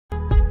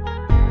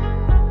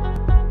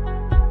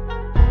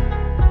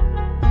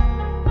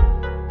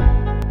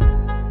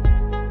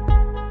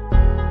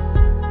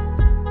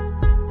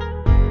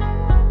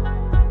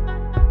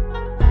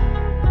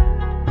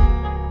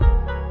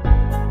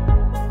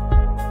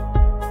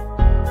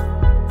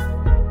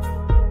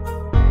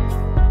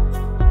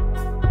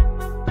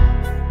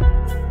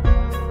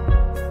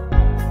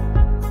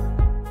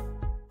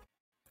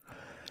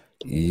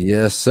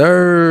Yes,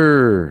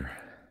 sir.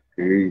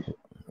 Peace.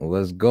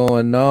 What's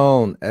going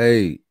on?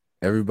 Hey,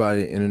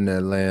 everybody,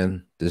 internet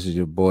land. This is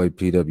your boy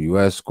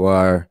PWS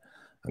Squire.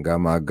 I got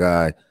my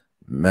guy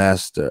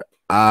Mazta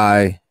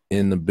Eye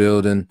in the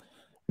building.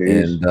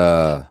 Peace.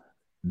 And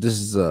this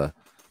is a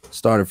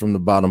started from the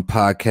bottom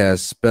podcast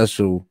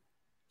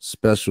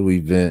special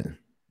event,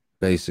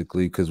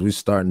 basically, because we're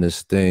starting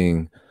this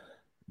thing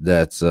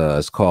that's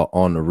it's called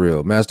On the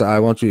Real. Mazta Eye,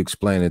 why don't you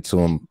explain it to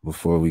him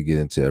before we get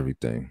into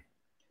everything?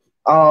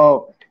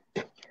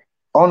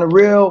 On the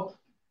real,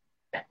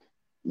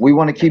 we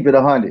want to keep it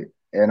 100.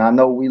 And I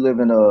know we live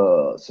in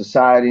a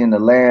society in a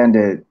land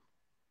that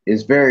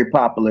is very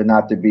popular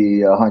not to be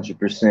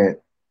 100%.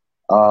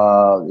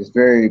 It's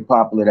very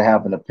popular to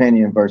have an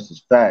opinion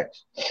versus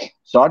facts.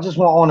 So I just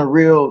want On the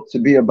Real to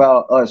be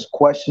about us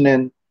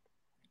questioning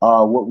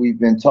what we've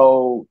been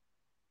told,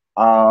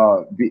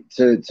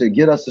 to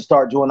get us to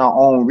start doing our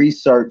own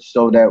research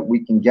so that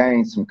we can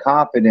gain some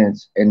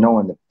confidence in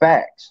knowing the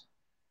facts.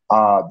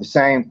 The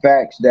same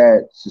facts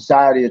that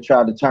society had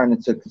tried to turn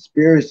into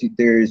conspiracy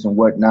theories and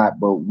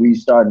whatnot, but we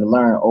starting to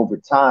learn over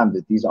time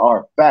that these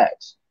are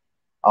facts.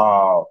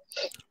 I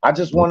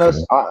just want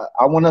us,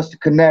 I want us to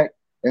connect.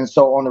 And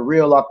so on the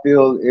real, I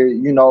feel,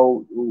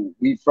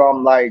 we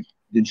from like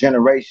the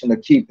generation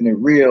of keeping it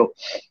real.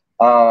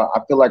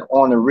 I feel like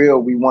on the real,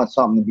 we want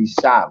something to be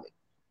solid.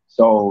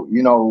 So,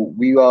 I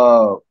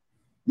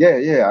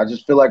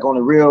just feel like on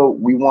the real,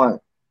 we want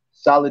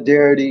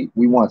solidarity.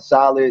 We want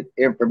solid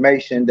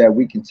information that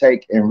we can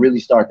take and really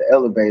start to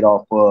elevate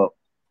off of.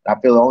 I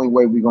feel the only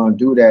way we're going to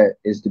do that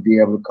is to be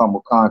able to come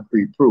with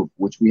concrete proof,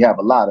 which we have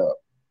a lot of.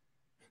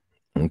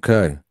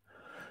 Okay.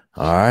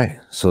 All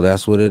right. So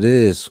that's what it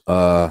is.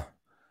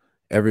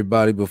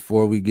 Everybody,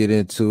 before we get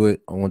into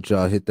it, I want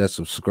y'all to hit that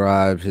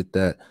subscribe, hit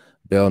that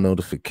bell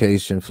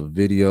notification for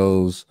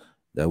videos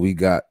that we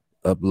got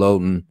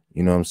uploading,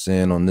 you know what I'm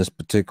saying, on this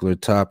particular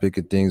topic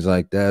and things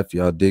like that. If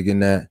y'all digging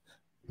that,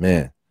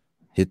 man,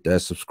 hit that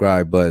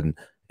subscribe button.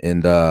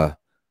 And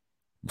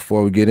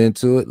before we get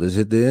into it, let's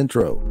hit the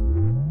intro.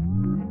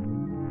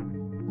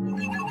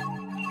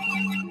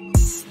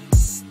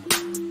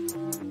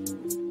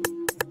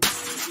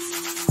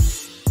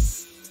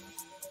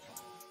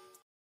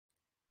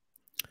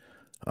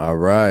 All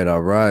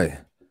right.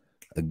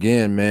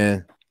 Again,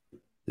 man,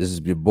 this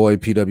is your boy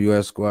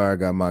PWS Squire. I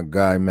got my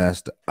guy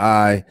Mazta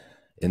Eye,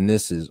 and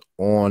this is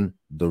On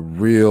the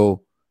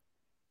Real.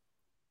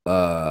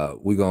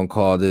 We're gonna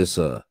call this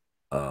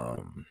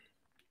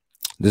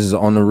this is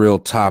on the real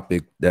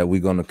topic that we're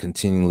gonna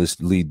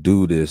continuously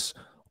do this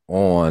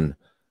on.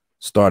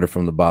 Started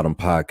from the bottom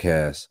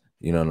podcast,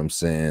 you know what I'm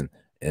saying?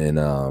 And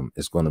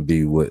it's gonna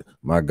be with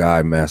my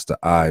guy Mazta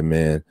Eye,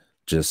 man.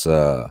 Just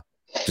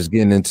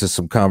getting into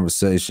some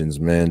conversations,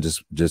 man.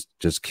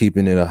 Just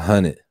keeping it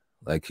 100,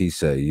 like he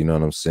said. You know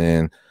what I'm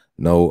saying?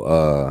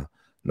 No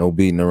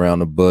beating around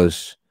the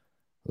bush.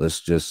 Let's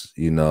just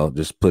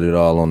put it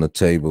all on the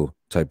table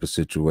type of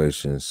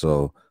situation.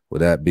 So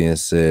with that being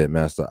said,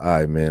 Mazta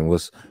Eye, man,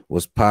 what's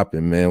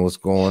popping, man? What's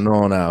going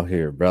on out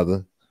here,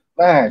 brother?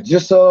 Man,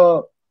 just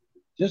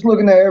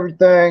looking at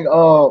everything.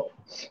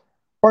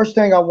 First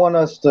thing I want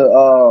us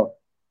to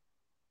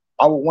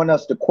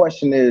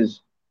question is,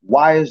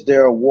 why is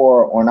there a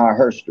war on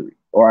our history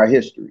or our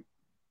history?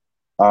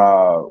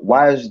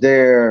 Why is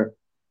there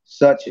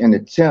such an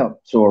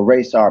attempt to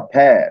erase our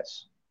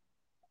past?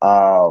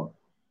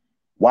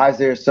 Why is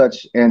there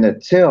such an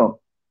attempt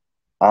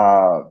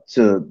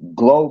to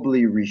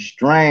globally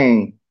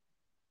restrain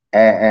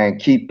and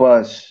keep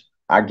us,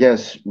 I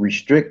guess,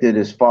 restricted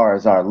as far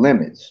as our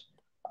limits?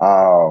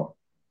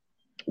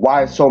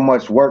 Why is so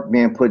much work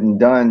being put and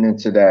done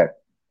into that?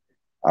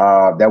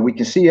 That we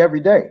can see every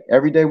day.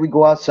 Every day we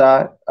go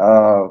outside,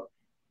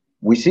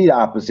 we see the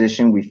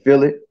opposition, we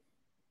feel it.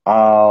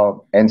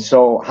 And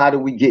so how do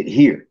we get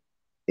here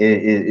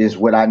is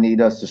what I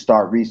need us to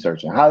start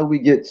researching. How do we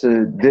get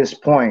to this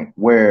point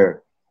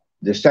where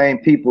the same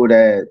people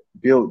that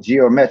built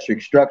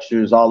geometric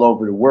structures all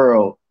over the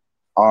world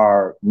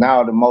are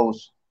now the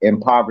most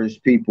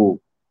impoverished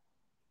people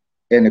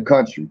in the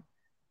country?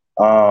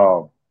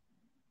 Why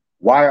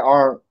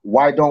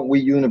don't we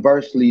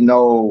universally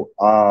know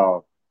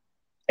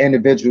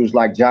individuals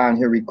like John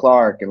Henry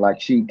Clark and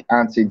like Sheikh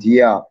Anta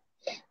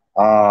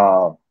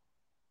Diop,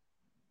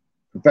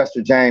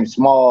 Professor James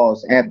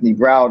Smalls, Anthony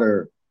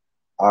Browder,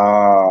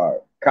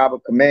 Kaba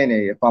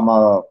Kamene, if I'm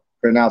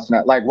pronouncing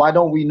that? Like, why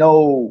don't we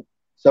know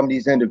some of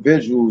these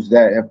individuals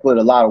that have put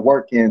a lot of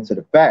work into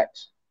the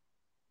facts?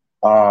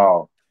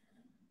 What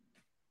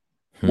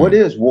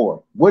is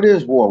war? What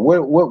is war?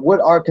 What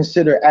are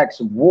considered acts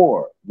of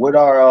war? What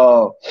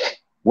are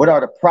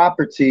the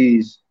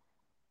properties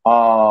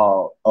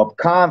of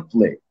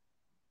conflict?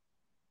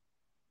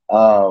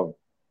 How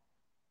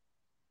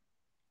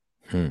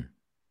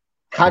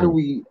do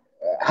we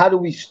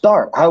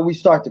start? How do we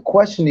start to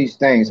question these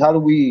things? How do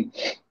we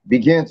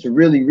begin to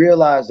really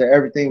realize that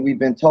everything we've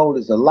been told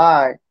is a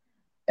lie,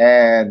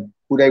 and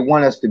who they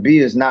want us to be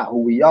is not who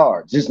we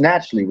are? Just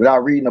naturally,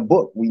 without reading a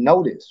book, we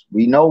know this.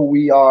 We know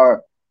we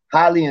are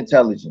highly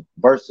intelligent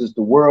versus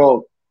the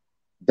world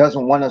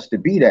doesn't want us to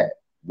be that.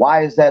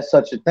 Why is that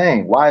such a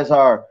thing? Why is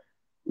our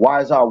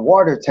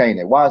water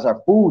tainted? Why is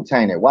our food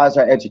tainted? Why is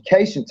our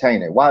education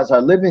tainted? Why is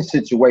our living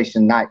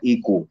situation not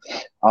equal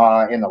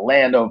in a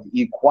land of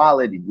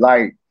equality?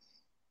 Like,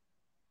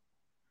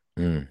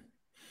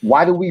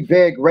 why do we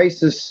beg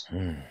racists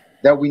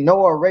that we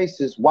know are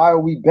racist? Why are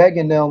we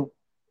begging them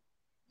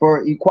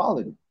for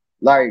equality?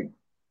 Like,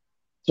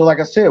 so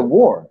like I said,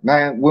 war,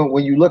 man,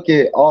 when you look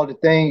at all the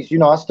things,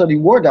 I study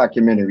war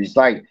documentaries,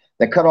 like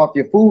they cut off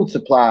your food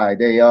supply,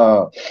 they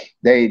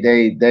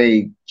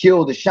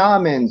kill the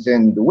shamans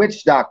and the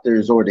witch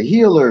doctors or the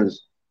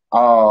healers,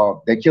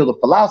 they kill the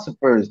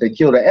philosophers, they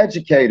kill the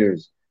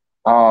educators.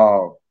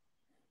 Why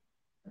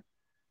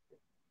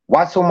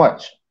so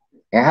much?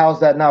 And how's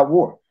that not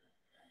war?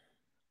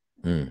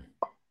 On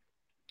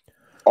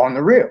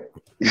the real.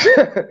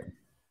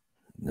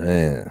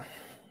 Man,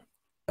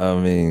 I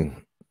mean,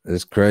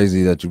 it's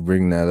crazy that you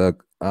bring that up.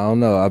 I don't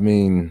know. I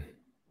mean,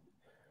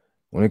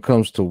 when it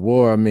comes to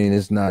war, I mean,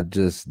 it's not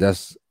just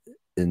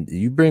and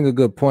you bring a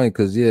good point,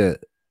 because yeah,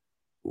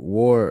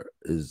 war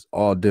is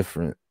all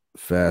different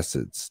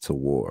facets to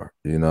war.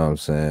 You know what I'm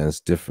saying?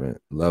 It's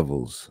different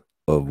levels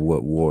of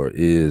what war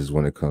is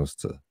when it comes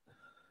to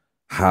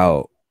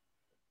how,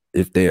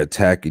 if they're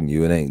attacking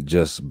you, it ain't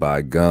just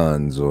by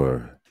guns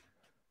or,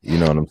 you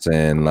know what I'm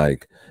saying?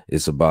 Like,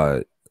 it's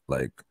about,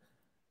 like,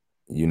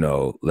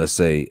 let's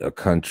say a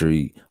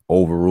country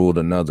overruled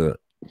another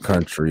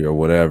country or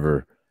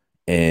whatever,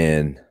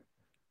 and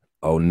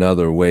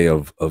another way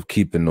of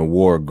keeping the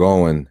war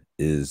going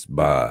is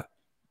by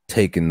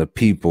taking the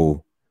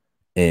people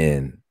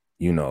and,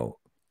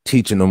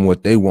 teaching them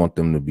what they want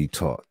them to be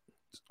taught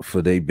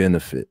for their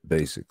benefit,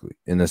 basically,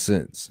 in a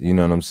sense. You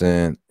know what I'm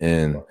saying?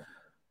 And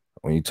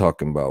when you're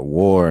talking about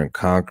war and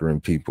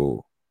conquering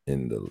people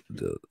and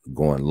the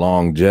going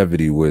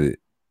longevity with it,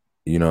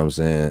 you know what I'm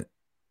saying?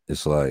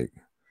 It's like,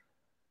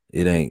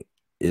 it ain't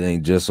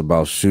just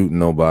about shooting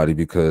nobody,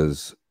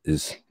 because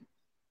it's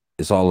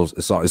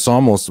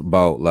almost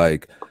about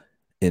like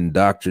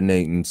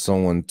indoctrinating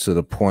someone to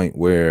the point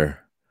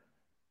where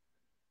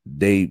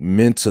they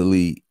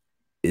mentally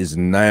is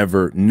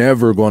never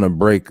going to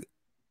break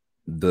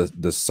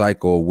the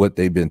cycle of what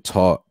they've been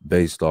taught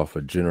based off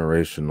of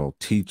generational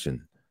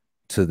teaching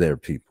to their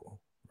people,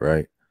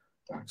 right?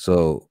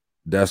 So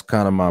that's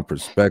kind of my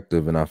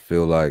perspective, and I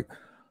feel like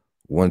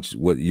once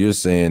what you're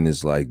saying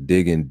is like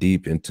digging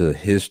deep into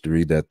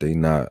history that they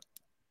not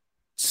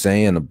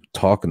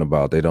talking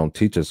about, they don't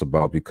teach us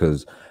about,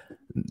 because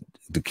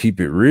to keep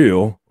it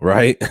real,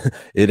 right,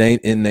 it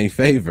ain't in their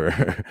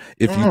favor.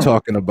 If you're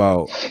talking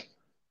about,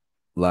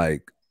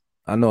 like,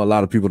 I know a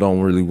lot of people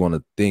don't really want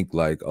to think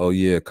like, oh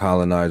yeah,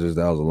 colonizers,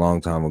 that was a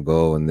long time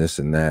ago and this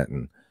and that,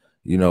 and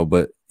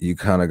but you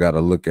kind of got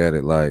to look at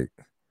it like,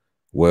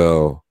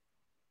 well,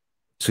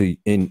 to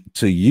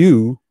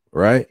you,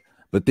 right?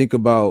 But think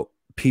about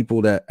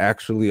people that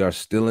actually are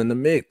still in the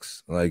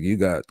mix. Like, you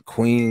got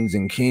queens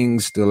and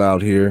kings still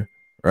out here,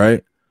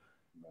 right?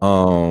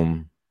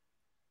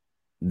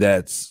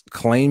 That's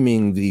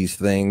claiming these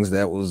things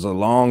that was a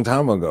long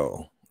time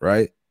ago,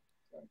 right?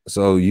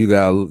 So you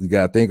got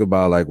to think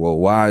about, like, well,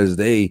 why is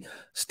they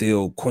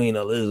still Queen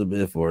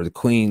Elizabeth or the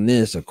Queen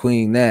this or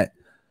Queen that?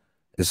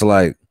 It's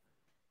like,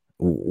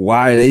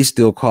 why are they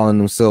still calling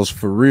themselves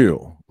for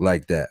real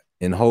like that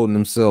and holding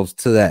themselves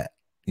to that?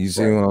 You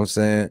see what I'm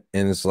saying?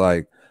 And it's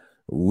like,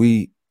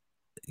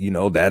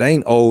 that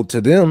ain't old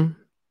to them,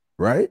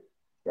 right?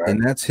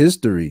 And that's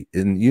history.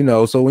 And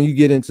so when you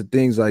get into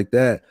things like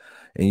that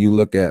and you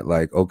look at,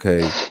 like,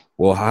 okay,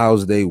 well,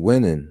 how's they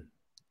winning?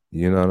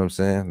 You know what I'm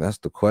saying? That's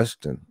the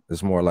question.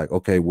 It's more like,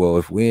 okay, well,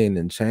 if we ain't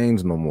in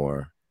change no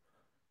more,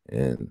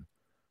 and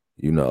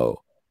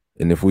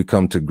and if we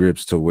come to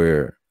grips to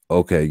where,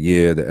 okay,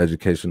 yeah, the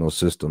educational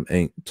system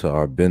ain't to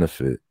our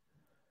benefit,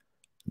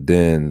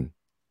 then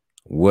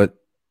what,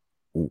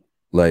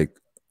 like,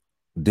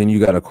 then you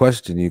got a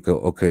question. You go,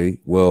 okay,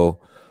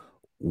 well,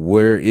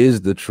 where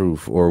is the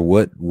truth, or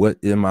what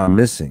am I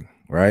missing,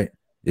 right?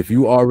 If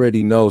you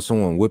already know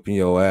someone whipping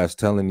your ass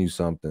telling you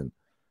something,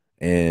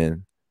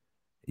 and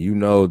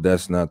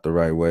that's not the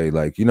right way,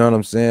 like, you know what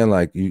I'm saying?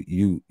 Like,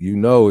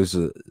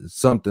 it's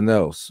something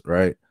else,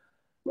 right?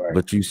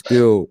 But you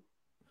still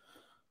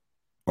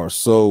are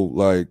so,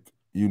 like,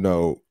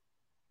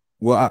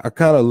 well, I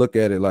kind of look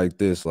at it like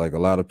this, like, a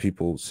lot of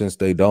people, since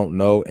they don't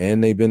know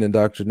and they've been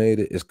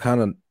indoctrinated, it's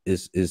kind of,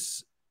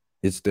 it's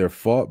their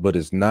fault, but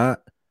it's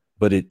not.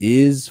 But it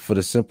is, for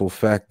the simple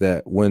fact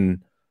that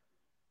when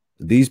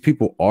these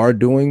people are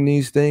doing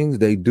these things,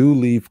 they do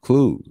leave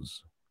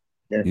clues.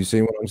 You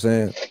see what I'm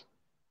saying?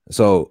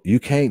 So you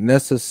can't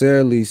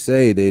necessarily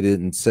say they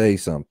didn't say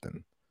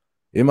something.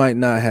 It might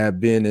not have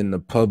been in the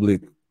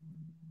public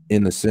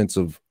in the sense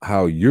of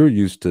how you're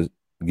used to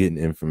getting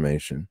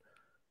information,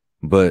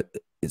 but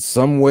it's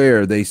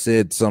somewhere they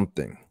said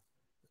something.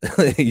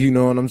 You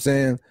know what I'm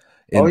saying?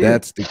 And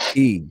that's the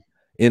key,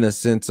 in a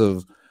sense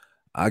of,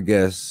 I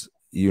guess,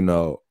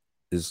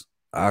 is,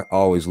 I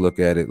always look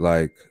at it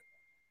like,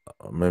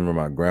 I remember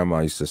my grandma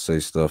used to say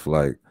stuff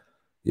like,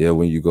 yeah,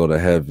 when you go to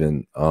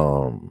heaven,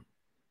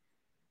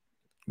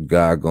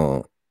 God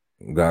gon'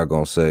 God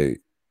gonna say,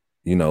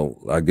 you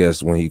know, I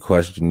guess when he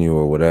questioned you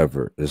or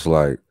whatever, it's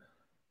like,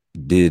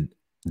 did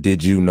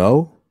did you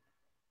know?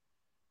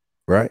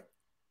 Right?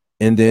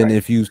 And then Right.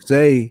 if you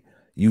say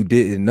you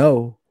didn't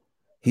know,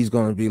 he's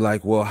gonna be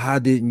like, well, how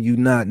didn't you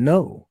not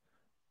know?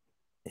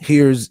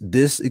 Here's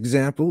this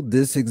example,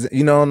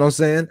 you know what I'm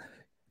saying?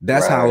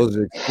 That's how it Right. was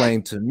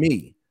explained to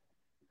me.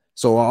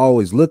 So I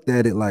always looked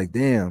at it like,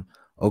 damn,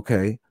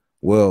 okay,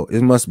 well,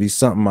 it must be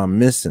something I'm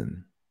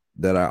missing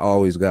that I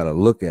always got to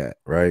look at,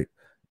 right?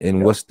 And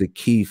Yep. what's the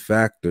key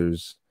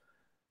factors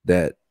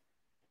that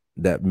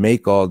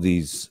make all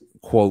these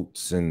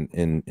quotes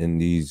and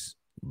these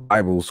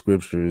Bible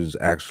scriptures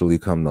actually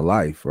come to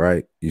life,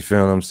 right? You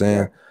feel what I'm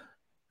saying? Right.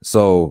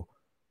 So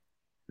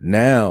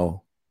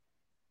now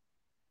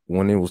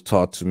when it was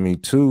taught to me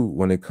too,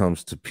 when it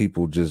comes to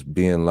people just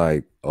being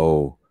like,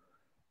 oh,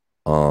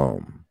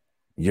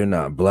 you're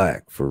not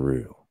black for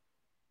real.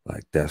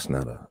 Like that's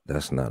not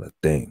a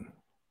thing.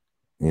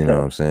 You know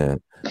what I'm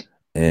saying?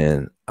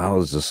 And I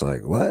was just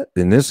like, what?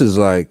 And this is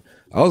like,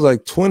 I was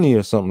like 20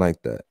 or something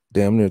like that.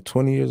 Damn near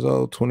 20 years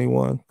old,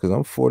 21, because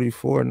I'm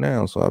 44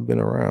 now. So I've been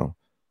around.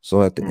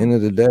 So at the end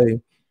of the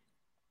day,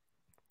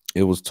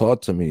 it was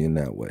taught to me in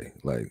that way.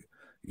 Like,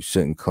 you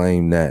shouldn't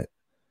claim that,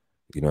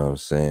 you know what I'm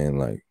saying?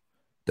 Like,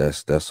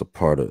 that's a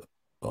part of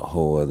a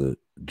whole other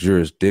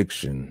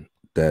jurisdiction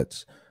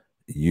that's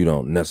you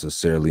don't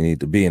necessarily need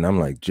to be. And I'm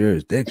like,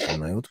 jurisdiction?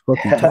 Like, what the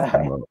fuck are you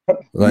talking about?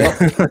 Like,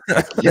 Yep.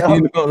 Yep.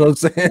 you know what I'm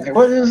saying? Like,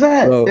 what is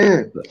that? So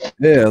Yeah.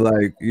 yeah,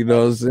 like, you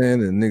know what I'm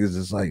saying? And niggas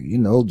just like, you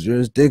know,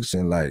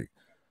 jurisdiction, like,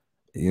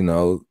 you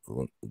know,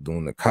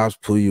 when the cops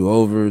pull you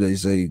over, they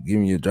say, give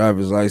me your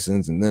driver's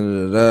license, and then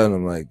and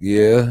I'm like,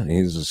 yeah. And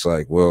he's just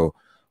like, well,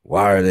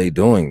 why are they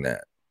doing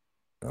that?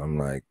 I'm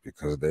like,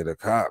 because they're the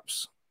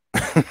cops.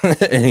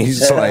 And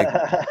he's like,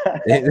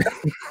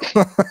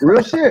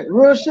 Real shit.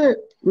 Real shit.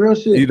 Real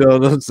you shit. know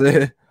what I'm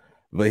saying?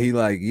 But he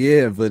like,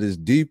 yeah, but it's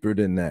deeper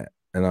than that.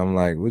 And I'm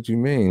like, what you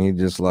mean? He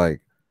just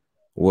like,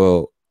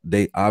 well,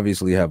 they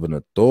obviously have an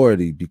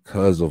authority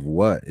because of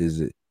what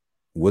is it?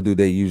 What do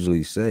they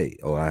usually say?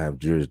 Oh, I have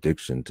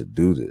jurisdiction to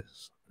do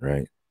this,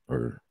 right?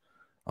 Or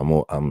I'm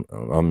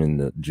in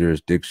the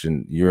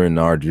jurisdiction. You're in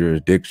our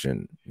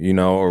jurisdiction, you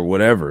know, or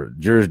whatever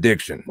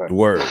jurisdiction. Right. The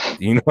word,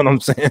 you know what I'm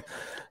saying?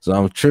 So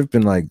I'm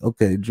tripping, like,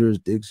 okay,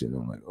 jurisdiction.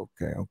 I'm like,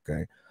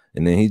 okay,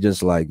 and then he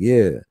just like,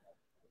 yeah.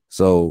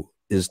 So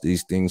it's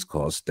these things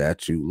called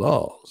statute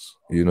laws.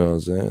 You know what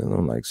I'm saying?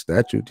 I'm like,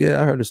 statute?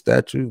 Yeah, I heard a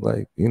statute,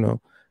 like, you know.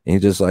 And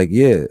he's just like,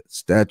 yeah,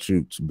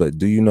 statutes, but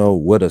do you know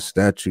what a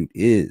statute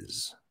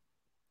is?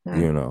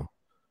 You know.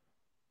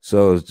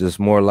 So it's just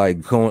more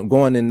like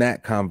going in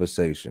that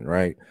conversation,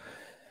 right?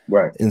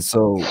 Right. And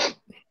so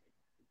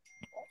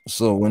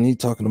when he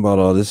talking about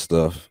all this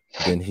stuff,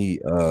 then he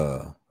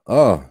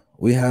oh,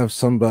 we have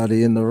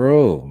somebody in the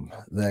room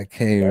that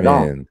came Right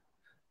on. in.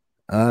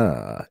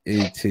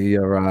 E.T.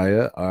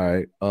 Eriah. All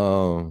right.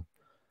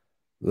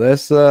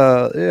 Let's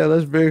yeah,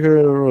 let's bring her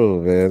in the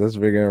room, man. Let's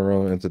bring her in the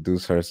room,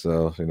 introduce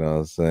herself, you know what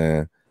I'm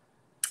saying?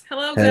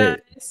 Hello, Hey.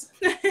 guys.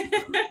 My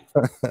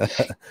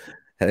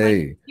name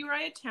Hey. is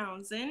Eriah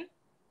Townsend.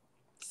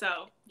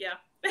 So, yeah.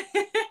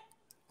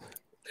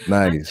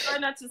 Nice. Try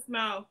not to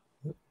smile.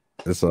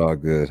 It's all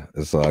good.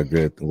 It's all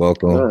good.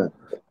 Welcome. Good.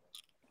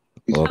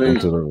 Welcome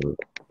Peace. to the room.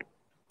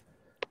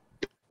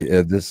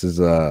 Yeah, this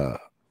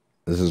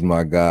is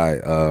my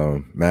guy,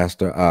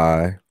 Mazta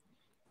Eye.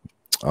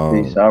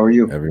 Peace. How are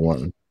you?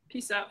 Everyone.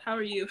 Peace out. How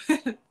are you?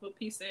 Well,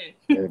 peace in.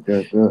 Good,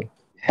 good, good.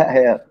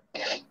 Yeah.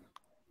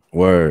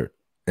 Word.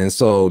 And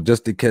so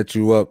just to catch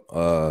you up,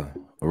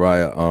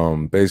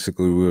 Raya,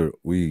 basically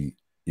we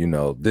you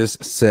know, this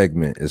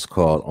segment is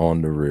called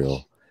On the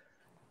Real.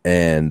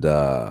 And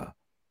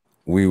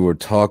we were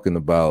talking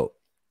about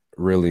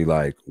really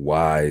like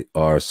why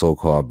are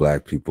so-called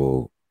black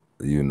people,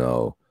 you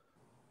know,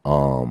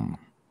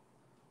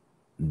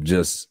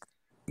 just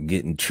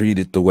getting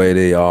treated the way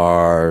they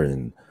are,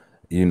 and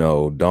you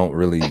know, don't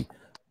really,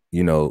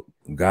 you know,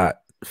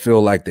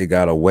 feel like they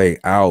got a way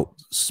out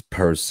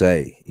per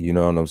se, you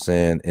know what I'm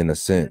saying, in a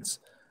sense.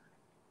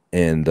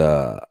 And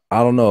I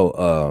don't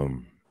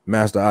know,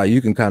 Master I,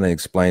 you can kind of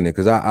explain it,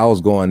 because I was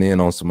going in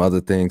on some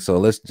other things, so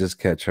let's just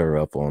catch her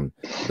up on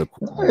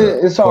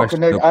It's all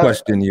connected. the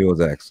question you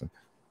was asking.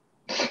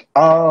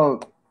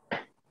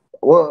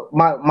 Well,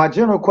 my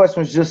general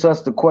question was just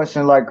us the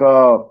question, like,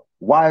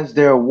 why is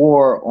there a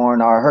war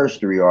on our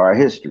history or our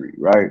history,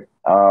 right?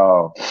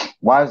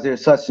 Why is there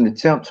such an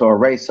attempt to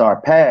erase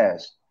our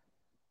past?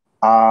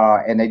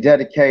 And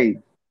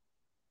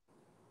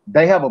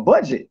they have a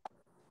budget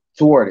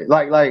toward it.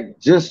 Like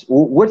just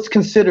what's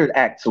considered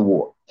acts of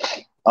war?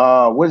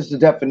 What is the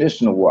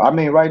definition of war? I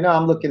mean, right now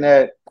I'm looking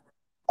at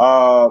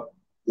the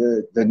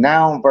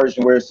noun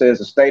version where it says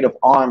a state of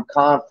armed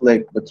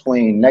conflict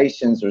between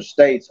nations or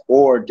states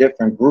or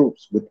different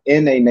groups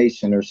within a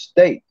nation or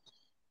state.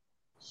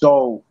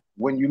 So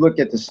when you look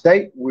at the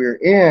state we're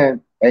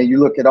in, and you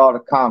look at all the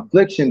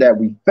confliction that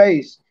we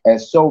face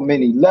at so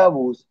many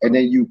levels, and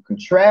then you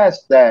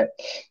contrast that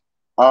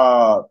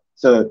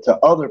to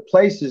other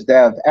places that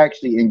have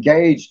actually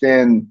engaged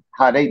in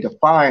how they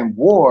define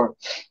war,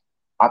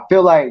 I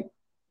feel like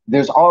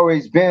there's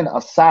always been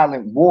a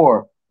silent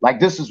war. Like,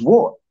 this is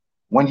war.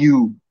 When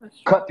you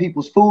cut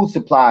people's food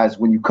supplies,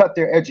 when you cut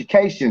their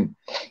education,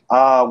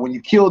 when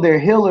you kill their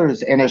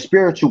healers and their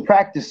spiritual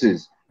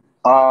practices,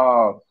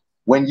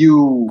 when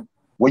you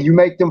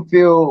make them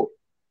feel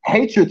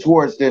hatred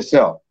towards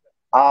themselves,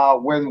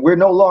 when we're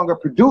no longer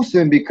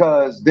producing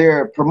because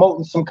they're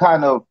promoting some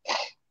kind of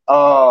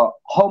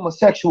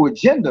homosexual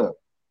agenda,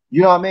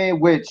 you know what I mean?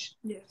 Which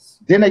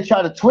then they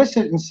try to twist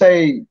it and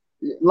say,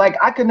 like,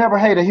 I could never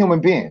hate a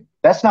human being.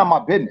 That's not my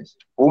business.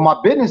 What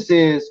my business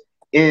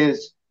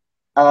is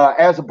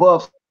as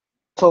above,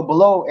 so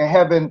below, in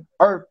heaven,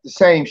 earth, the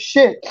same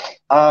shit.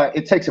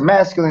 It takes a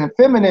masculine and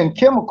feminine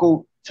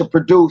chemical to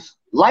produce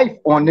life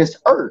on this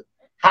earth.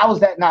 How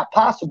is that not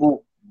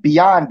possible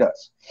beyond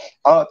us?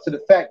 To the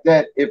fact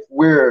that if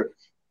we're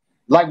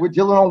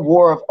dealing on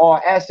war of all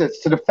assets,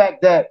 to the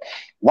fact that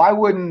why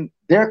wouldn't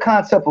their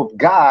concept of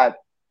God,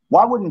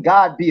 why wouldn't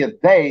God be a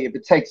they if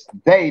it takes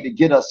they to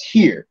get us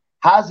here?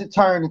 How's it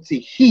turned into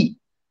he?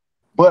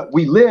 But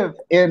we live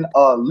in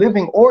a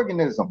living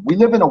organism. We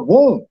live in a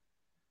womb.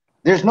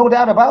 There's no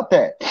doubt about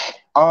that.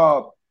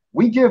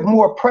 We give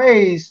more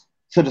praise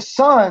to the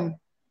sun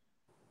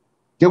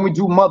than we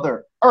do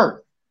Mother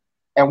Earth.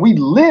 And we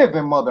live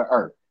in Mother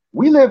Earth.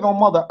 We live on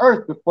Mother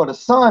Earth before the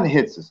sun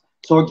hits us.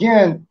 So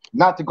again,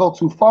 not to go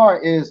too far,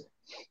 is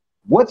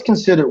what's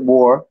considered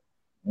war?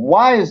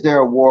 Why is there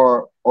a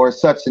war or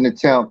such an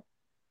attempt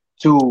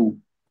to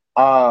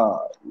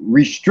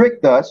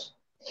restrict us?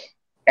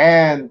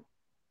 And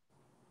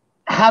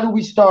how do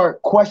we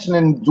start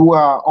questioning, do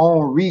our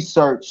own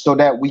research so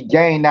that we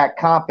gain that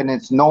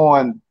confidence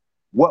knowing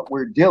what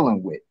we're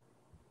dealing with?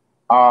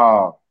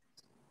 Yeah,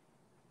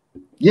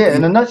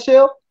 in a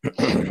nutshell.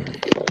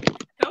 That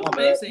was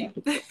amazing.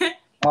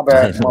 My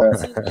bad.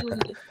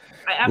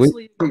 I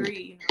absolutely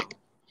agree. You know?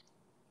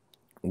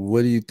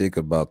 What do you think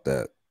about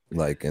that?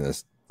 Like,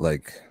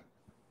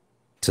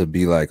 to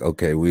be like,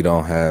 okay, we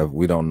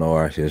don't know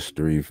our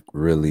history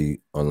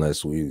really,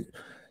 unless we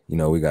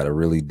got to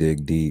really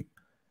dig deep.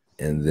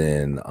 And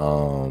then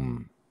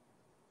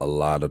a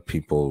lot of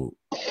people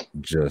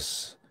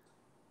just,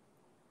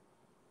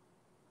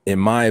 in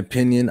my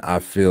opinion, I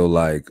feel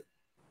like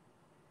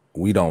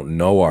we don't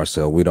know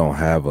ourselves. We don't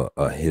have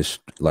a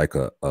history, like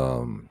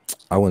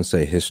I wouldn't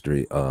say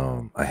history,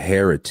 a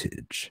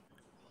heritage,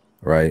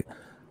 right?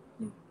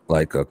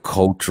 Like a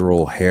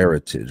cultural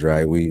heritage,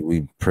 right?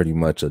 We pretty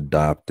much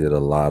adopted a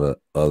lot of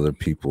other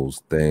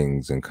people's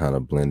things and kind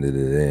of blended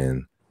it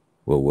in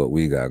with what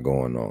we got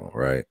going on,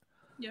 right?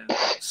 Yeah.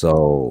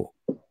 So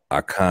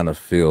I kind of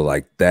feel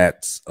like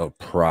that's a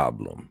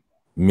problem,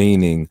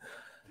 meaning,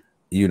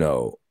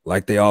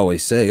 like they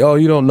always say, oh,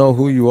 you don't know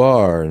who you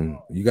are and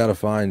you got to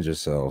find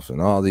yourself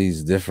and all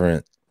these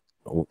different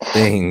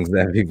things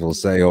that people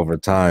say over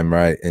time,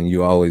 right? And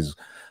you always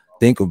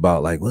think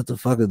about, like, what the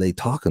fuck are they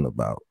talking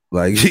about?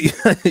 Like,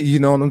 you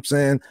know what I'm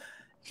saying?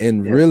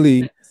 And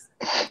really,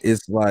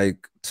 it's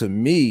like, to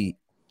me,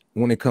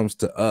 when it comes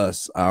to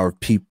us, our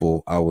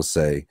people, I would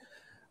say,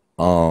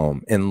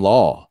 in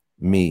law,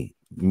 me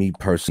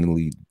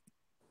personally,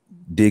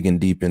 digging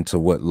deep into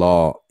what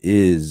law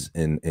is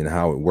and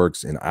how it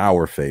works in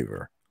our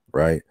favor,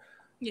 right?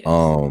 Yes.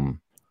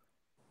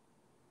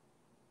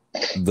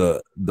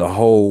 The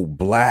whole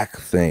black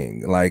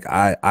thing, like,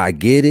 I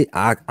get it.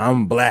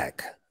 I'm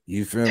black.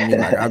 You feel me?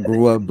 Like, I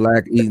grew up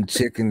black, eating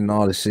chicken and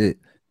all the shit.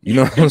 You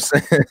know what I'm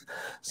saying?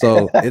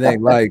 So it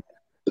ain't like,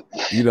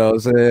 you know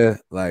what I'm saying?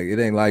 Like, it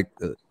ain't like,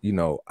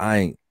 I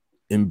ain't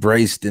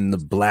embraced in the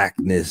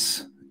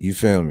blackness. You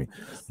feel me?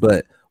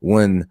 But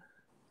when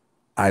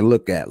I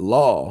look at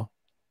law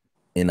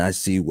and I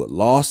see what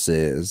law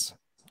says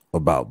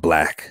about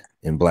black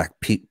and black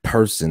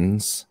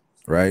persons,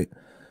 right?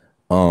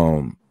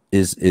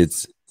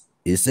 It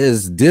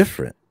says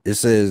different. It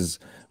says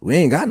we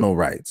ain't got no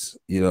rights.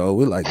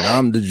 We're like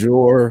nom de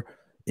jure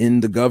in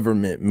the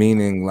government,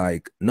 meaning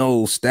like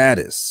no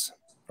status,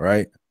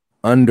 right?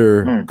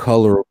 Under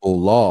colorable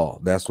law.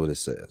 That's what it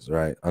says,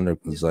 right? Under,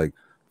 it's like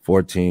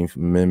 14th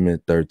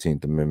Amendment,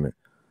 13th Amendment.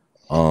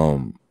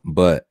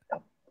 But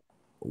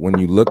when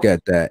you look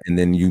at that and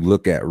then you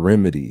look at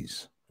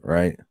remedies,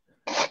 right?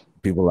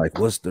 People are like,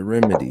 what's the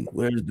remedy?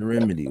 Where's the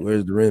remedy?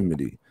 Where's the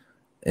remedy?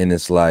 And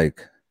it's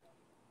like,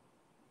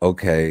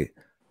 okay,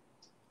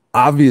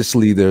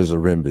 obviously there's a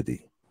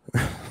remedy.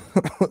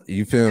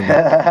 You feel me?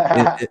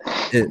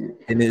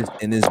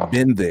 It's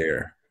been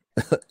there,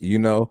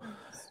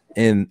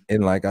 and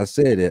like I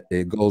said,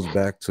 it goes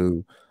back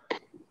to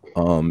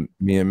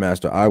me and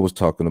Master I was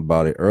talking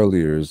about it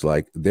earlier. Is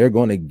like, they're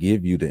going to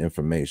give you the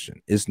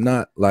information. It's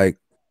not like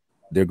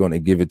they're going to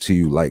give it to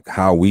you like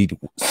how we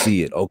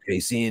see it. Okay,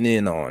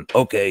 CNN on.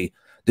 Okay,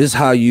 this is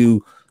how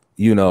you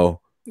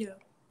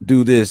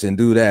do this and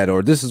do that,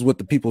 or this is what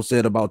the people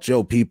said about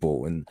your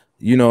people, and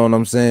you know what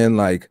I'm saying?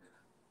 Like,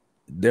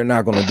 they're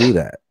not going to do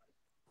that,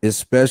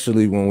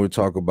 especially when we're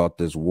talking about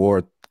this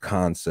war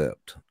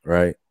concept,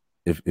 right?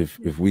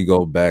 If we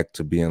go back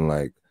to being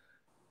like,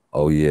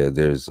 oh yeah,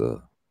 there's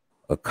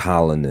a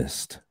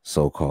colonist,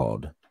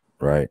 so-called,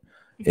 right?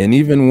 And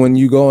even when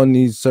you go in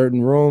these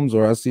certain rooms,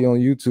 or I see on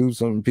YouTube,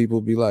 some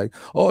people be like,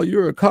 oh,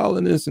 you're a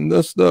colonist and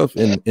this stuff.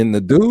 And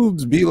the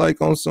dudes be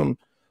like on some,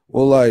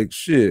 well, like,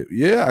 shit,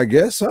 yeah, I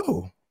guess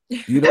so.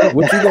 You know,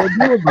 what you gonna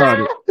do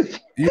about it?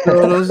 You know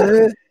what I'm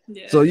saying?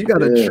 Yeah. So you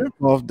gotta trip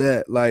off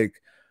that,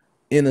 like,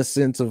 in a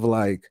sense of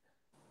like,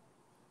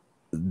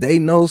 they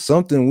know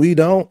something we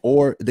don't,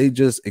 or they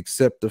just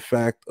accept the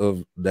fact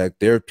of that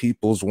their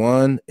people's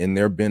won and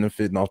they're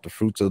benefiting off the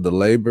fruits of the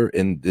labor,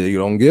 and they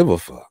don't give a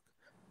fuck.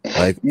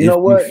 Like, you know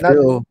what?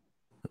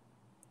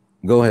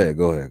 Go ahead.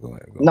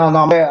 No,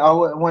 man, I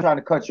wasn't trying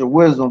to cut your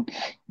wisdom.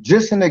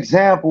 Just an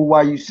example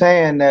while you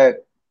saying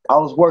that, I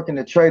was working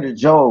at Trader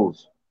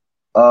Joe's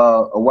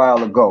a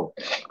while ago,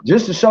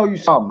 just to show you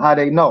something, how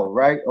they know,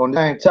 right? On the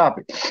same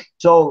topic.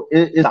 So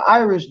it's an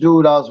Irish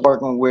dude I was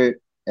working with,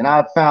 and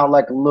I found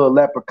like a little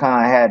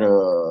leprechaun had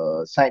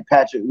a St.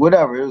 Patrick,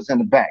 whatever, it was in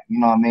the back, you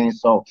know what I mean?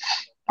 So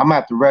I'm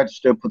at the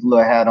register, put the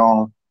little hat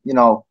on, you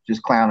know,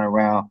 just clowning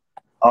around.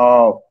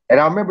 And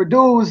I remember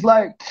dude was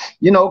like,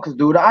 you know, because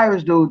dude, the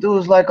Irish dude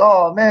was like,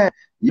 oh man,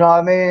 you know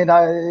what I mean?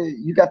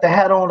 You got the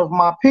hat on of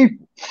my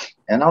people.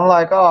 And I'm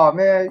like, oh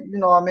man, you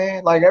know what I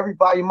mean? Like,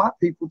 everybody my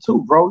people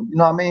too, bro. You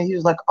know what I mean? He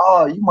was like,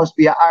 oh, you must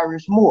be an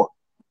Irish Moor.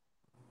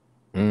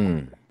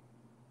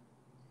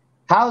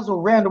 How's a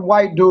random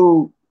white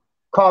dude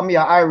call me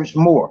an Irish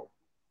Moor?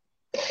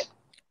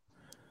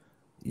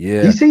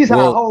 Yeah. He sees how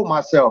I hold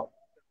myself.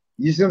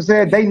 You see what I'm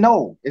saying? They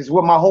know, is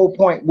what my whole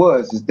point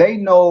was, is they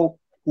know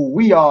who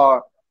we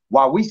are,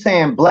 while we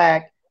saying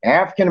black,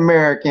 African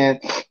American,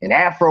 and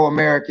Afro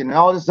American, and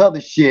all this other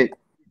shit.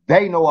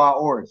 They know our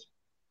origin.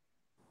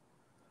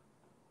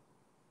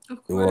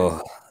 Of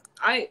course.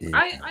 I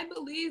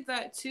believe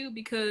that too,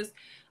 because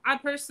I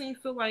personally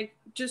feel like,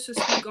 just to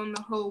speak on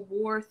the whole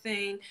war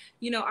thing,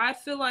 you know, I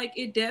feel like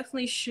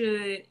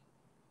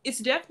it's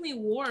definitely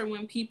war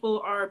when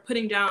people are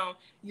putting down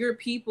your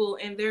people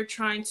and they're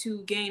trying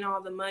to gain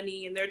all the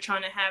money and they're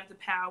trying to have the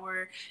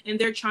power and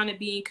they're trying to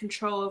be in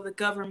control of the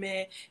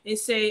government and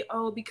say,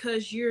 oh,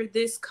 because you're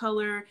this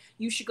color,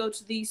 you should go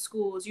to these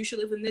schools, you should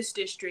live in this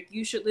district,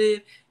 you should live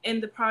in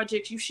the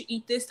projects, you should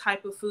eat this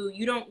type of food,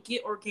 you don't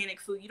get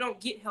organic food, you don't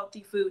get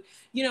healthy food.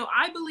 You know,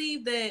 I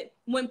believe that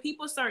when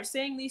people start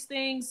saying these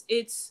things,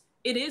 it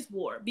is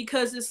war,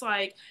 because it's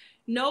like,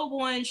 no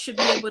one should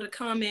be able to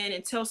come in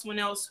and tell someone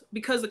else,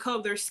 because of the color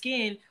of their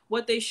skin,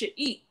 what they should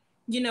eat.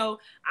 You know,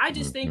 I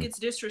just think it's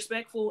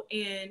disrespectful.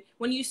 And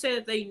when you say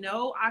that they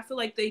know, I feel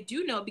like they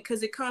do know,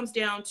 because it comes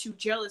down to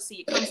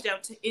jealousy. It comes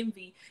down to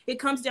envy. It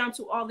comes down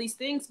to all these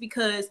things,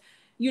 because,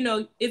 you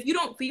know, if you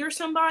don't fear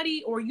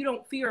somebody, or you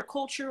don't fear a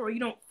culture, or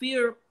you don't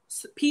fear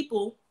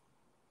people,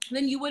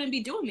 then you wouldn't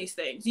be doing these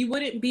things. You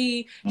wouldn't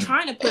be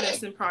trying to put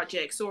us in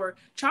projects or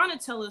trying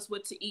to tell us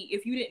what to eat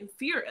if you didn't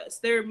fear us.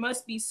 There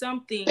must be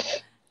something,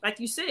 like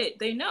you said,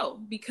 they know,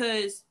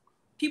 because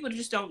people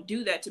just don't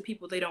do that to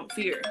people they don't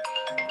fear.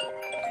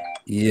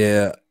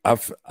 Yeah,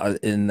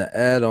 in the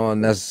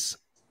add-on, that's,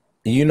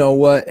 you know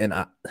what, and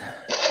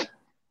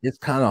it's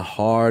kind of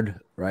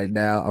hard right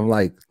now. I'm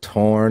like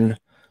torn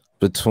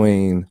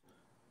between,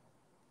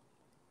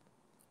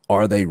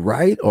 are they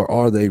right or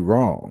are they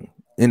wrong?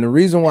 And the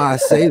reason why I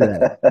say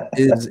that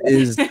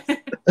is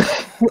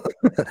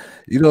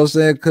you know what I'm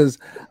saying? Because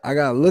I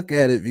gotta look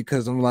at it,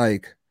 because I'm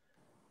like,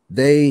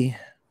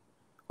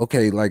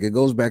 okay, like, it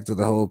goes back to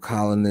the whole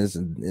colonists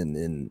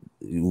and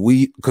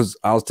we, because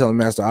I was telling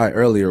Master Eye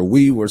earlier,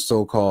 we were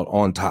so-called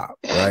on top,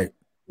 right?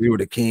 We were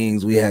the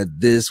kings, we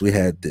had this,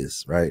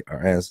 right?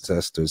 Our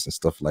ancestors and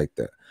stuff like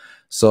that.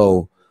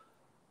 So,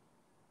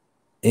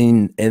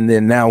 and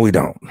then now we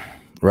don't,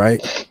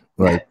 right?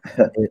 Like,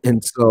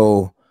 and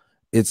so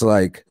it's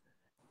like,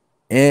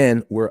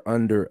 and we're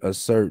under a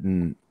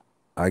certain,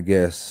 I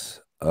guess,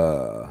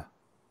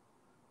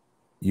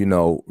 you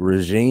know,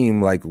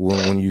 regime, like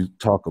when you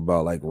talk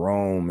about like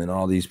Rome and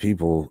all these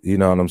people, you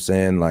know what I'm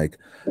saying? Like,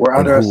 we're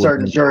under a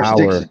certain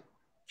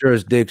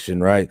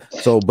jurisdiction, right?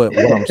 So, but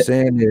what I'm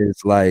saying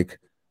is, like,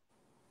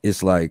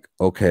 it's like,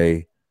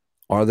 okay,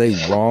 are they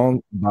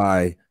wrong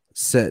by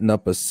setting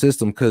up a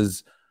system?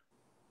 Because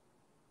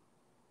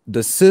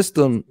the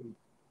system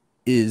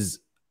is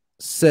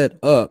set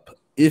up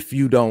if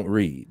you don't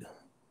read,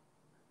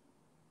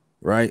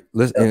 right?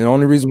 And the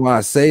only reason why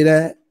I say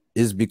that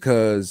is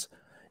because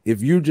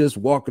if you just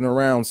walking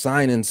around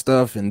signing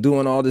stuff and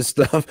doing all this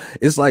stuff,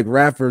 it's like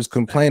rappers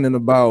complaining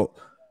about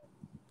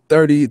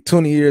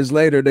 20 years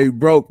later they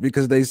broke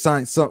because they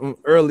signed something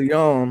early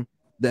on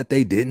that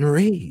they didn't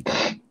read.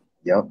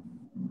 Yep.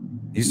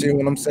 You see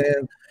what I'm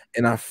saying?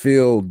 And I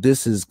feel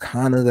this is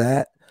kind of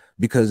that,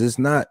 because it's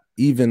not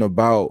even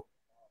about,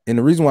 and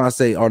the reason why I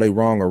say are they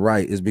wrong or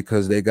right is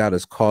because they got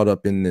us caught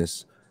up in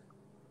this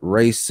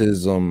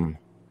racism,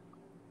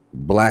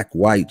 black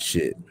white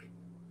shit.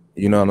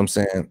 You know what I'm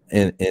saying?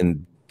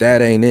 And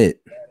that ain't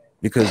it,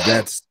 because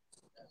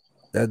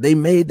They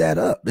made that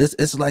up.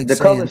 It's like the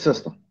saying, color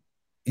system.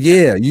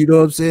 yeah, you know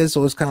what I'm saying?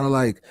 So it's kind of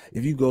like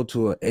if you go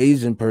to an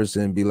Asian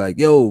person and be like,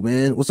 yo,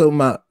 man, what's up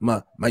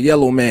with my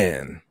yellow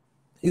man?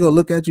 He gonna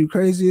look at you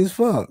crazy as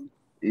fuck.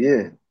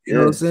 Yeah. You know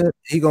what I'm saying?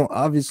 He gonna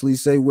obviously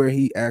say where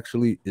he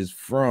actually is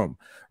from,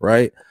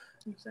 right?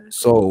 Exactly.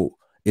 So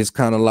it's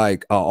kind of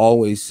like I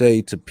always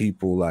say to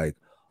people, like,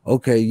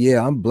 okay,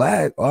 yeah, I'm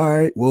black. All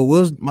right, well,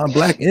 where's my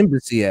black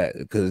embassy at?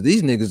 Because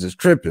these niggas is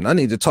tripping. I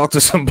need to talk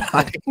to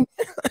somebody.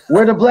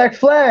 Where the black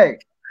flag?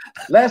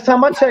 Last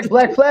time I checked,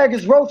 black flag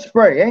is roach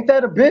spray. Ain't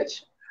that a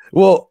bitch?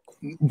 Well,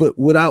 but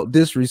without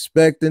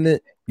disrespecting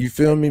it, you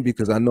feel me?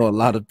 Because I know a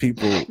lot of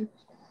people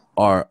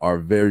are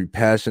very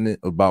passionate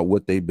about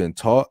what they've been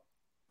taught,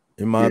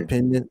 in my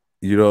opinion.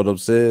 You know what I'm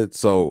saying?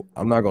 So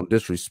I'm not gonna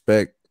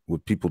disrespect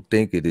what people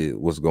think it is,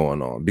 what's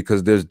going on,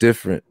 because there's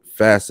different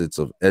facets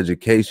of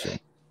education,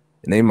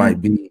 and they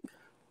might be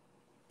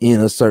in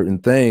a certain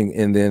thing,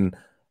 and then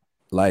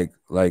like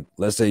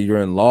let's say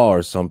you're in law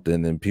or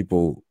something, and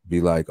people be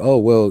like, oh,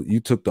 well,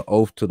 you took the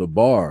oath to the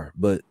bar,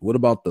 but what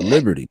about the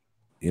liberty?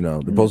 You know,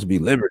 they're supposed to be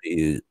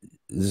liberty.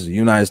 This is the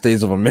United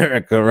States of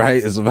America,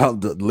 right? It's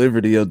about the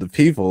liberty of the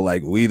people,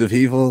 like we the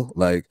people,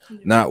 like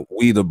not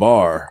we the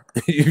bar.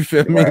 You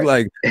feel me?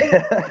 Like,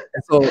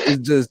 so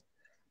it's just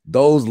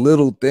those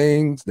little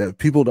things that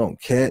people don't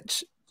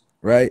catch,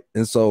 right?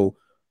 And so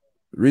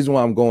the reason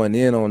why I'm going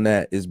in on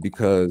that is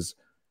because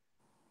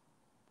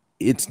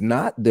it's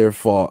not their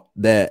fault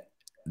that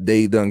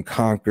they done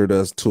conquered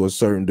us to a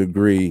certain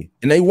degree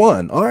and they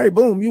won. All right,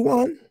 boom, you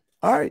won.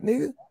 All right,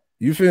 nigga.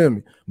 You feel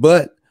me?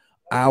 But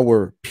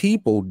our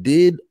people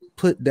did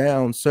put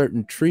down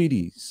certain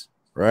treaties,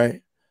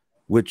 right?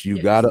 Which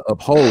you gotta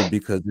uphold,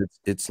 because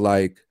it's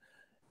like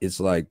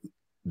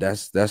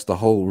that's the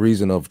whole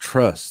reason of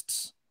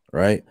trusts,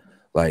 right?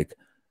 Like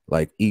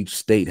each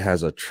state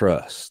has a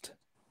trust.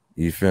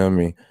 You feel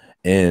me?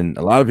 And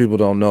a lot of people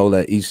don't know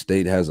that each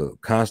state has a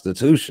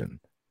constitution.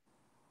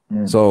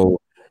 So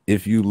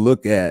if you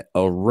look at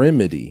a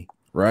remedy,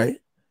 right,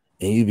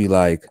 and you be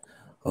like,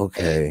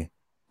 okay,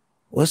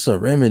 what's a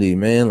remedy,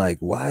 man? Like,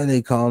 why are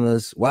they calling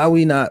us? Why are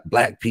we not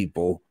black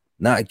people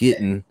not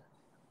getting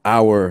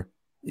our,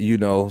 you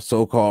know,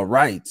 so-called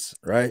rights,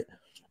 right?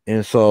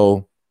 And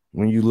so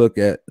when you look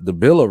at the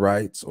Bill of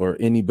Rights or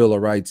any Bill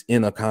of Rights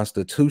in a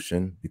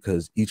constitution,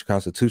 because each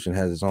constitution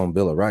has its own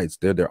Bill of Rights,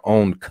 they're their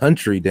own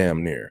country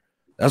damn near.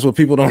 That's what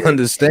people don't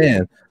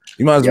understand.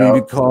 You might as well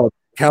be called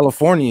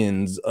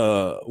Californians.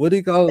 What do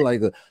you call it?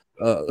 Like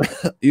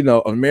you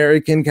know,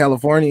 American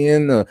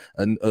Californian, a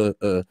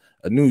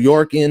New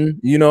Yorkan.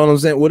 You know what I'm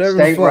saying? Whatever.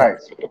 State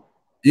rights.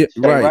 Yeah,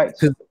 State right.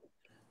 rights.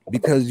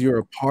 Because you're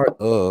a part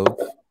of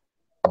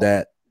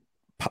that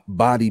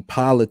body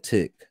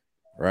politic,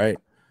 right?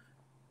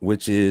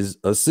 Which is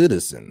a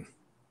citizen.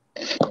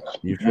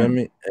 You feel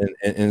me?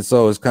 And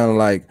so it's kind of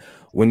like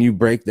when you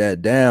break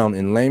that down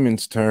in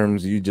layman's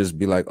terms, you just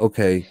be like,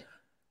 okay,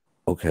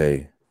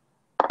 I'm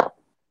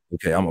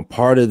a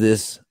part of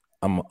this.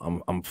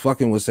 I'm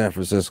fucking with San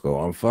Francisco.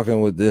 I'm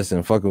fucking with this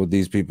and fucking with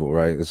these people,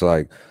 right? It's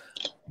like,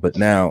 but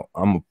now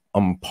I'm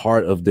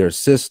part of their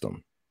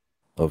system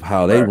of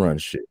how they run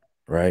shit,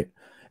 right?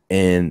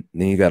 And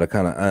then you got to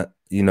kind of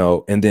you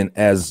know, and then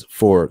as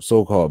for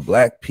so-called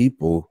black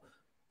people,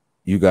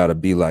 you got to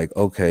be like,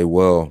 okay,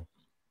 well,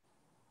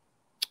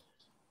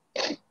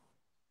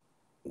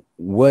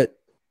 what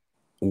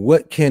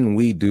can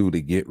we do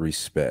to get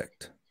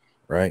respect,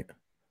 right?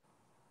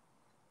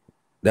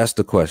 That's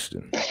the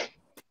question.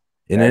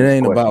 And it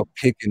ain't about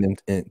kicking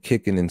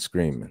and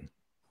screaming.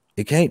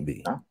 It can't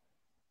be,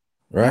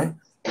 right?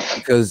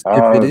 Because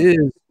if it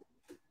is,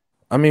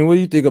 I mean, what do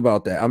you think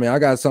about that? I mean, I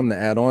got something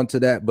to add on to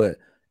that, but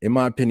in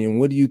my opinion,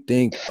 what do you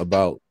think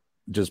about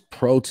just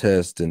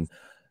protest and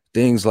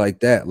things like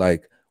that?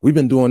 Like, we've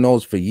been doing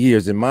those for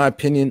years. In my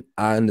opinion,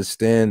 I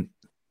understand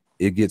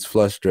it gets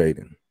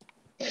frustrating,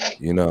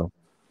 you know,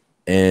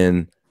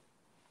 and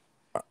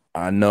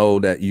I know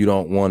that you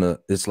don't want to.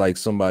 It's like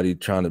somebody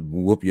trying to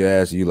whoop your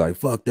ass. And you like,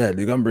 fuck that,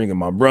 nigga. I'm bringing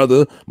my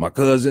brother, my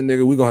cousin,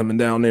 nigga. We gonna have him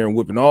down there and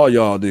whipping all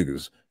y'all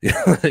niggas. You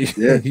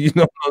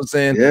know what I'm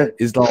saying?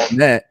 It's on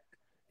that,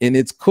 and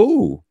it's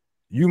cool.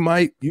 You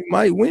might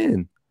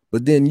win,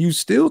 but then you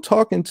still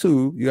talking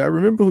to. You gotta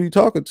remember who you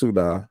talking to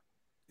now.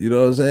 You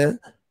know what I'm saying?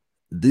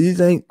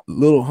 These ain't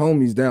little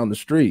homies down the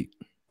street.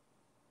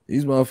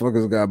 These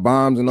motherfuckers got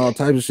bombs and all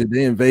type of shit.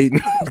 They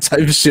invading all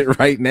type of shit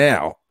right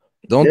now.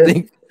 Don't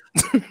think.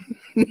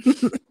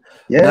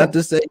 Not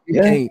to say you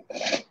can't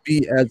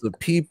be as a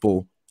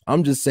people.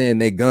 I'm just saying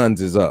their guns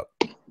is up.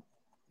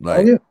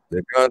 Like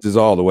their guns is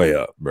all the way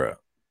up, bro.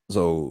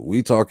 So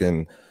we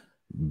talking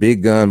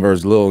big gun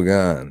versus little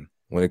gun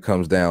when it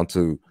comes down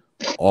to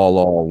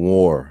all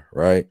war,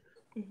 right?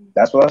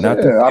 That's what I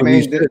said. I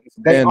mean, they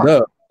stand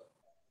up.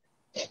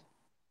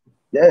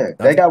 Yeah,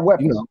 they got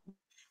weapons. You know,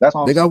 that's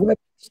all they got weapons.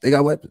 They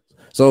got weapons.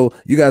 So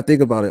you got to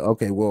think about it.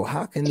 Okay, well,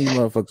 how can these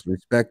motherfuckers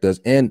respect us?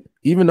 And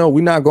even though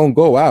we're not going to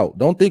go out,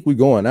 don't think we're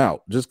going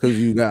out just because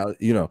you got,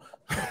 you know,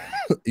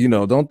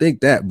 don't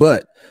think that.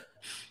 But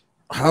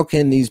how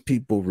can these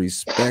people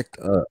respect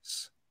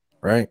us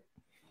right?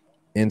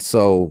 And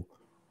so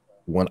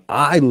when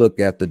I look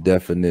at the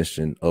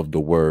definition of the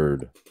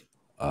word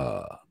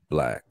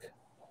black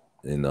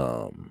in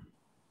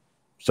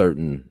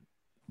certain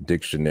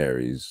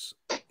dictionaries,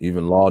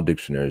 even law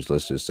dictionaries,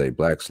 let's just say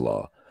Black's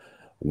Law,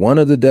 one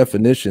of the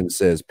definitions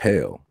says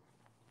pale.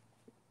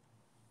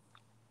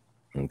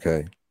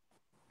 Okay.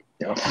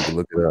 You can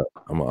look it up.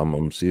 I'm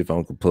gonna see if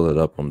I can pull it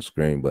up on the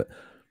screen, but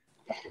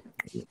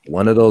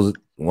one of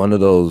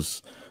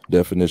those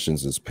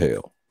definitions is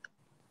pale.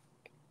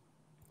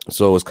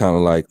 So it's kind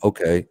of like,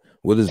 okay,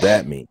 what does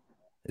that mean?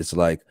 It's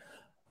like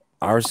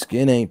our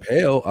skin ain't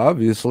pale,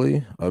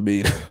 obviously. I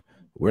mean,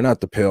 we're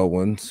not the pale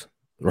ones,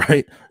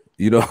 right?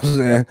 You know what I'm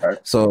saying?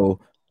 So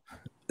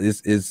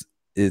it's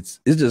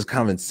just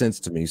common sense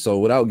to me. So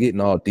without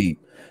getting all deep,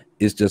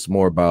 it's just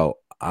more about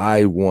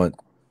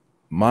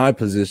my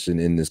position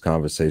in this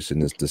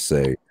conversation is to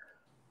say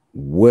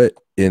what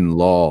in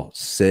law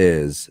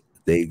says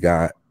they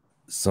got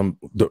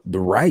the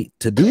right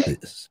to do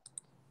this,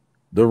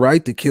 the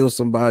right to kill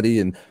somebody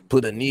and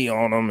put a knee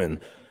on them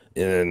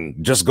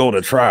and just go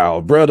to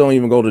trial. Bro, don't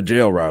even go to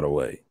jail right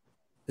away.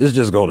 It's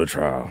just go to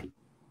trial.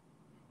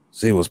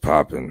 See what's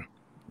popping.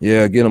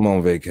 Yeah, get him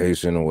on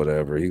vacation or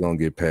whatever. He gonna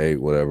get paid,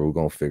 whatever. We're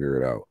gonna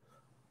figure it out.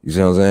 You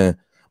see what I'm saying?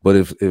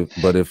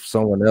 But if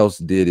someone else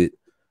did it,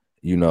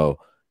 you know,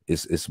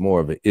 it's more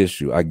of an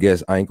issue. I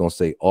guess I ain't gonna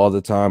say all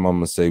the time. I'm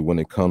gonna say when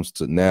it comes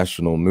to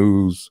national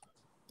news,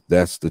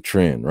 that's the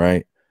trend,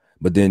 right?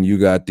 But then you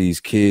got these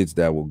kids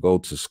that will go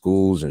to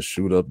schools and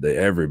shoot up to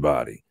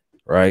everybody,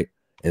 right?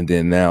 And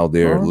then now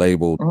they're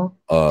labeled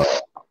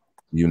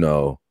you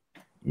know,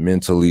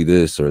 mentally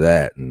this or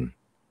that, and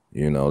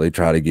you know, they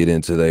try to get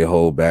into their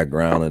whole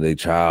background and their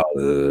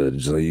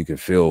childhood so you can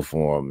feel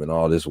for them and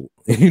all this,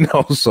 you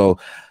know. So,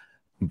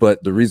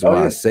 but the reason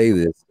why I say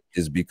this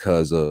is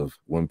because of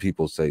when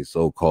people say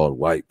so-called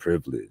white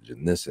privilege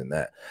and this and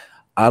that,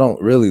 I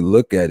don't really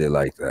look at it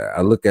like that.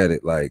 I look at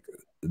it like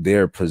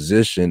their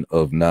position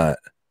of not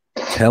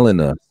telling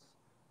us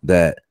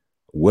that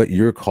what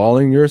you're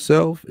calling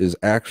yourself is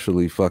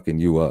actually fucking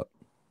you up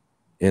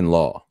in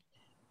law.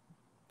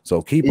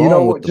 So keep on. You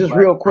know, with just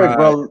real quick,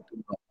 brother.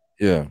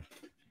 Yeah.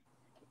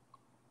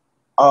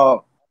 I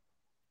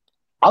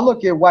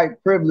look at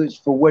white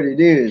privilege for what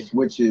it is,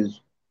 which is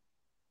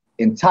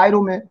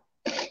entitlement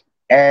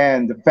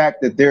and the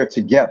fact that they're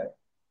together.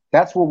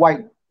 That's what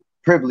white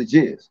privilege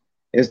is.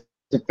 It's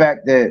the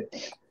fact that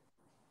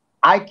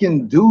I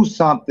can do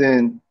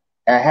something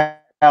and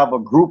have a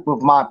group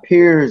of my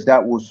peers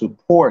that will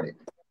support it.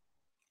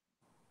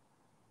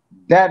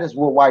 That is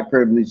what white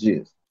privilege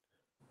is.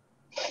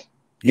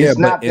 Yeah, it's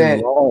not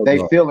that they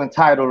feel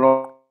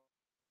entitled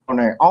on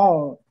their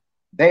own.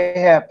 They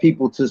have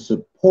people to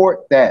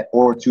support that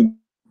or to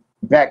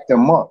back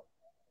them up.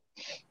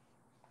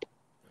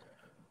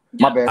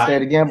 My bad. Say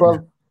it again,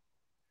 brother.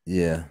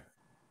 Yeah.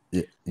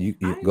 You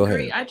go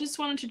ahead. I just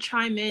wanted to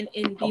chime in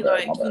and be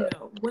like, you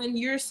know, when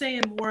you're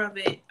saying more of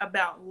it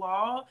about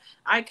law,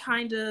 I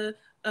kind of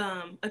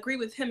agree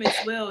with him as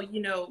well.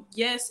 You know,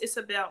 yes, it's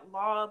about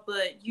law,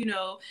 but you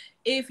know,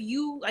 if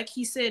you, like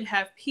he said,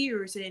 have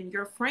peers and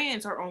your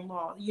friends are on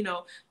law, you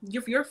know,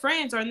 if your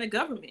friends are in the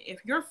government,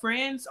 if your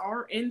friends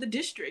are in the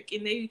district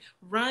and they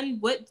run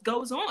what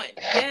goes on,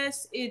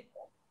 yes,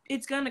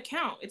 it's gonna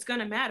count. It's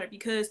gonna matter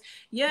because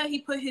yeah, he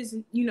put his,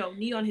 you know,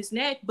 knee on his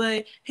neck,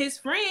 but his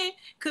friend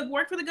could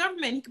work for the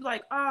government. He could be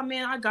like, oh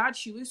man, I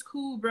got you. It's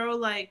cool, bro.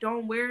 Like,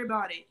 don't worry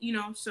about it. You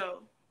know,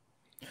 so.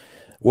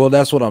 Well,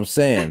 that's what I'm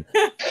saying.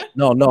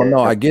 No,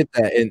 I get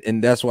that.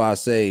 And that's why I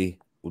say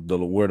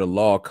where the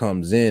law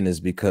comes in is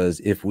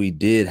because if we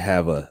did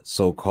have a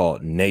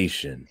so-called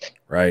nation,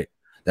 right?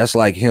 That's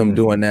like him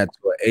doing that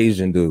to an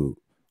Asian dude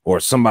or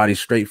somebody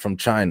straight from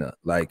China.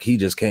 Like he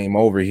just came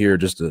over here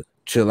just to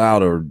chill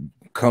out or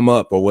come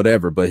up or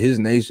whatever, but his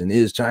nation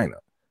is China,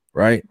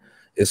 right?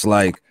 It's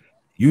like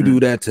you do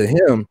that to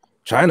him,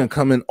 China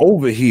coming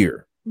over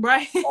here,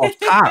 right? Off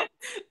top.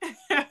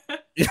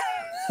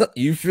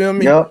 You feel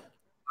me? Yep.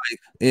 Like,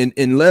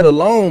 and let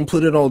alone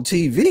put it on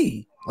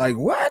TV. Like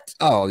what?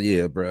 Oh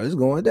yeah, bro, it's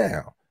going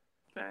down.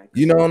 Thanks.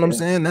 You know what I'm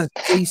saying? That's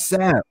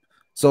ASAP.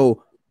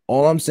 So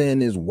all I'm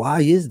saying is,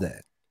 why is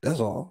that? That's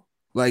all.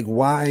 Like,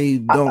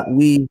 why don't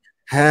we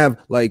have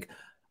like?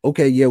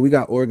 Okay, yeah, we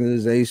got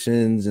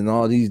organizations and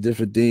all these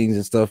different things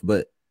and stuff,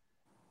 but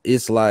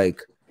it's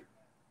like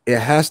it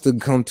has to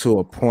come to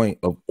a point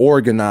of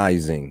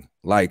organizing.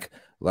 Like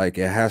it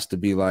has to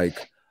be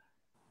like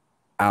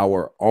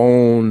our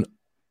own,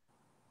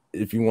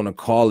 if you want to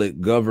call it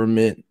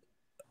government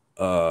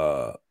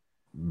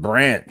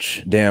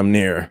branch, damn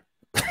near.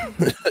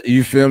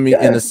 You feel me?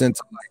 Yeah. In a sense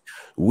of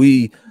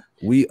like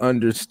we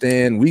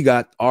understand, we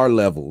got our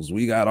levels,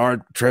 we got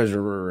our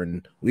treasurer,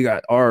 and we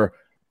got our,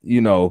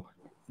 you know,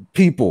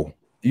 people,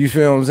 you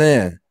feel what I'm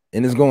saying?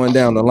 And it's going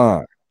down the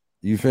line.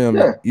 You feel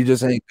me? You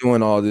just ain't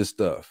doing all this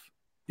stuff.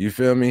 You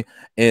feel me?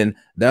 And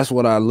that's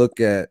what I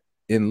look at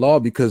in law,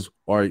 because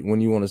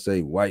when you want to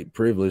say white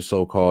privilege,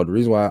 so-called, the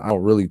reason why I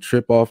don't really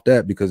trip off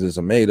that, because it's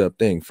a made-up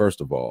thing. First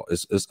of all,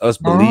 it's us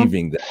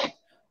believing that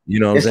You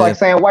know what I'm It's like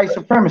saying? saying white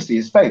supremacy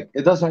is fake.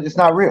 It's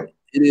not real.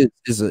 It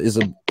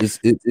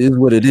it is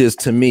what it is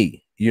to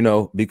me, you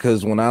know,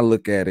 because when I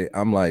look at it,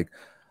 I'm like,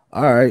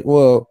 all right,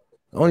 well,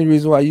 the only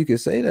reason why you can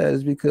say that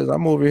is because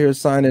I'm over here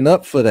signing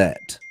up for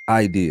that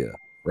idea,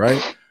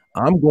 right?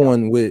 I'm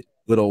going with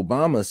what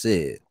Obama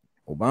said.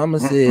 Obama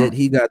said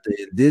he got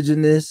the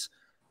indigenous,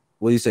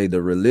 what do you say,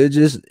 the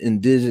Religious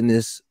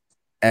Indigenous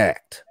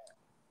Act,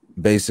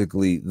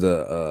 basically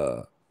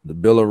the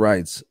Bill of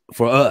Rights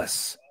for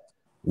us.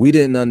 We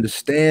didn't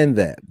understand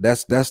that.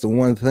 That's the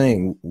one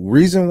thing.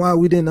 Reason why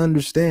we didn't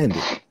understand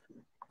it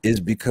is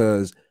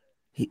because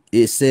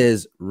it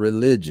says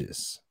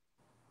religious,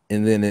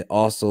 and then it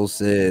also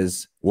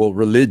says, well,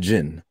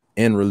 religion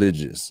and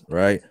religious,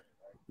 right?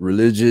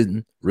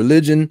 Religion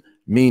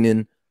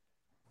meaning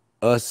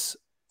us,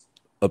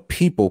 a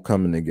people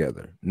coming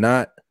together,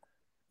 not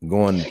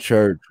going to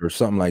church or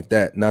something like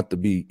that. Not to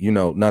be, you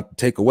know, not to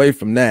take away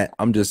from that.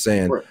 I'm just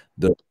saying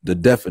the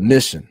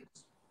definition,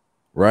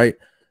 right,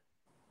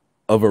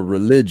 of a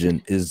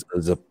religion is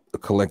a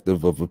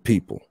collective of a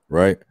people,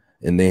 right?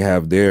 And they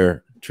have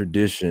their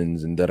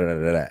traditions and da da da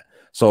da da.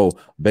 So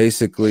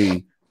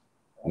basically,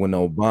 when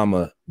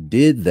Obama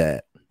did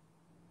that,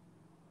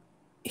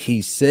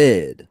 he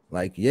said,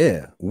 like,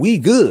 yeah, we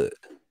good.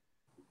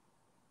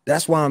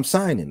 That's why I'm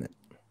signing it.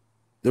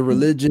 The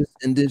Religious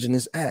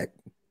Indigenous Act,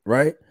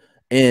 right?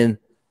 And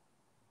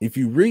if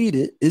you read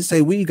it, it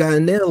say we got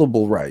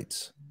inalienable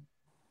rights.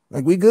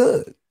 Like we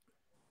good.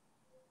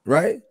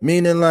 Right?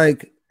 Meaning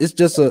like it's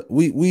just a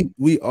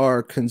we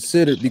are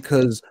considered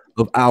because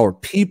of our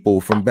people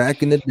from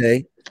back in the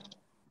day,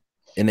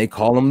 and they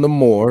call them the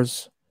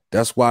Moors.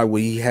 That's why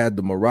we had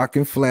the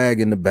Moroccan flag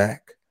in the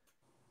back.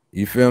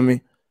 You feel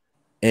me?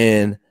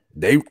 And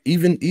they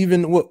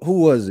even what,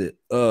 who was it?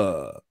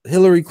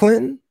 Hillary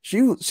Clinton.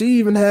 She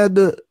even had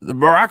the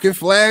Moroccan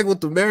flag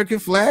with the American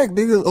flag.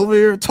 Niggas over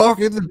here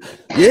talking.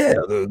 Yeah,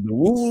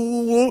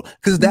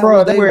 because that Bro,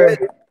 was they way.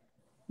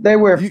 They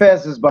wear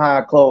fezzes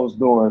behind closed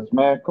doors,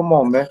 man. Come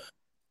on, man.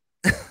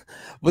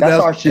 But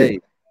that's our shit. Hey,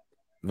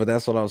 but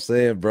that's what I'm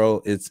saying,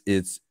 bro. It's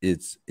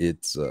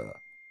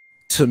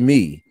to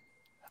me,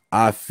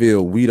 I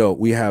feel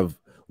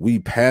we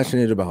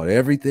passionate about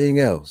everything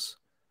else,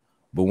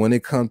 but when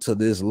it comes to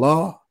this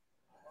law,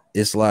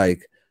 it's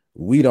like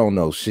we don't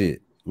know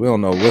shit. We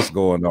don't know what's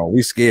going on.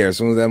 We scared as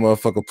soon as that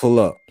motherfucker pull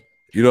up.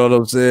 You know what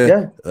I'm saying?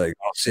 Yeah. Like,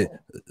 oh shit,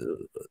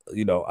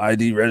 you know,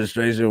 ID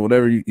registration,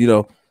 whatever you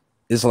know.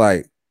 It's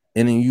like,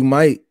 and then you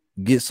might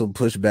get some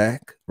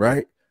pushback,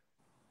 right?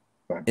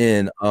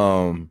 And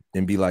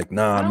be like,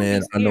 nah,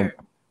 man, I know.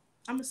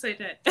 I'm gonna say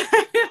that.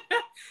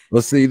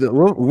 Well, see, the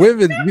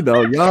women, you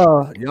know,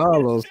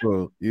 y'all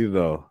also, you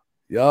know,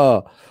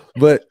 y'all.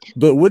 But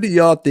what do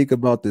y'all think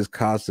about this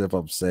concept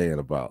I'm saying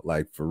about,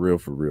 like, for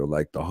real,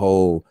 like the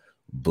whole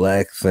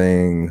black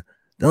thing?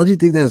 Don't you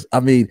think that's? I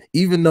mean,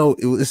 even though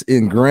it was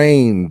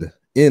ingrained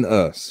in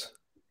us,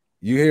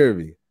 you hear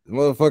me? The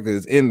motherfucker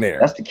is in there.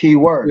 That's the key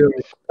word.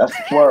 That's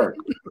the word.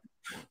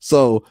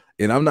 So,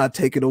 and I'm not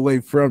taking away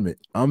from it.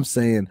 I'm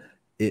saying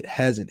it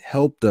hasn't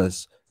helped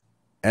us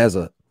as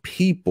a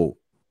people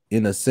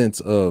in a sense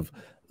of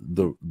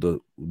the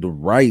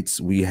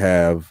rights we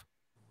have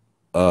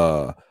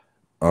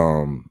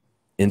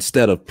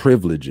instead of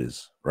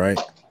privileges, right?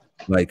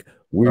 Like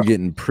we're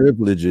getting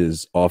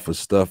privileges off of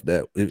stuff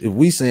that if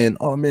we saying,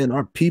 oh man,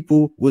 our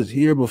people was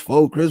here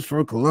before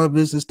Christopher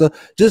Columbus and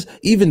stuff, just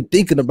even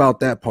thinking about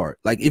that part,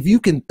 like if you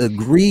can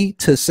agree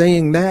to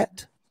saying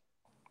that,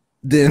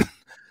 then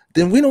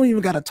we don't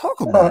even got to talk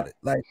about it.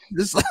 Like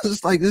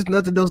it's like there's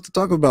nothing else to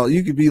talk about.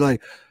 You could be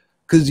like,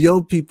 because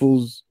your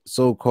people's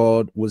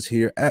so-called was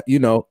here at, you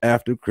know,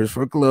 after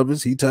Christopher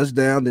Columbus, he touched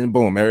down, then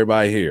boom,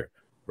 everybody here,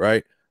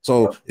 right?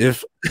 So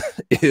if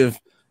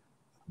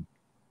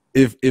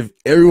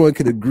everyone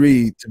could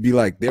agree to be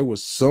like there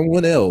was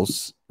someone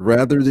else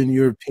rather than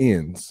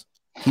Europeans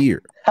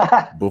here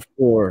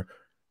before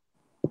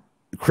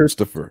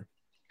Christopher,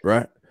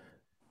 right?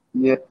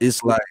 Yeah,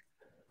 it's like,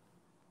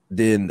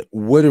 then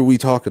what are we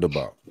talking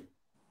about?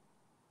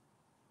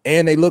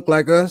 And they look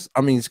like us.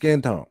 I mean,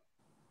 skin tone.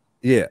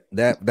 Yeah,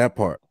 that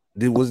part.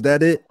 Was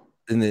that it?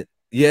 And it,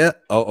 yeah.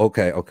 Oh,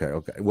 okay.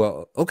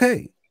 Well,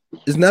 okay.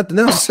 There's nothing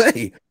else to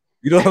say.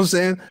 You know what I'm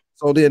saying?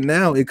 So then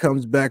now it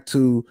comes back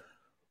to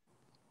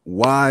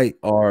what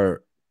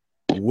are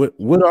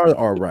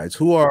our rights?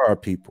 Who are our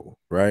people,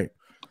 right?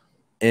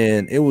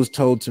 And it was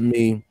told to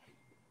me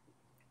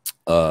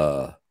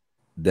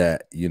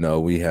that, you know,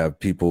 we have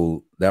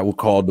people that were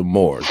called the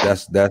Moors.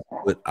 That's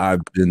what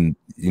I've been,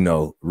 you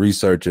know,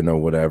 researching or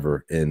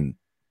whatever. And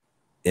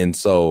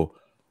so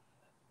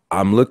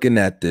I'm looking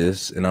at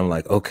this and I'm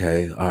like,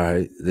 okay, all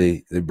right,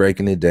 they're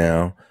breaking it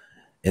down.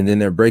 And then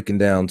they're breaking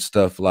down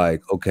stuff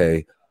like,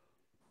 okay,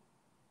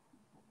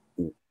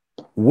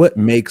 what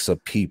makes a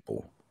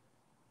people?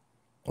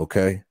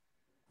 Okay.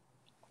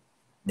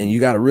 And you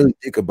got to really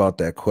think about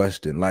that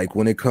question. Like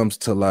when it comes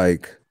to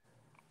like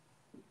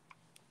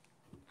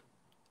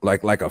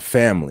a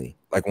family,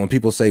 like when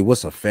people say,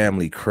 what's a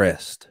family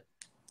crest?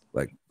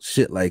 like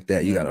shit like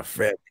that. You got a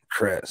family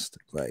crest,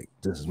 like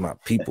this is my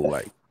people,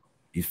 like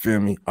you feel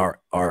me?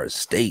 Our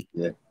estate,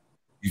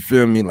 you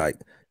feel me? Like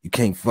you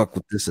can't fuck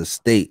with this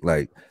estate,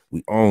 like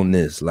we own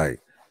this, like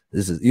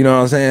this is, you know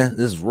what I'm saying?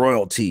 This is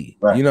royalty,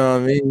 you know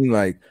what I mean?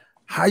 Like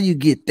how you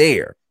get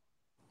there?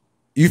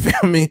 You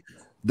feel me?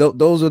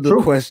 Those are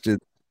the questions,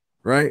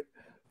 right?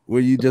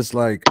 Where you just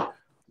like,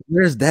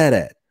 where's that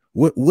at?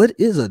 What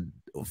is a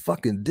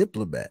fucking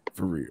diplomat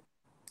for real?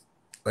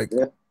 Like,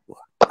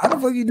 how the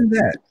fuck you do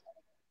that?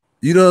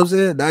 You know what I'm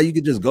saying? Now you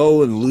can just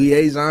go and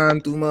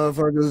liaison through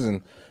motherfuckers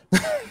and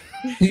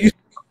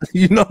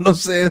you know what I'm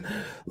saying?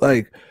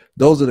 Like,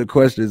 those are the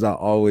questions I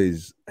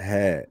always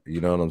had,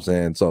 you know what I'm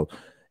saying? So,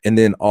 and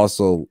then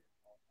also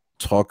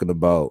talking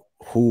about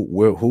who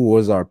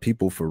was our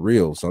people for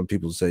real. Some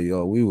people say,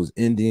 yo, we was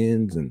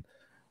Indians and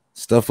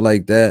stuff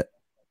like that,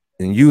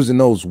 and using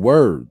those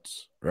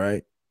words,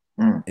 right?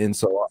 And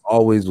so I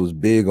always was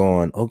big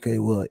on, okay,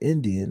 well,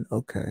 Indian,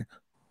 okay,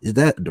 is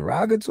that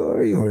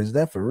derogatory or is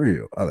that for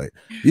real? I like,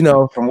 you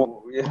know,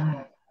 you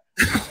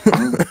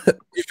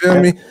feel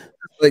me?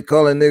 It's like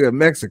calling nigga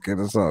Mexican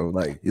or something.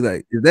 Like, you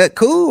like, is that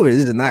cool or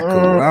is it not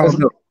cool? I don't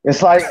know.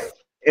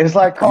 It's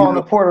like calling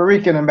a Puerto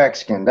Rican a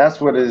Mexican.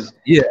 That's what is.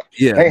 Yeah.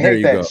 They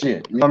hate that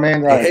shit. You know what I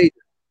mean? Like, they hate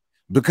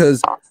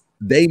because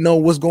they know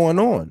what's going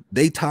on.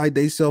 They tied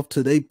themselves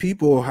to their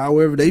people,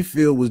 however they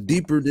feel was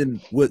deeper than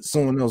what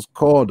someone else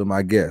called them,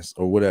 I guess,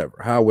 or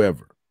whatever.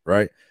 However,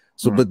 right?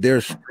 So, but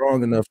they're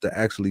strong enough to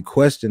actually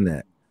question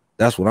that.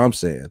 That's what I'm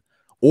saying.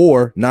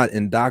 Or not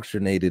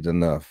indoctrinated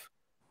enough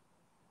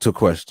to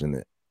question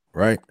it,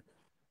 right?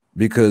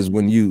 Because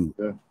when you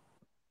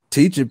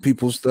teaching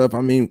people stuff,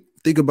 I mean,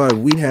 think about it.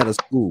 We had a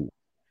school.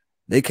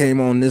 They came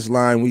on this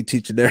line. We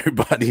teaching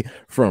everybody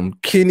from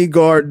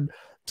kindergarten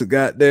to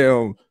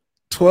goddamn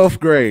 12th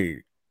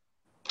grade.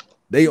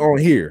 They on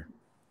here.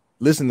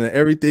 Listen to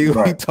everything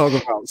we talk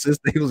about since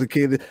they was a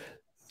kid.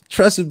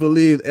 Trust and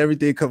believe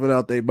everything coming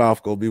out their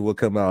mouth gonna be what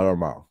come out our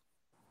mouth.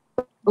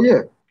 Oh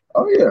yeah.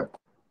 What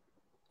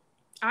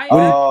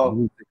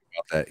do you think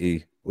about that,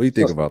 E? What do you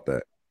think about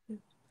that?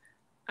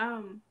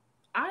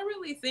 I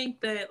really think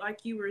that,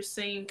 like you were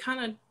saying,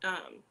 kind of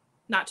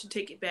not to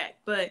take it back,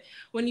 but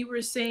when you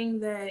were saying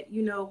that,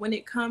 you know, when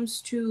it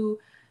comes to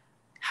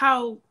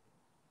how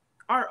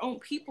our own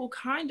people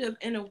kind of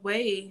in a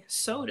way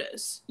sold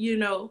us, you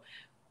know,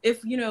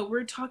 if, you know,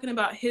 we're talking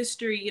about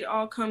history, it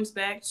all comes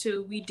back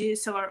to we did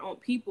sell our own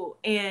people.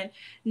 And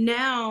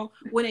now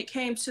when it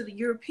came to the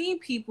European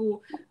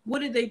people, what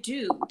did they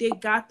do? They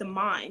got the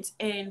minds.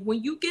 And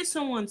when you get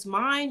someone's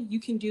mind,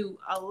 you can do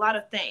a lot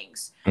of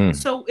things.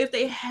 So if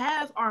they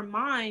have our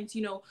minds,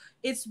 you know,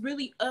 it's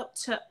really up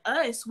to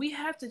us. We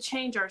have to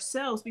change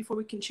ourselves before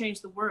we can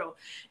change the world.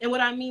 And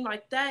what I mean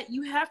like that,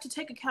 you have to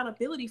take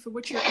accountability for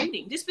what you're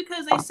eating. Just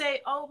because they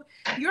say, oh,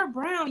 you're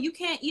brown, you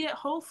can't eat at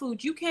Whole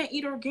Foods, you can't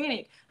eat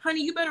organic.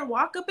 Honey, you better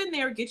walk up in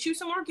there, get you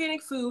some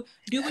organic food,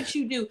 do what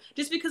you do.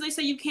 Just because they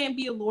say you can't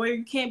be a lawyer,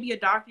 you can't be a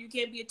doctor, you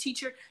can't be a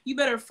teacher, you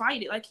better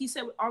fight it. Like he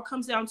said, it all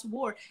comes down to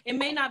war. It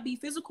may not be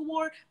physical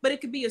war, but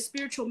it could be a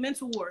spiritual,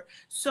 mental war.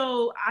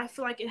 So I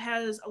feel like it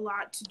has a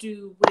lot to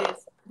do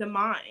with the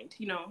mind,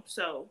 you know,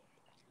 so.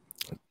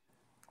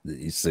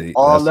 You see,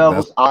 all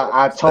levels.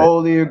 I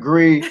totally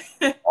agree.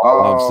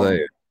 All I'm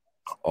saying.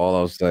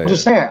 I'm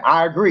just saying,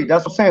 I agree.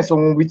 That's what I'm saying. So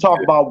when we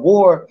talk about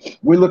war,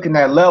 we're looking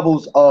at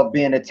levels of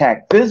being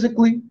attacked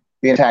physically,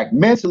 being attacked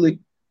mentally.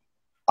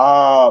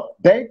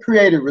 They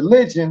created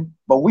religion,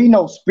 but we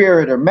know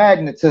spirit or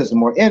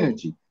magnetism or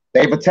energy.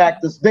 They've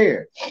attacked us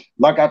there.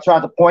 Like I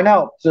tried to point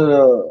out to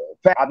the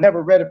fact, I've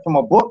never read it from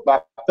a book,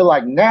 but I feel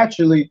like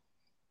naturally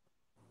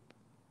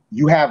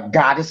you have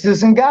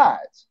goddesses and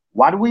gods.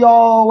 Why do we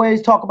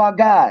always talk about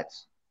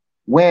gods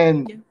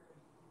when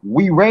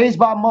we raised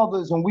by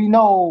mothers and we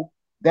know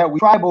that we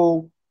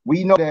tribal?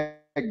 We know that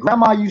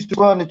grandma used to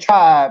run the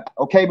tribe,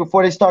 okay,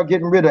 before they start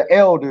getting rid of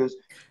elders.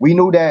 We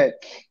knew that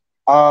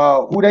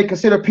who they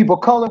consider people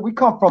of color, we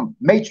come from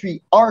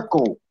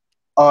matriarchal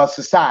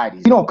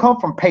societies. We don't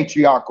come from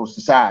patriarchal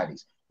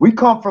societies. We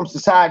come from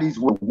societies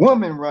where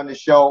women run the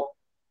show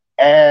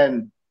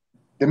and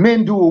the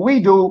men do what we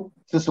do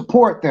to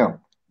support them.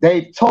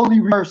 They've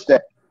totally reversed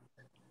that.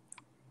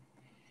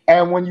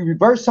 And when you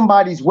reverse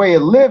somebody's way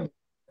of living,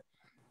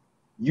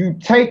 you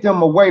take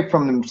them away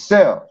from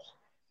themselves.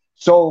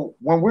 So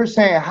when we're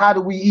saying, how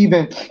do we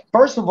even,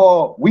 first of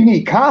all, we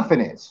need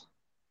confidence.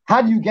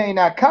 How do you gain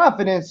that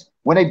confidence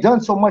when they've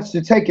done so much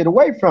to take it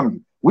away from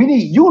you? We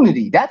need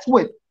unity. That's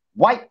what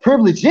white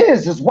privilege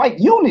is white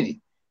unity.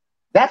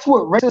 That's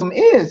what racism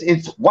is.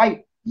 It's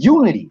white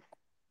unity.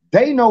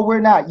 They know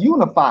we're not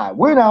unified.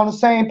 We're not on the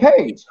same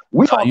page.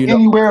 We talk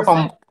anywhere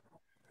from.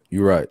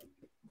 You're right.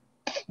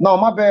 No,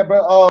 my bad,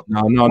 bro.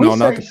 No,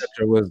 not to cut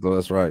your wisdom.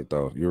 That's right,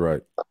 though. You're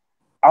right.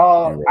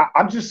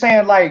 I'm just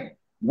saying, like,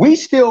 we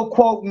still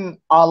quoting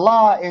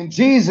Allah and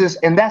Jesus,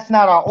 and that's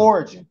not our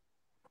origin.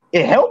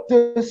 It helped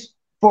us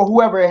for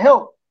whoever it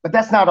helped, but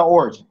that's not our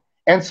origin.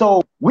 And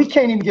so we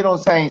can't even get on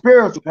the same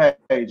spiritual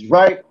page,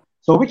 right?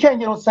 So we can't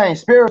get on the same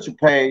spiritual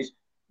page,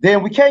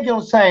 then we can't get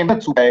on the same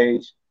mental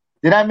page.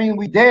 then that means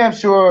we damn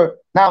sure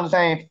not on the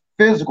same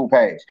physical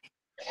page.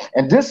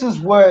 And this is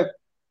what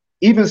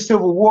even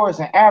civil wars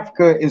in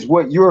Africa is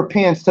what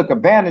Europeans took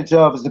advantage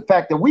of, is the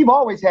fact that we've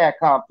always had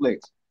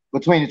conflicts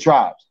between the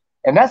tribes.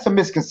 And that's a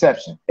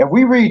misconception. If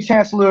we read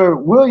Chancellor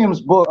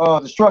Williams' book,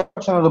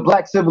 Destruction of the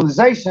Black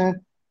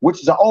Civilization,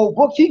 which is an old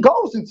book, he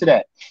goes into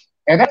that.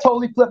 And that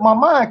totally flipped my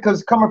mind,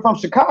 because coming from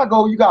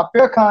Chicago, you got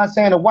Farrakhan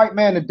saying the white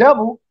man the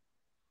devil,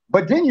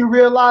 but then you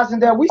realizing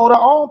that we sold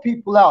our own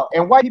people out,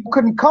 and white people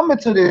couldn't come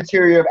into the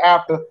interior of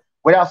Africa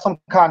without some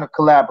kind of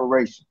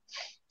collaboration.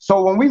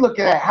 So when we look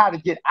at how to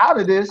get out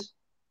of this,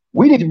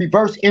 we need to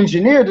reverse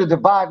engineer the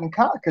divide and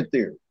conquer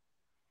theory.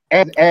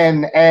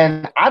 And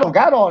I don't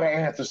got all the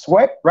answers,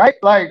 Sweat, right?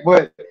 Like,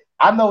 but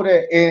I know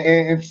that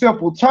in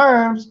simple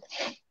terms,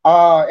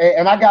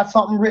 and I got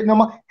something written on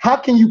my, how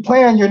can you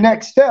plan your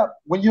next step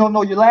when you don't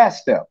know your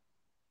last step?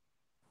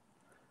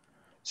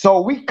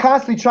 So we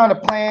constantly trying to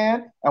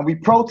plan, and we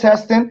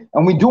protesting,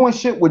 and we doing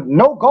shit with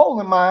no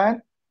goal in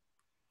mind.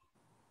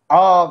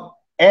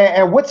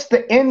 And what's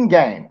the end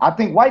game? I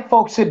think white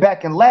folks sit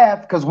back and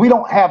laugh because we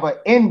don't have an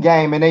end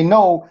game, and they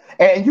know,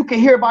 and you can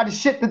hear about the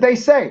shit that they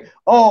say.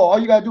 Oh, all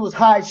you gotta do is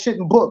hide shit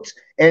in books,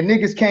 and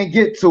niggas can't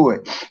get to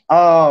it.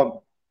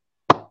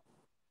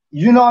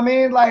 You know what I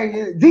mean? Like,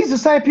 these are the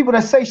same people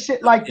that say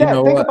shit like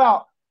that. Think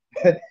about.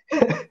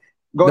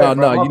 Go ahead,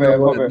 bro. You know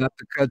what? Not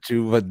to cut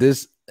you, but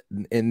this,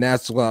 and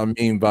that's what I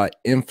mean by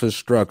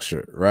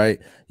infrastructure,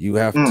 right? You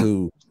have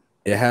to.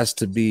 It has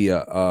to be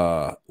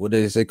what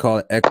do they call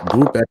it?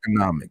 Group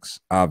economics,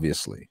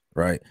 obviously,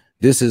 right?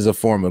 This is a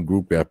form of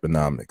group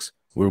economics.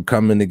 We're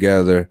coming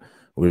together,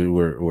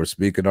 we're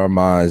speaking our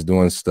minds,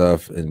 doing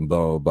stuff, and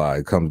blah blah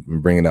blah. Come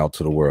and bring it out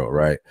to the world,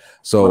 right?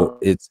 So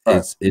it's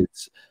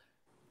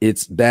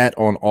that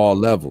on all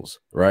levels,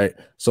 right?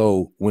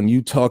 So when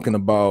you talking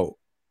about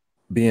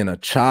being a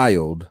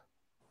child,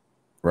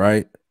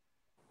 right,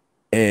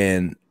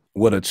 and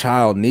what a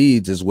child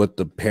needs is what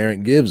the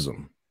parent gives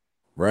them,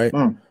 right?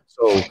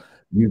 So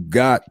you've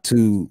got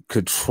to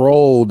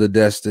control the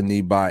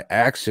destiny by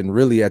action,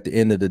 really, at the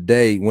end of the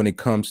day, when it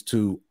comes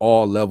to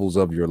all levels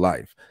of your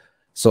life.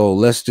 So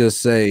let's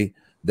just say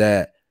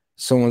that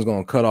someone's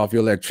going to cut off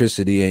your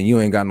electricity and you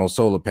ain't got no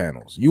solar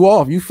panels. You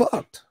off, you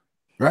fucked,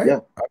 right?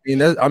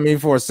 Yeah. I mean,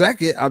 for a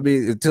second,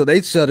 until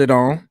they shut it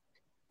on,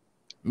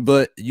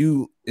 but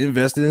you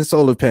invested in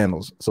solar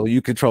panels, so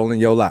you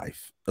controlling your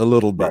life a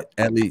little bit,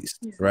 at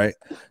least, right?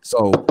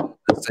 So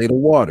let's say the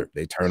water,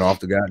 they turn off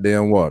the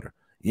goddamn water.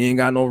 You ain't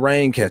got no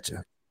rain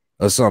catcher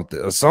or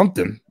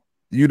something,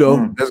 you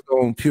know, that's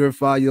gonna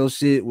purify your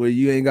shit, where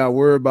you ain't got to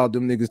worry about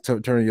them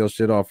niggas turning your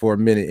shit off for a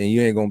minute and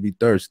you ain't gonna be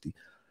thirsty.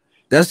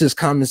 That's just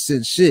common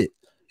sense shit.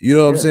 You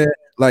know what I'm saying?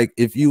 Like,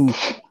 if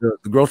the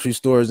grocery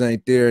stores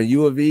ain't there and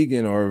you a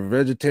vegan or a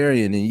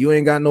vegetarian and you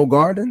ain't got no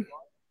garden,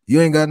 you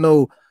ain't got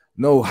no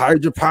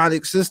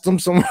hydroponic system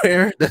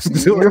somewhere, that's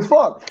doing, you're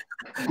fucked.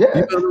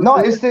 Yeah. You know, no,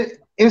 it's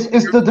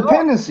the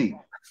dependency.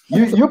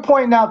 You're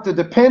pointing out the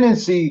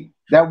dependency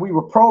that we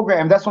were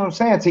programmed. That's what I'm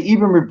saying. To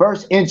even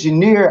reverse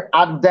engineer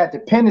out of that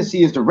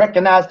dependency is to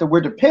recognize that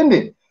we're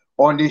dependent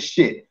on this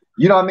shit.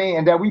 You know what I mean?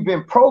 And that we've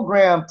been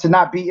programmed to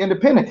not be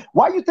independent.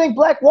 Why you think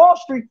Black Wall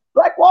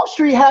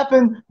Street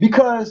happened?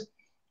 Because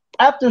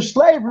after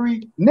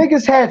slavery,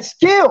 niggas had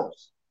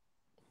skills.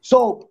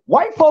 So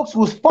white folks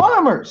was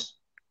farmers.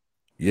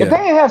 Yeah. If they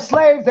didn't have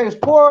slaves, they was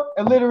poor,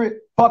 illiterate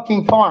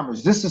fucking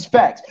farmers. This is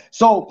facts.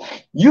 So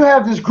you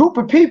have this group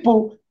of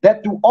people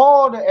that through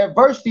all the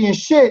adversity and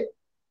shit,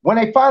 when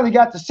they finally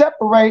got to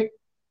separate,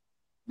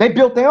 they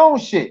built their own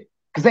shit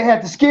because they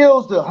had the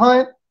skills to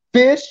hunt,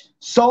 fish,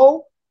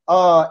 sew,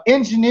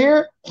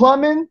 engineer,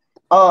 plumbing,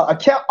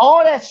 account,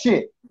 all that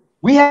shit.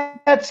 We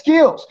had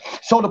skills.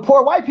 So the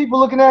poor white people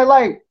looking at it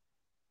like,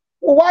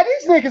 well, why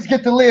these niggas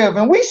get to live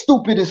and we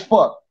stupid as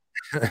fuck?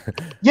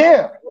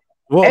 Yeah.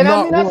 Well, and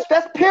I mean,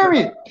 that's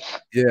period.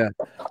 Yeah.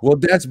 Well,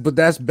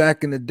 that's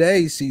back in the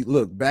day. See,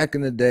 look, back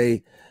in the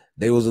day,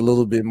 they was a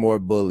little bit more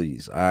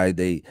bullies. All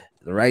right.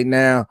 Right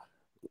now,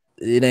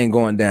 it ain't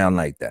going down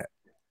like that.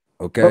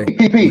 Okay.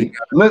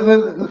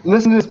 Listen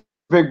to this,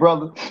 big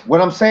brother.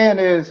 What I'm saying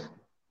is,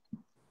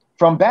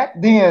 from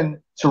back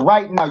then to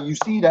right now, you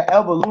see the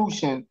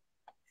evolution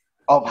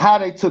of how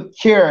they took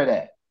care of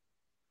that.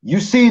 You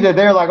see that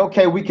they're like,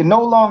 okay, we can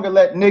no longer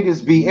let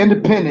niggas be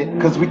independent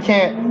because we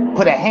can't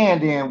put a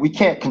hand in. We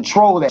can't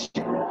control that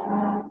shit.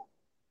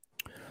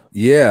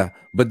 Yeah,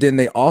 but then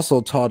they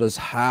also taught us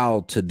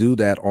how to do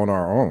that on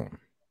our own.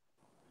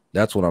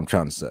 That's what I'm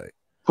trying to say.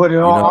 Put it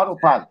on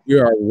autopilot.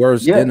 You're our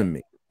worst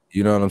enemy.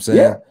 You know what I'm saying?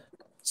 Yeah.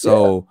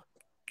 So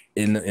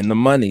in the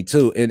money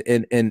too,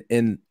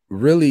 and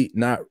really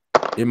not,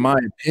 in my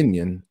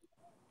opinion,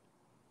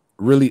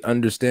 really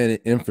understanding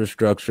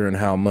infrastructure and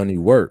how money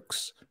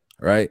works.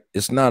 Right?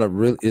 It's not a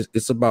real.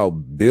 It's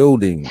about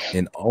building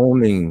and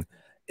owning,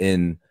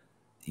 and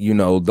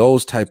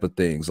those type of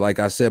things. Like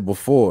I said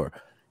before,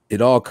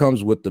 it all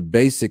comes with the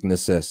basic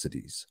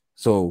necessities.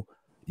 So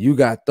you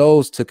got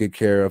those taken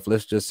care of.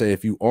 Let's just say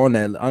if you on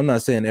that, I'm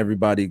not saying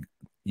everybody,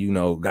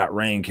 got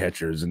rain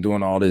catchers and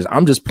doing all this.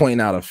 I'm just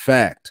pointing out a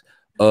fact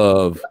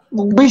of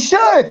we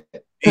should.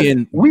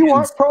 We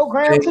weren't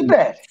programmed to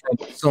that.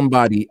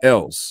 Somebody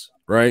else,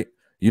 right?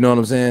 You know what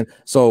I'm saying?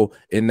 So,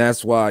 and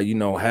that's why, you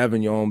know,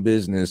 having your own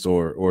business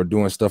or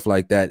doing stuff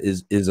like that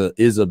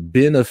is a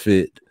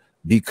benefit,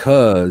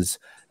 because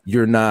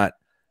you're not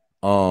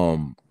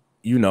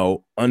you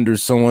know, under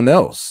someone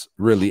else,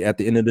 really, at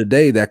the end of the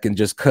day, that can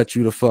just cut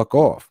you the fuck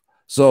off.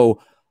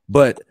 So,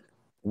 but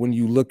when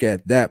you look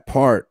at that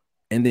part,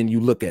 and then you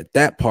look at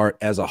that part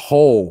as a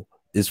whole,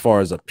 as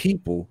far as a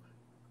people,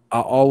 I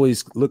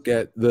always look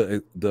at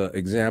the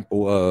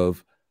example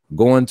of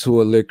going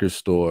to a liquor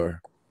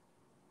store,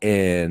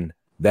 and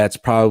that's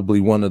probably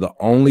one of the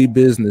only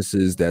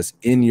businesses that's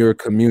in your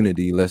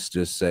community, let's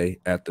just say,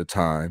 at the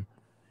time,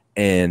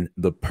 and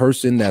the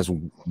person that's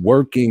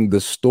working the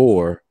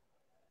store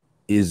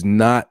is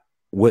not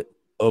what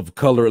of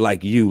color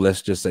like you,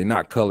 let's just say,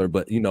 not color,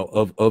 but you know,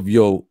 of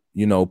your,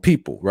 you know,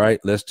 people, right?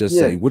 Let's just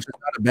say, which is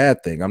not a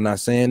bad thing. I'm not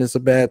saying it's a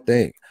bad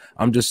thing.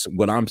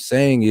 What I'm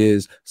saying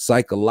is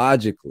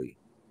psychologically,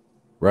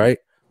 right?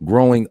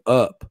 Growing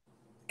up,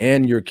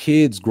 and your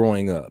kids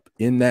growing up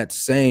in that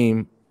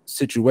same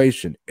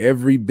situation,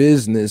 every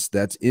business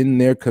that's in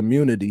their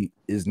community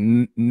is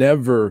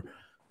never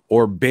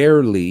or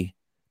barely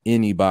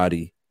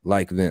anybody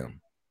like them,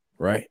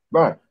 right?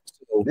 Right.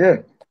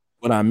 So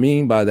what I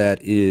mean by that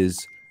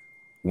is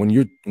when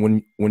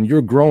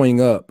you're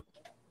growing up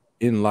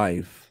in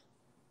life,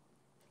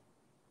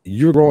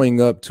 you're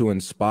growing up to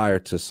inspire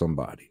to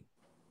somebody.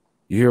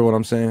 You hear what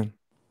I'm saying?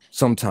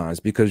 Sometimes,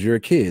 because you're a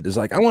kid, it's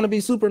like, I want to be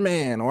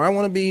Superman, or I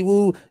want to be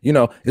woo, you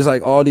know, it's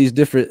like all these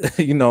different,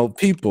 you know,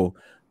 people.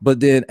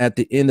 But then at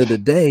the end of the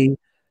day,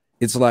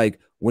 it's like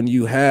when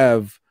you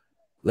have,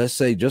 let's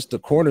say, just the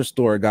corner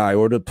store guy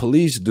or the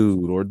police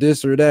dude or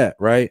this or that,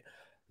 right?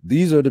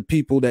 These are the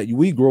people that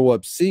we grow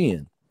up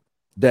seeing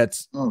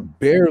that's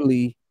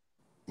barely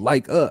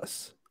like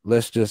us,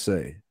 let's just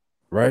say,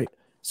 right?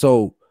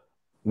 So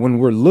when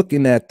we're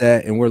looking at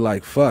that and we're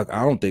like, fuck,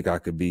 I don't think I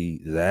could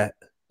be that.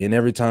 And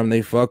every time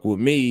they fuck with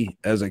me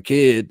as a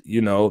kid,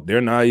 you know,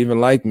 they're not even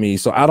like me.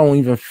 So I don't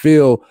even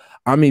feel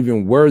I'm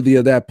even worthy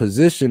of that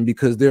position,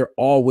 because they're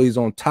always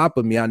on top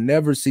of me. I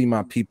never see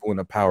my people in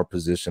a power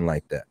position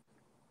like that.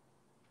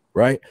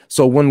 Right.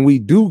 So when we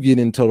do get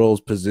into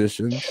those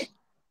positions,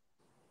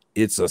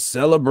 it's a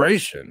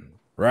celebration.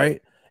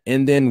 Right.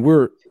 And then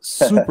we're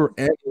super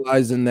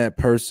analyzing that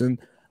person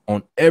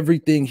on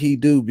everything he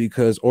do,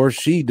 because or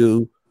she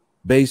do,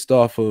 based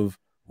off of,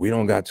 we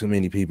don't got too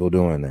many people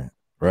doing that.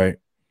 Right.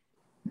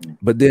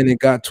 But then it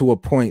got to a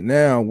point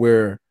now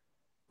where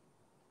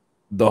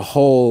the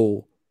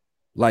whole,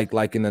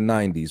 like in the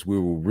 90s, we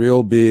were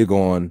real big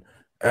on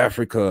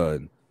Africa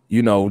and,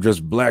 you know,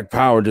 just black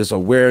power, just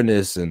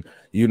awareness, and,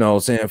 you know,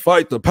 saying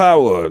fight the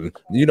power. And,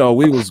 you know,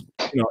 we was,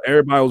 you know,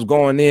 everybody was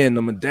going in,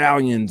 the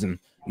medallions and,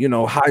 you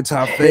know, high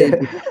top fade,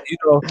 you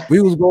know,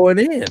 we was going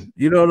in,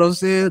 you know what I'm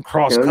saying?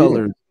 Cross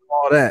colors,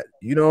 all that,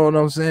 you know what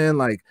I'm saying?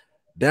 Like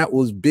that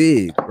was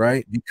big,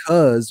 right?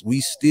 Because we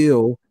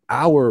still,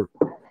 our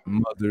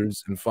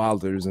mothers and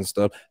fathers and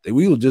stuff, that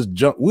we would just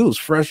jump, we was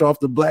fresh off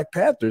the Black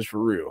Panthers for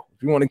real.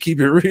 If you want to keep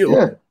it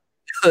real,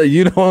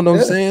 you know what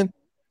I'm saying?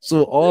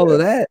 So all of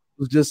that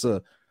was just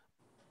a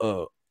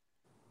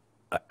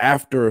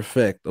after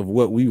effect of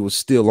what we were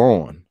still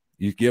on.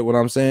 You get what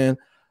I'm saying?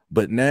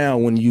 But now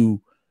when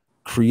you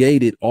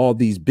created all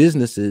these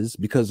businesses,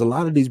 because a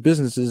lot of these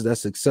businesses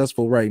that's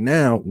successful right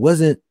now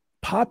wasn't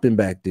popping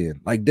back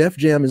then. Like Def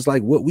Jam is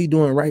like what we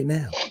doing right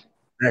now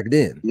back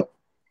then.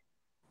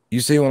 You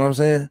see what I'm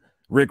saying?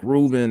 Rick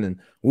Rubin and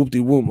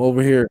Whoop-de-Whoop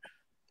over here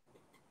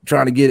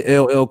trying to get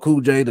LL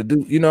Cool J to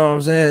do, you know what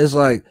I'm saying? It's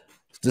like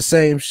it's the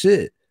same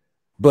shit.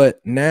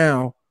 But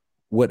now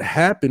what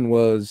happened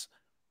was,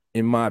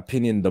 in my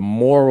opinion, the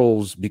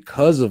morals,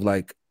 because of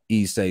like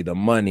Issei, the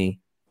money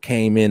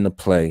came into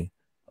play.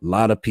 A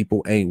lot of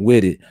people ain't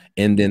with it.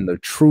 And then the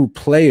true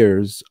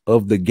players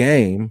of the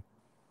game,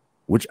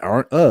 which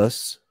aren't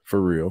us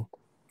for real,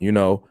 you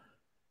know,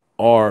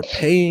 are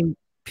paying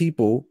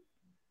people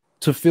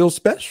to feel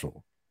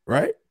special,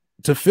 right?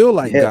 To feel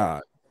like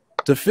God,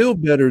 to feel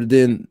better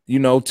than, you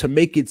know, to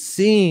make it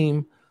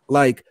seem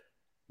like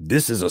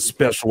this is a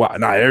special,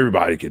 not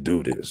everybody can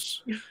do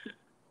this. You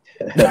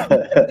know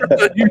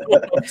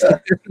what I'm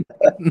saying?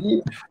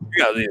 You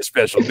gotta be a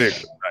special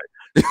nigga,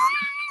 right?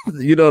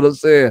 You know what I'm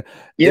saying?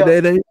 Yeah.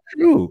 It ain't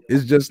true.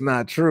 It's just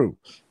not true.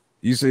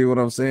 You see what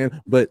I'm saying?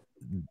 But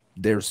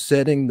they're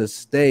setting the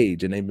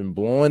stage and they've been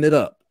blowing it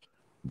up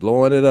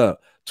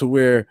to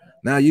where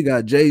now you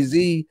got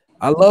Jay-Z.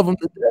 I love him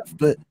to death,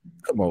 but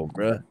come on,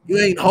 bro. You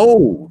ain't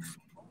Hove.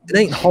 It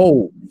ain't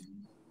Hove.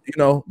 You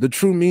know, the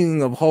true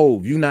meaning of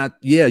Hove. You not,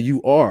 yeah,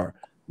 you are.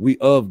 We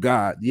of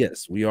God.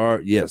 Yes, we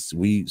are. Yes,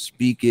 we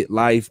speak it,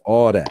 life,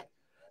 all that.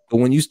 But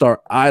when you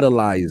start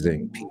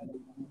idolizing people,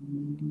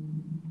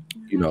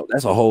 you know,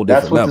 that's a whole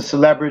different level. The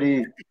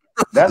celebrity,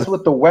 that's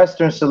what the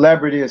Western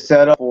celebrity is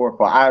set up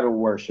for idol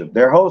worship.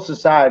 Their whole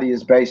society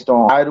is based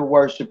on idol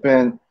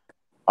worshiping.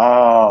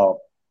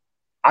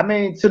 I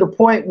mean, to the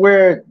point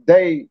where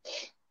their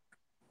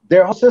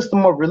whole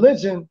system of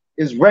religion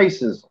is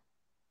racism.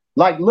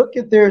 Like, look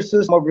at their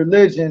system of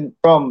religion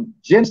from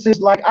Genesis.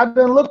 Like, I've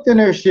been looked in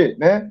their shit,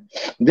 man.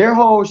 Their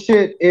whole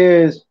shit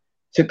is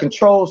to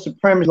control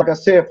supremacy, like I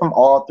said, from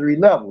all three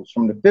levels,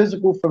 from the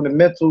physical, from the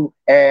mental,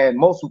 and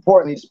most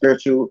importantly, the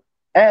spiritual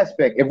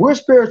aspect. If we're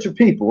spiritual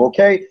people,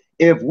 okay,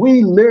 if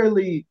we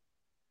literally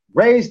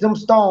raise them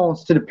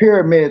stones to the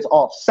pyramids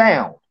off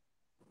sound,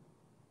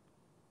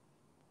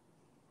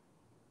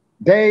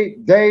 they've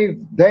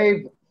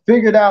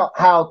figured out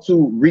how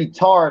to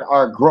retard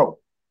our growth.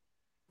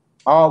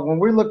 When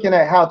we're looking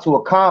at how to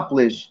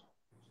accomplish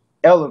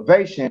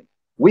elevation,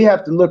 we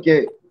have to look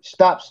at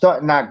stop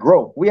starting our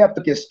growth. We have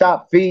to get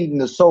stop feeding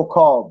the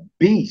so-called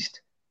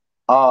beast.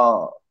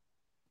 Yeah,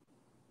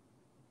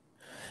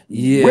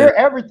 we're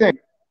everything.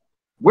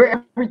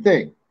 We're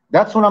everything.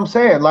 That's what I'm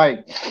saying.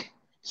 Like,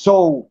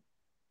 so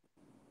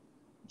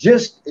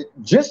just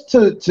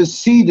to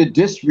see the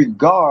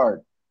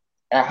disregard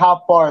and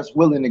how far it's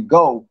willing to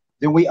go,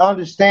 then we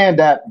understand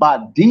that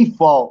by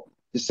default,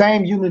 the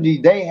same unity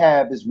they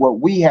have is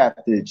what we have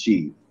to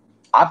achieve.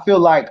 I feel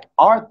like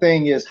our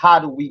thing is, how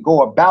do we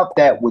go about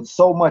that with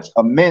so much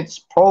immense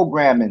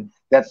programming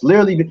that's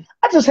literally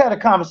I just had a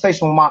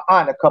conversation with my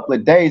aunt a couple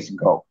of days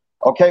ago.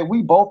 Okay,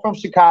 we both from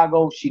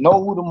Chicago. She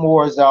know who the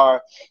Moors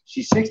are.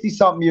 She's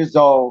 60-something years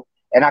old,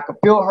 and I could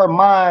feel her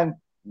mind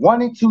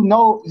wanting to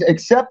know,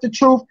 accept the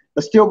truth,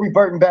 but still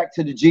reverting back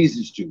to the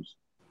Jesus juice.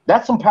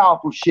 That's some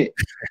powerful shit.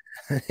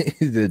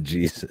 The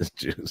Jesus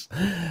juice.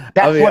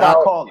 That's what I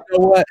call it. You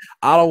know what?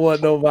 I don't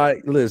want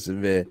nobody.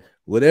 Listen, man.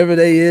 Whatever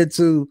they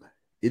into,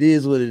 it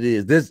is what it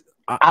is. This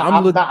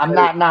I'm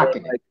not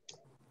knocking it.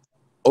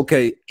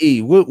 Okay,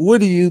 E, what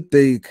do you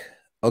think?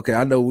 Okay,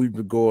 I know we've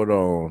been going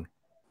on,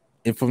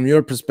 and from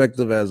your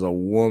perspective as a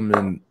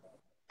woman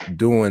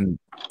doing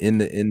in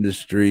the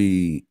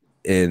industry,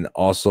 and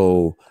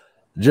also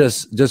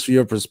just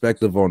your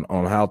perspective on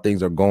how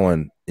things are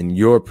going in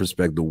your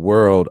perspective, the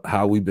world,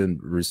 how we've been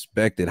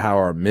respected, how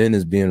our men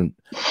is being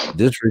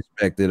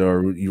disrespected,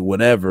 or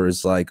whatever.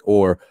 It's like,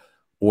 or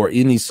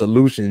any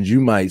solutions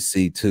you might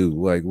see too.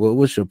 Like,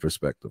 what's your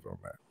perspective on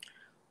that?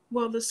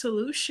 Well, the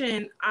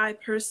solution, I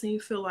personally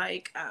feel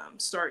like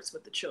starts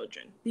with the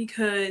children,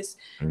 because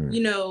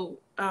you know,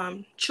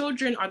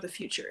 children are the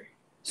future.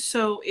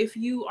 So if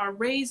you are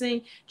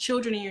raising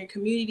children in your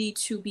community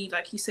to be,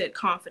 like you said,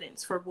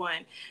 confidence, for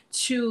one.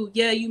 Two,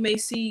 yeah, you may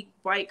see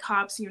white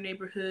cops in your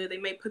neighborhood. They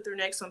may put their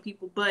necks on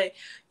people, but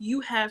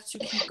you have to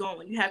keep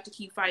going. You have to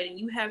keep fighting.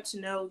 You have to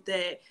know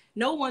that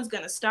no one's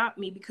going to stop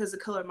me because of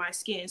the color of my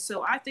skin.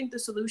 So I think the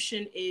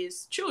solution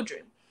is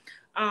children,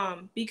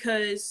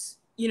 because,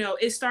 you know,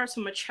 it starts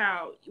from a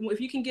child.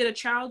 If you can get a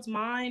child's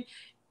mind,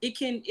 you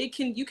can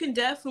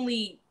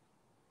definitely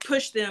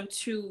push them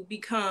to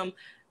become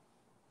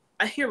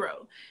a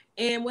hero.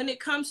 And when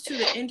it comes to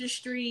the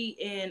industry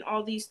and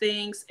all these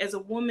things, as a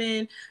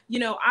woman, you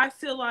know, I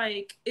feel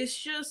like it's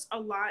just a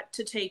lot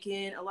to take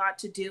in, a lot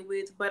to deal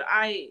with. But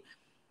I'm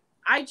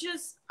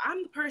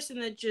the person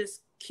that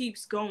just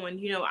keeps going.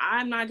 You know,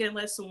 I'm not gonna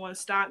let someone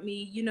stop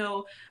me. You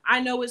know, I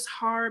know it's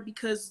hard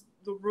because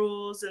the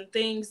rules and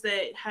things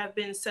that have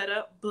been set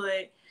up,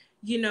 but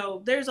you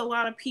know, there's a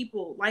lot of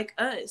people like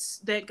us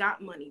that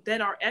got money,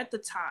 that are at the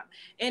top,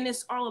 and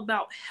it's all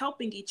about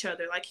helping each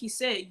other. Like he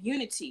said,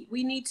 unity.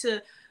 We need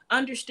to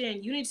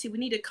understand unity. We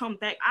need to come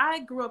back.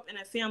 I grew up in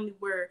a family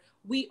where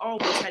we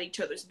always had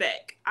each other's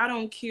back. I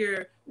don't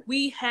care.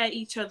 We had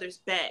each other's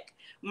back.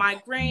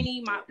 My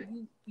granny,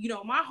 you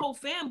know, my whole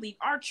family,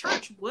 our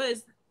church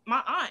was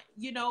my aunt,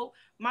 you know,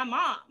 my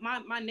mom,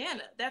 my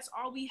nana. That's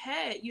all we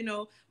had, you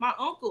know, my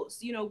uncles,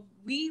 you know,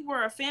 we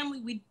were a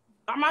family.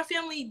 My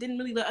family didn't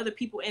really let other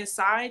people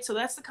inside, so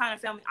that's the kind of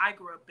family I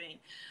grew up in.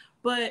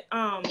 But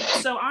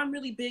so I'm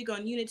really big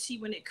on unity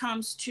when it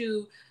comes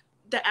to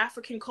the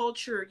African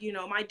culture. You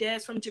know, my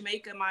dad's from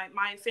Jamaica.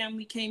 My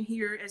family came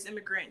here as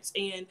immigrants,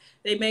 and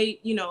they made,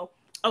 you know,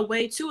 a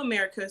way to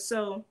America.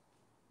 So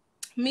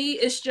me,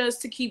 it's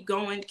just to keep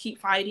going, keep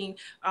fighting,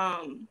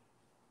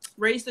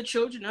 raise the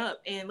children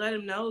up, and let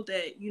them know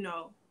that, you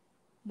know,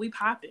 we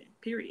popping,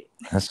 period.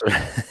 That's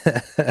right.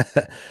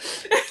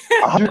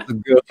 On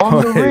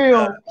the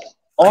real.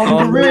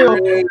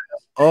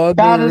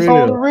 God is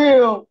on the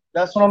real.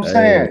 That's what I'm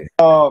saying.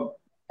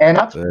 And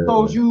I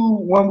told you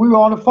when we were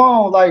on the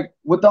phone, like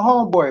with the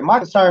homeboy, my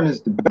concern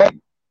is the baby.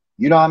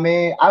 You know what I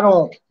mean? I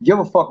don't give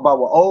a fuck about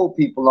what old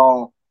people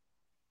on.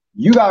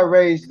 You gotta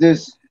raise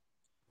this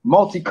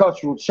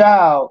multicultural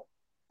child,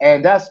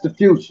 and that's the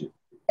future.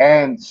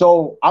 And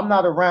so I'm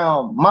not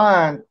around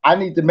mine. I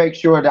need to make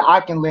sure that I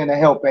can lend a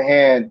helping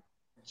hand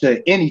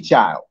to any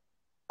child,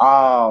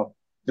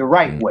 the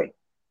right way.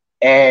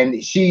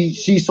 And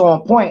she's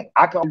on point.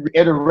 I can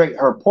reiterate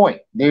her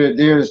point.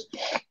 There's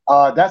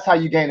that's how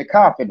you gain the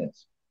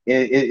confidence.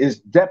 It's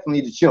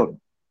definitely the children.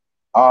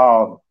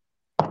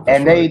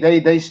 And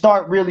they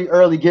start really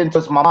early getting to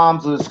us. My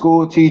mom's a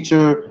school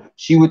teacher.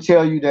 She would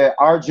tell you that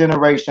our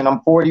generation, I'm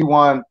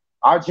 41,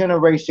 our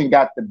generation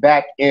got the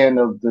back end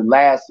of the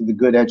last of the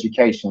good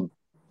education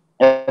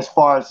as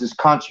far as this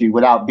country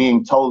without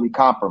being totally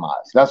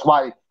compromised. That's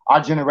why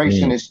our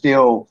generation is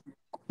still,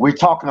 we're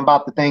talking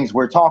about the things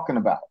we're talking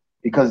about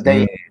because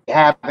they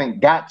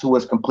haven't got to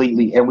us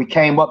completely, and we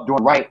came up during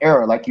the right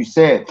era, like you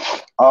said.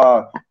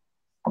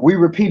 We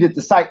repeated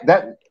the site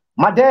that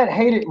my dad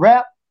hated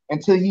rap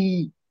until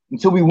we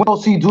went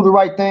to see Do the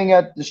Right Thing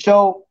at the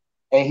show,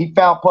 and he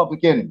found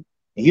Public Enemy.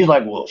 And he was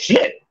like, well,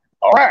 shit,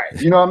 all right.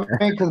 You know what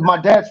I mean? Because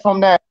my dad's from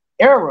that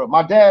era.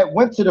 My dad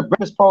went to the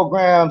breakfast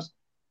programs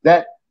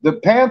that the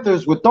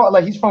Panthers were thought,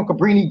 like he's from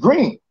Cabrini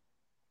Green.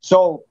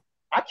 So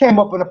I came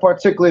up in a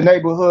particular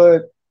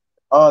neighborhood.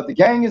 The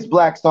gang is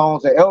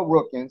Blackstones and El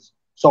Rookins.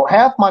 So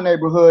half my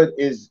neighborhood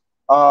is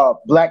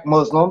Black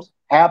Muslims.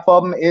 Half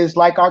of them is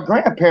like our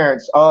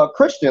grandparents,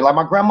 Christian, like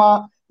my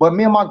grandma. But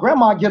me and my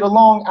grandma get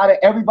along out of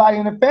everybody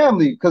in the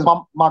family because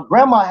my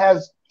grandma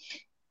has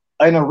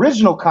an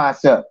original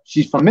concept.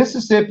 She's from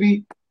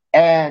Mississippi,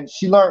 and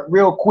she learned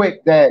real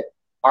quick that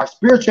our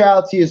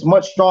spirituality is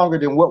much stronger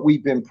than what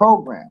we've been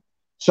programmed.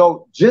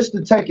 So just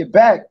to take it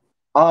back,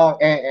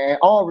 and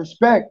all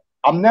respect,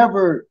 I'm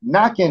never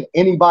knocking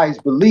anybody's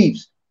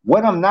beliefs.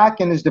 What I'm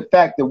knocking is the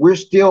fact that we're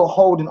still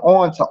holding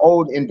on to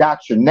old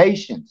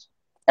indoctrinations,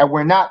 and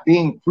we're not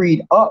being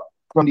freed up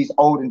from these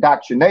old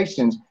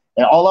indoctrinations.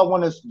 And all I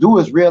want us to do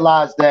is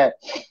realize that,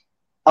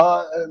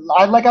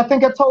 like I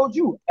think I told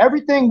you,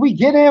 everything we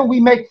get in, we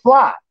make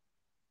fly.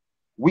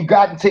 We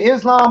got into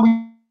Islam,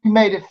 we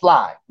made it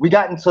fly. We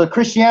got into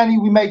Christianity,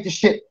 we made the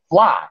shit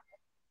fly.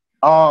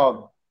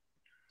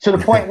 To the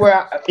point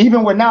where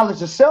even with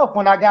knowledge of self,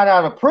 when I got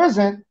out of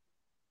prison,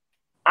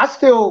 I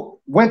still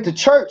went to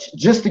church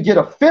just to get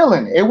a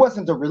feeling. It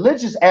wasn't the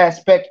religious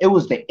aspect, it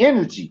was the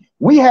energy.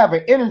 We have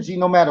an energy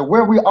no matter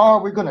where we are,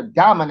 we're going to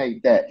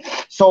dominate that.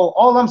 So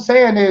all I'm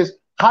saying is,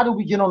 how do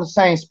we get on the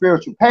same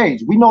spiritual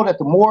page? We know that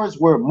the Moors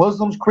were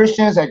Muslims,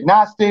 Christians,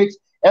 agnostics,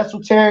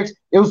 esoterics.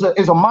 It was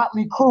a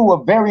motley crew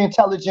of very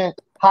intelligent,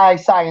 high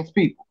science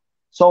people.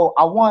 So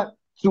I want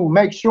to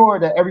make sure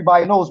that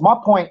everybody knows my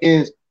point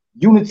is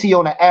unity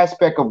on the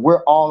aspect of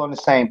we're all on the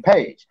same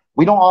page.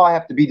 We don't all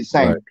have to be the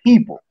same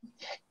people.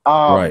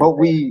 But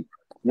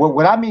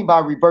what I mean by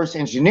reverse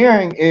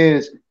engineering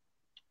is,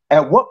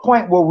 at what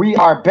point were we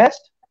our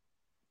best?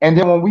 And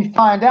then when we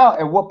find out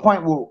at what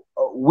point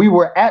we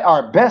were at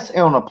our best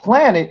on a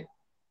planet,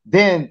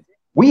 then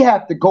we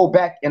have to go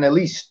back and at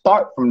least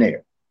start from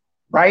there,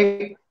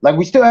 right? Like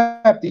we still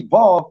have to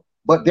evolve,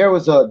 but there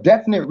was a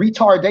definite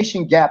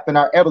retardation gap in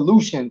our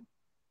evolution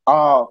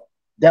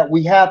that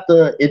we have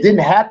to, it didn't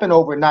happen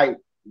overnight.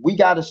 We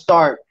got to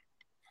start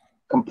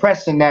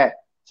compressing that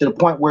to the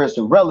point where it's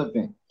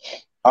irrelevant.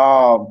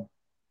 No,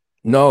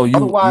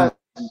 you're right.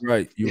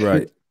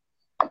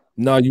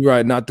 No, you're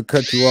right. Not to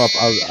cut you off.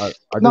 I just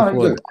want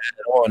to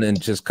add on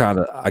and just kind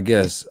of, I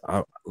guess,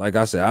 like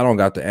I said, I don't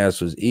got the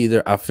answers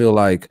either. I feel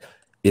like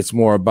it's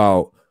more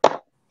about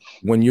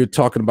when you're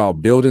talking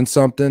about building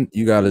something,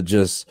 you got to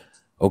just,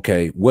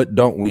 okay, what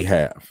don't we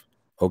have?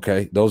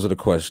 Okay, those are the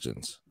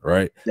questions,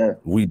 right? Yeah.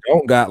 We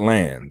don't got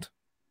land.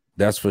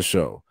 That's for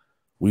sure.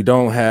 We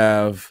don't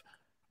have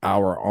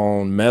our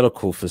own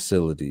medical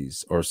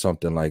facilities or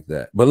something like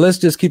that. But let's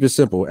just keep it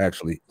simple,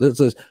 actually.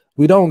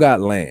 We don't got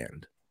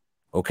land.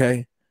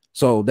 Okay,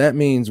 so that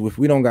means if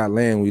we don't got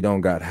land, we don't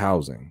got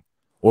housing,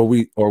 or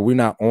we're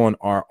not on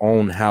our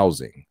own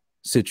housing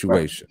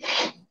situation,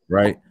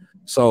 right?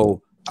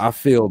 So I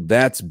feel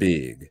that's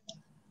big,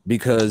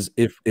 because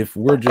if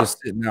we're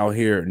just sitting out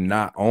here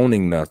not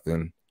owning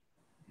nothing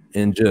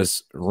and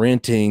just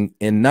renting,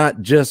 and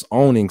not just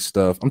owning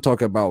stuff, I'm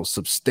talking about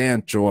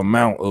substantial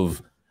amount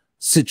of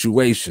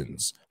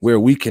situations where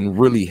we can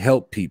really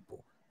help people.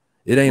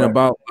 It ain't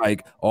about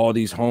like all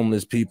these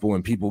homeless people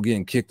and people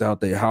getting kicked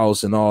out their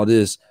house and all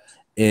this.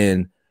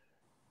 And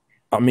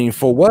I mean,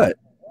 for what?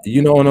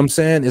 You know what I'm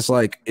saying? It's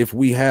like, if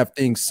we have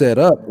things set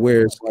up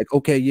where it's like,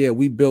 okay, yeah,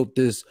 we built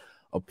this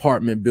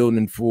apartment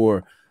building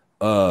for,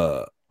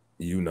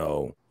 you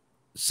know,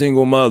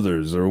 single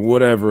mothers or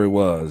whatever it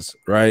was,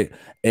 right?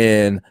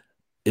 And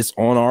it's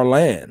on our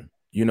land.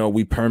 You know,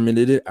 we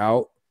permitted it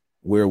out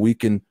where we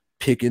can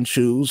pick and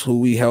choose who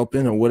we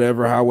helping or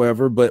whatever,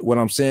 however. But what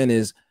I'm saying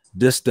is,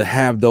 just to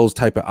have those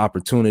type of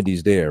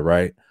opportunities there,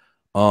 right?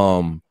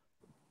 And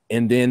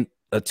then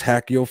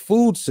attack your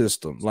food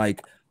system.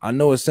 Like, I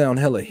know it sounds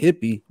hella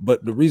hippie,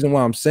 but the reason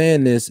why I'm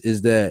saying this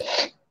is that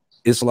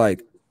it's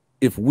like,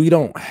 if we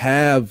don't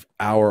have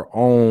our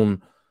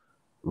own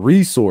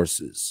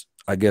resources,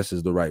 I guess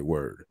is the right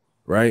word,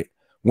 right?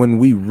 When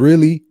we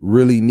really,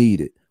 really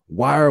need it,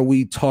 why are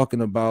we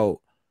talking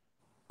about,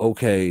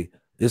 okay,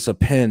 it's a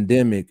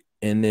pandemic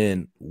and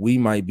then we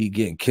might be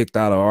getting kicked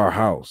out of our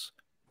house?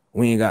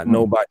 We ain't got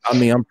nobody. I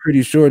mean, I'm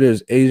pretty sure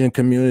there's Asian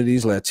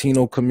communities,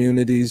 Latino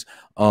communities,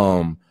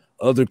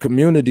 other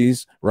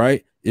communities,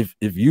 right? If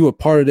you a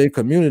part of their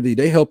community,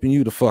 they helping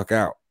you the fuck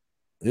out.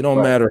 It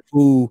don't matter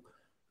who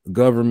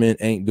government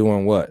ain't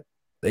doing what.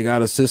 They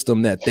got a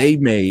system that they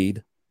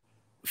made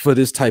for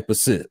this type of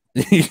shit.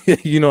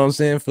 You know what I'm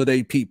saying? For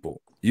their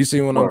people. You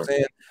see what I'm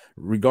saying?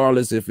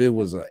 Regardless if it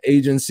was an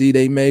agency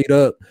they made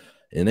up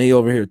and they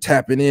over here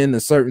tapping into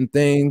certain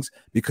things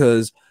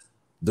because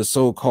the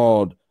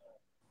so-called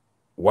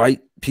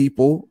white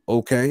people,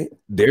 okay,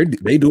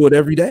 they do it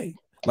every day.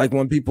 Like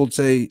when people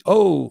say,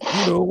 "Oh,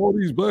 you know, all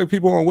these black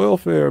people on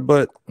welfare,"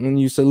 but when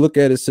you say look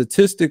at it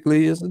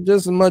statistically, it's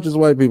just as much as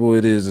white people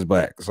it is as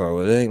black. So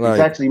it ain't It's like,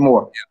 actually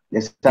more.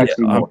 It's yeah,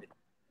 actually more.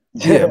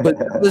 yeah. But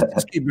let's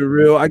just keep it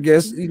real. I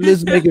guess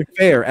let's make it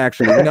fair.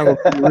 Actually, we're not gonna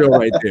keep it real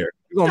right there.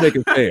 We're gonna make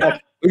it fair.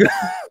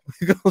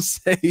 We're gonna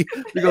say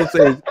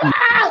it's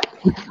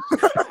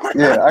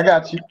Yeah, I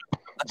got you.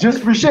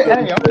 Just for shit.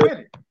 Hey, I'm with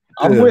it.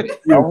 I'm with it.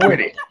 I'm with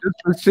it. Just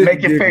for shit Make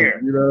it giggles,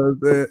 fair. you know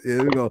what I'm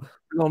saying? Yeah,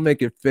 we're gonna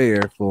make it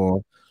fair for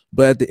them.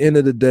 But at the end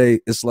of the day,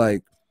 it's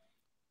like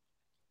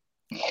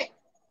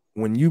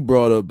when you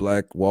brought up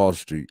Black Wall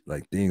Street,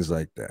 like things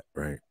like that,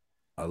 right?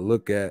 I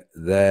look at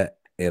that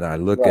and I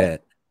look Right.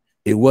 at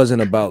it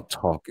wasn't about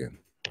talking,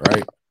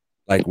 right?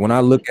 Like when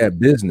I look at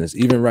business,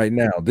 even right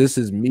now, this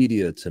is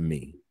media to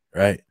me,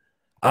 right?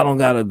 I don't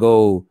gotta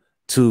go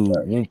to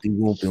whoopty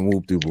whoop and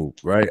whoopty whoop,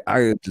 right?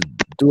 I just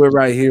do it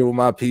right here with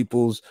my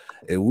peoples,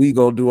 and we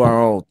go do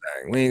our own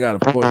thing. We ain't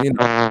gotta, you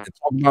know,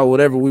 talk about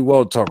whatever we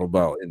want to talk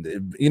about,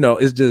 and you know,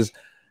 it's just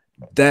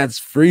that's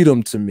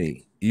freedom to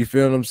me. You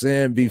feel what I'm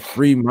saying? Be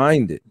free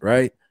minded,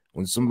 right?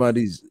 When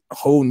somebody's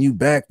holding you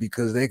back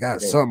because they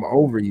got something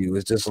over you,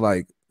 it's just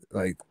like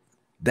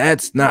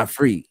that's not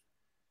free.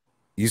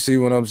 You see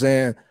what I'm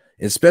saying?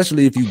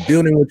 Especially if you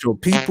building with your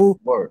people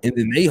and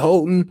then they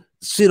holding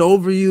shit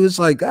over you. It's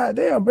like, God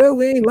damn, bro,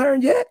 we ain't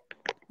learned yet.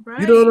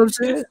 Right. You know what I'm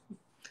saying?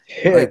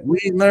 Yeah. Like, we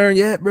ain't learned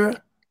yet, bro.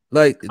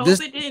 Like, COVID this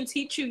didn't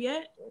teach you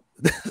yet.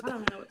 I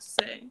don't know what to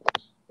say.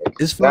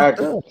 it's fucked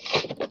up.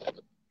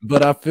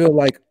 But I feel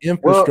like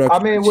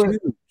infrastructure is huge.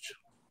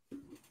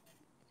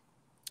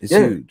 It's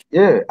huge.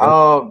 Yeah.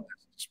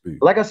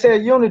 Like I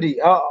said, unity.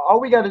 All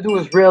we got to do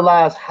is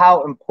realize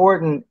how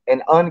important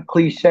and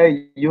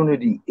uncliche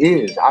unity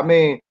is. I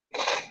mean,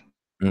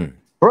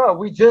 bro,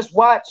 we just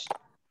watched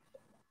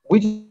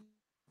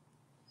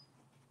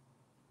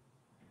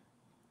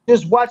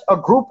a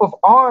group of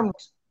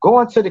arms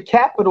go into the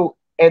Capitol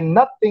and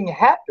nothing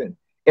happened.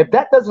 If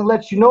that doesn't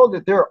let you know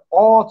that they're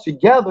all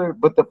together,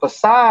 but the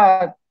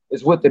facade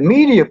is what the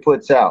media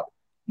puts out.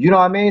 You know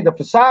what I mean? The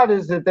facade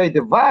is that they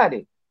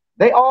divided.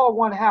 They all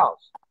one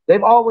house.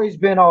 They've always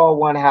been all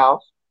one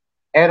house.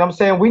 And I'm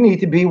saying we need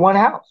to be one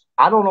house.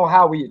 I don't know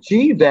how we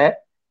achieve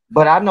that,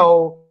 but I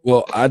know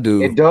I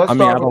do. It does I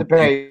mean, start with the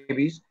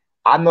babies.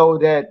 I know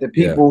that the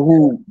people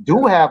who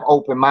do have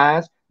open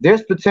minds,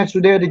 there's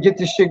potential there to get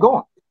this shit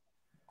going.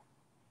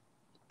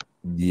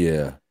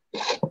 Yeah.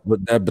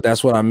 But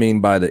that's what I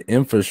mean by the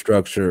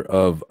infrastructure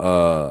of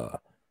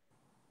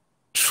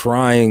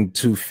trying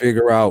to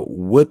figure out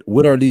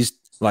what are these,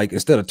 like,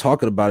 instead of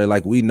talking about it,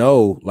 like we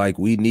know, like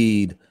we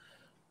need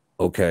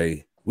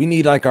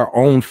like our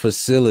own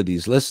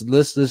facilities.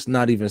 Let's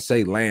not even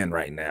say land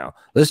right now.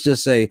 Let's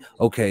just say,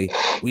 okay,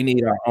 we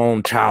need our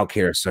own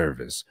childcare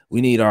service.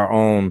 We need our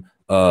own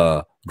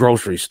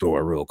grocery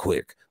store real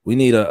quick. We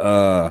need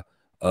a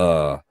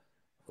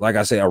like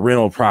I say, a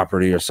rental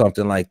property or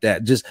something like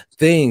that. Just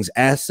things,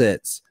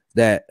 assets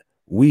that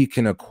we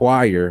can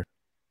acquire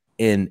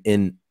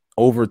in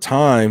over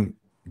time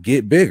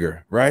get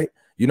bigger, right?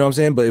 You know what I'm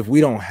saying? But if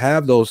we don't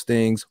have those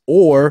things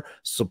or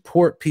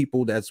support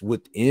people that's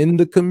within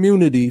the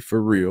community for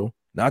real,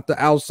 not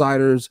the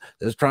outsiders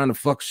that's trying to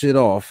fuck shit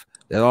off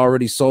that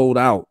already sold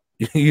out,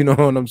 you know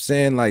what I'm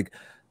saying? Like,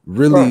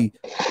 really,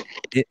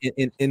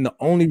 in the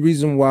only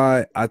reason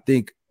why I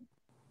think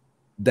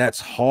that's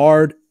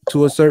hard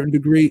to a certain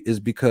degree is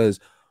because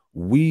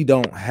we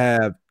don't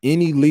have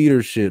any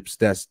leaderships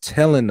that's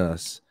telling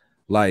us,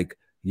 like,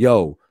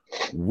 yo,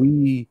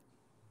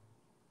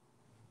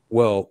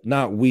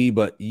 not we,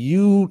 but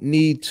you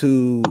need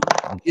to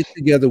get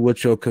together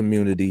with your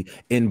community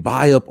and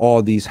buy up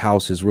all these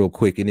houses real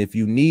quick. And if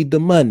you need the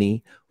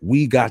money,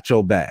 we got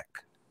your back.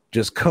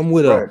 Just come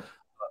with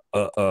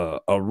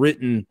a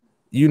written,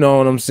 you know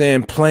what I'm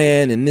saying,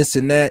 plan and this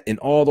and that, and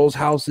all those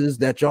houses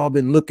that y'all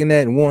been looking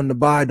at and wanting to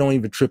buy, don't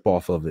even trip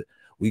off of it.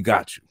 We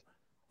got you.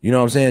 You know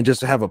what I'm saying? Just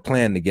to have a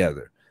plan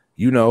together.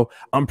 You know,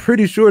 I'm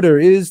pretty sure there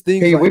is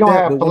things like we don't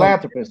that, have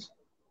philanthropists.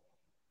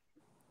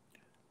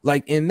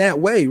 Like in that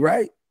way,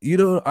 right? You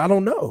know, I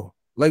don't know.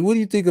 Like, what do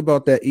you think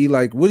about that, E?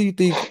 Like, what do you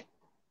think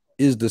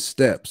is the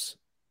steps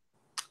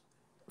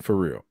for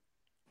real?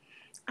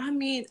 I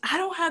mean, I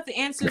don't have the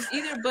answers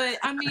either, but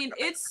I mean,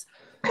 it's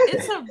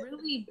a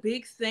really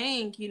big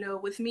thing, you know,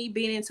 with me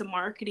being into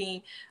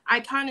marketing. I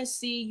kind of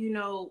see, you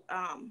know,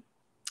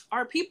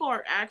 our people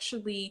are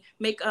actually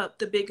make up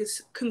the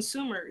biggest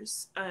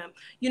consumers.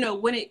 You know,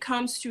 when it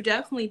comes to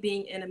definitely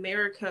being in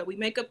America, we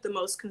make up the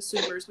most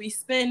consumers. We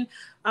spend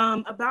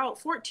about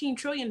 $14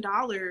 trillion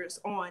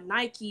on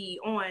Nike,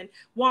 on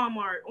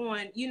Walmart,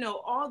 on, you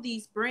know, all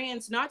these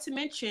brands, not to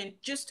mention,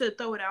 just to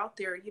throw it out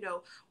there, you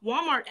know,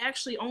 Walmart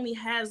actually only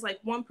has like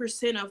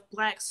 1% of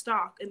black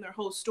stock in their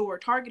whole store.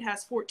 Target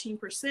has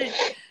 14%.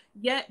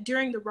 Yet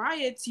during the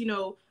riots, you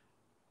know,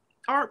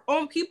 our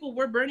own people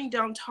were burning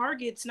down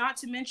Targets, not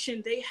to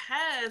mention they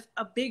have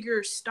a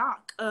bigger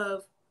stock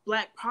of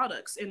Black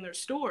products in their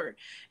store.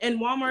 And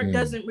Walmart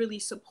doesn't really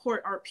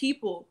support our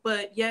people,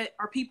 but yet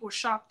our people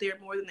shop there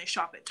more than they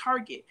shop at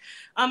Target.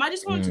 I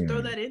just wanted to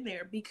throw that in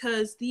there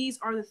because these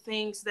are the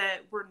things that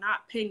we're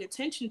not paying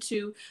attention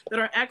to that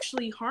are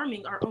actually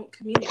harming our own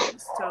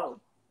communities. So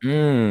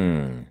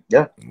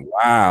yeah.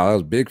 Wow, that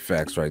was big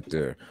facts right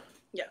there.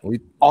 Yeah.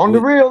 On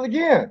the real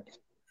again.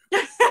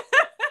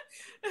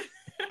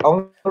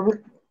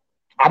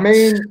 I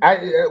mean,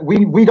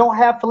 we don't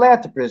have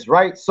philanthropists,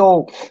 right?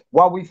 So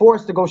while we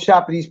forced to go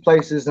shop at these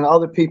places and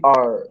other people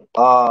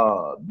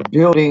are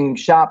building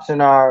shops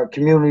in our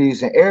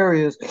communities and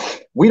areas,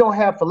 we don't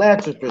have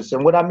philanthropists.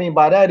 And what I mean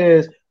by that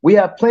is we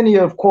have plenty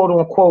of quote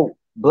unquote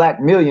Black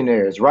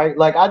millionaires, right?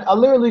 Like I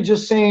literally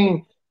just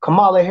seen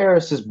Kamala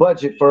Harris's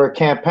budget for her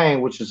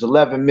campaign, which is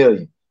 11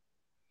 million.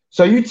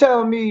 So you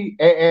telling me,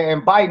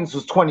 and Biden's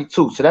was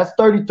 22, so that's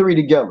 33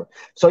 together.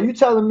 So you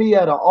telling me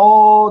out of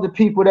all the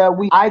people that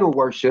we idol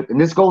worship,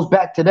 and this goes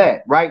back to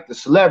that, right? The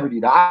celebrity,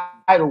 the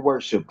idol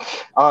worship,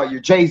 your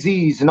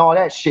Jay-Z's and all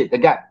that shit, they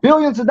got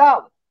billions of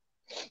dollars,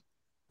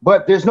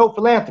 but there's no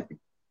philanthropy.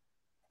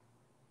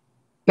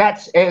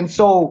 And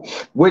so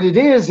what it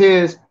is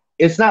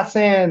it's not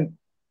saying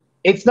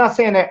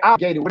they're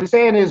obligated. What it's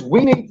saying is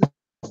we need to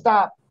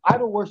stop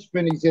idol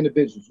worshiping these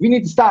individuals. We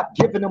need to stop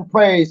giving them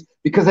praise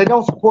because they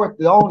don't support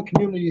the own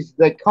communities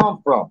they come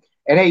from.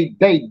 And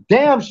they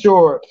damn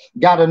sure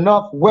got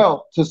enough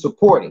wealth to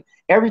support it.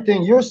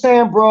 Everything you're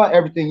saying, bro,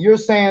 everything you're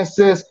saying,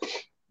 sis,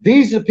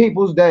 these are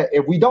people that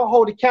if we don't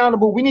hold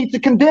accountable, we need to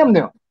condemn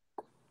them.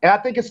 And I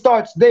think it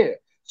starts there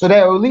so that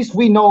at least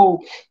we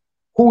know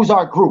who's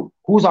our group,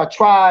 who's our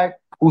tribe,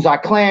 who's our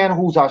clan,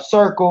 who's our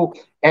circle,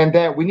 and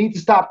that we need to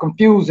stop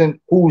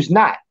confusing who's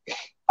not.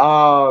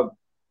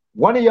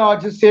 One of y'all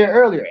just said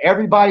earlier,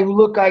 everybody who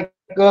look like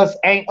us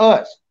ain't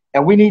us.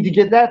 And we need to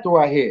get that through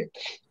our head,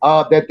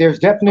 that there's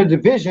definite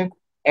division.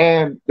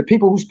 And the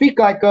people who speak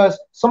like us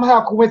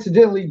somehow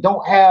coincidentally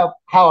don't have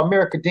how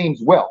America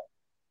deems wealth.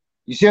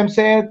 You see what I'm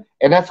saying?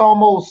 And that's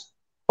almost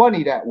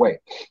funny that way.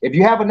 If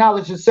you have a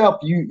knowledge yourself,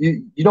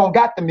 you don't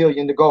got the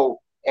million to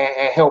go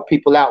and help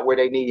people out where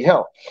they need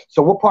help.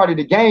 So what part of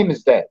the game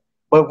is that?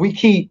 But we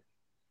keep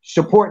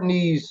supporting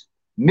these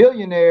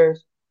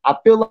millionaires. I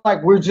feel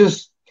like we're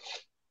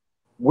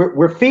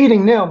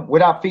feeding them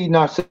without feeding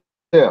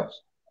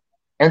ourselves.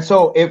 And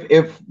so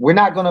if we're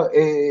not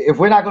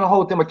gonna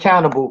hold them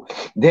accountable,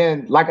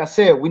 then like I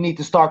said, we need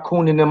to start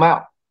cooning them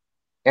out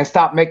and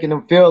stop making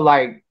them feel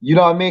like, you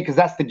know what I mean? Because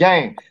that's the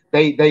game.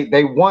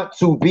 They want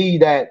to be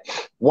that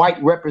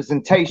white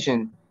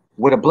representation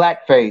with a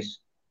black face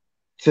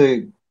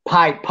to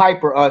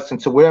piper us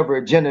into whatever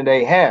agenda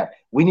they have.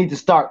 We need to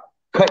start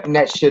cutting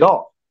that shit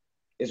off.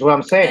 Is what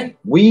I'm saying.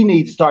 We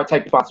need to start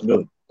taking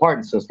responsibility.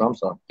 Pardon, sister. I'm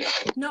sorry.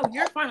 No,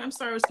 you're fine. I'm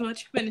sorry I was going to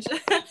let you finish.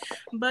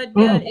 But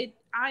yeah,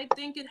 I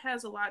think it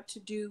has a lot to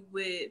do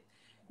with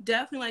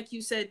definitely, like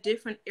you said,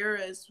 different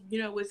eras.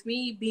 You know, with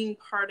me being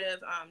part of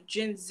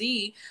Gen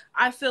Z,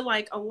 I feel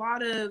like a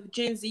lot of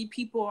Gen Z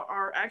people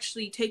are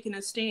actually taking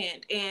a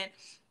stand. And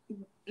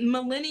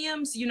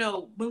millenniums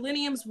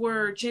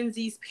were Gen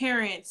Z's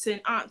parents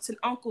and aunts and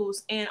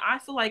uncles. And I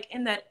feel like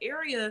in that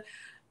area,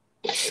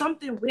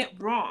 something went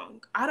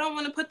wrong. I don't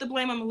want to put the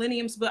blame on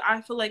millenniums, but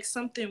I feel like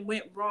something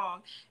went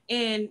wrong.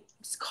 And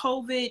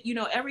COVID,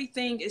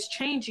 everything is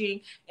changing.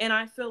 And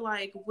I feel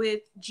like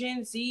with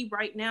Gen Z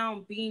right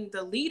now being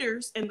the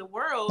leaders in the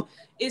world,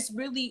 it's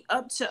really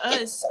up to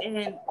us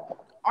and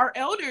our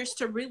elders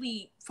to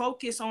really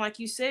focus on, like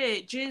you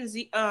said, Gen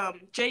Z,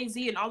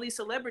 Jay-Z and all these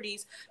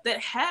celebrities that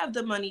have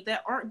the money,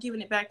 that aren't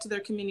giving it back to their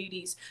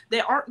communities,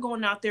 that aren't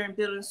going out there and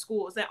building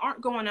schools, that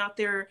aren't going out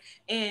there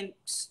and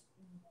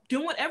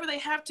doing whatever they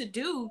have to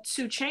do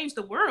to change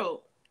the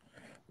world.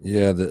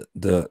 Yeah,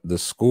 the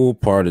school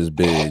part is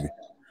big.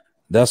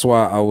 That's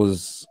why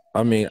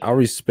I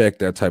respect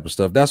that type of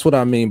stuff. That's what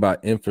I mean by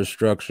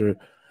infrastructure.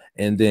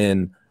 And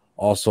then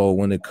also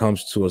when it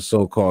comes to a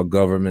so-called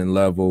government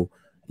level,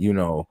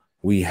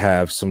 we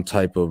have some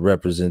type of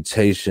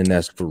representation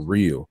that's for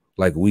real.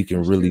 Like we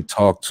can really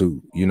talk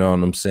to, you know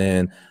what I'm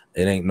saying?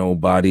 It ain't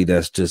nobody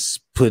that's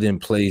just put in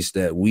place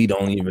that we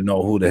don't even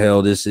know who the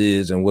hell this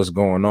is and what's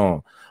going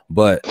on.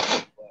 But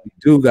we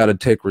do got to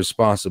take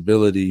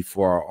responsibility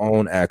for our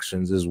own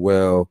actions as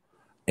well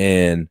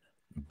and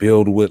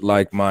build with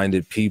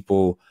like-minded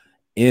people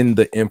in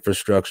the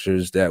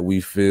infrastructures that we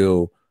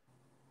feel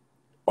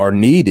are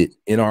needed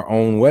in our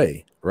own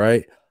way,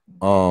 right?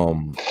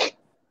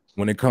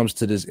 When it comes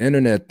to this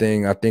internet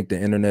thing, I think the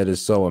internet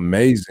is so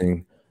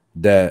amazing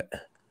that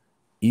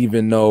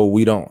even though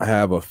we don't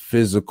have a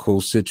physical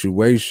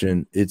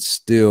situation, it's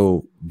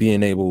still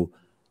being able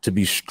to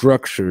be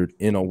structured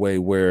in a way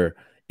where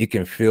it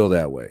can feel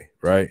that way,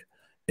 right?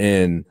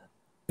 And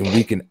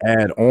we can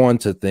add on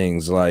to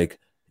things like,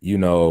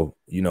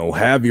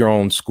 have your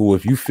own school.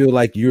 If you feel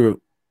like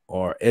you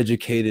are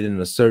educated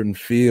in a certain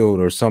field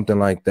or something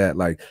like that,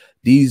 like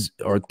these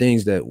are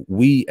things that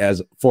we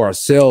as for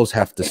ourselves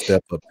have to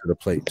step up to the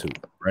plate too,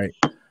 right?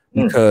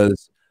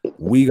 Because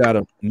we got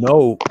to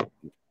know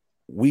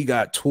we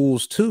got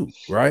tools too,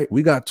 right?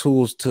 We got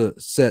tools to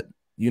set,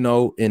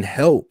 and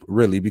help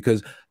really,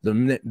 because the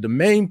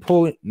main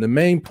point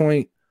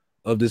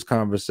of this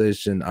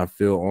conversation, I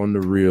feel on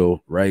the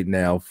real right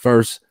now,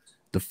 the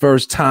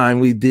first time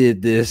we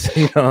did this,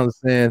 you know what I'm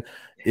saying,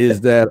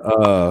 is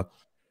that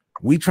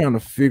we trying to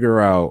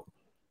figure out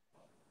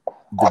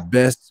the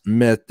best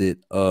method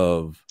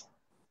of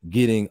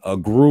getting a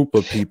group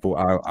of people,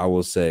 I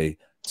will say,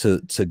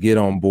 to get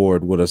on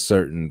board with a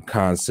certain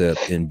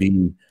concept and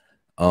be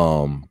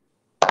I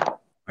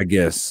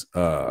guess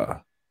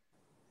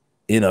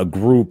in a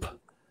group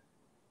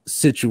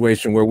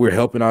situation where we're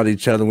helping out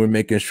each other, we're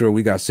making sure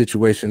we got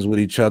situations with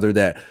each other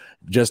that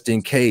just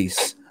in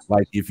case,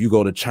 like if you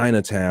go to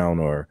Chinatown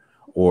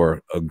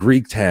or a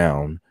Greek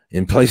town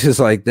in places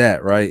like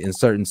that, right, in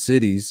certain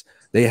cities,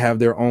 they have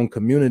their own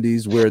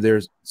communities where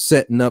they're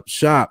setting up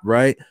shop,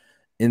 right?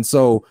 And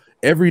so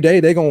every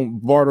day they're gonna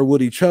barter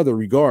with each other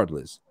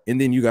regardless.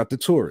 And then you got the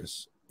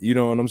tourists, you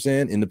know what I'm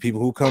saying, and the people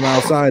who come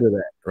outside of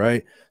that,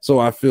 right? So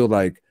I feel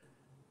like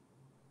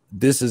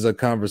this is a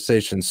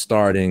conversation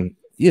starting,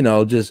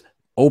 just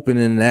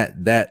opening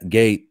that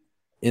gate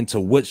into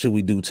what should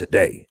we do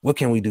today? What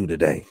can we do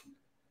today?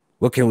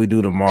 What can we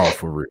do tomorrow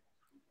for real?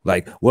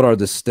 Like, what are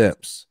the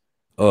steps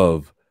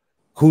of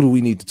who do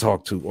we need to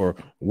talk to, or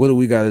what do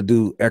we got to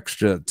do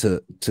extra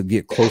to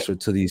get closer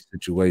to these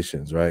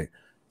situations, right?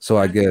 So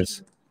I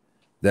guess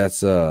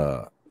that's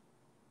my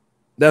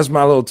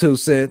little 2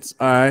 cents.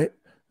 All right.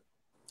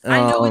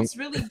 I know it's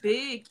really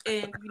big,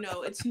 and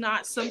it's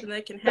not something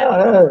that can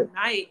happen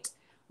overnight,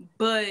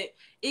 but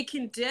it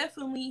can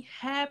definitely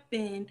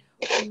happen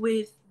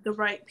with the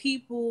right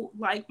people,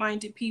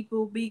 like-minded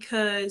people,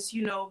 because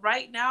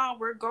right now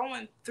we're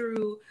going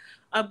through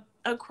a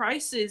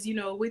crisis,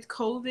 with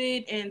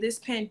COVID and this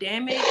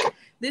pandemic.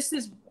 This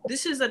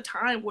is a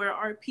time where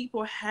our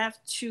people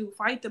have to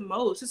fight the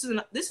most.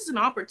 This is an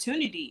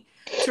opportunity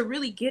to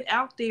really get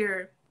out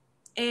there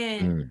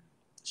and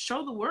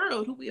show the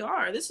world who we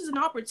are. This is an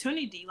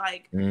opportunity.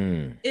 Like,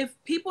 if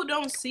people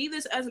don't see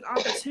this as an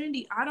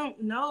opportunity, I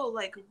don't know.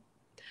 Like,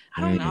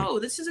 I don't know.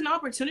 This is an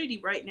opportunity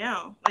right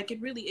now. Like, it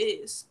really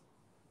is.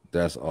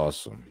 That's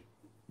awesome.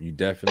 You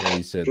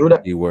definitely said the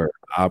keyword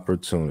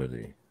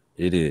opportunity.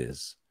 It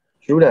is.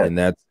 True that. And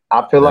I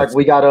feel like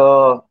we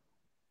gotta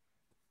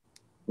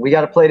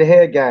play the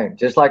head game,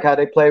 just like how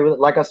they play with.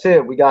 Like I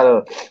said, we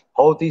gotta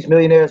hold these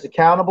millionaires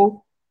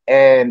accountable.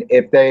 And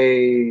if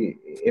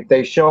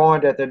they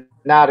showing that they're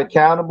not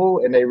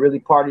accountable and they really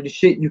part of the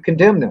shit, you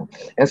condemn them.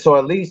 And so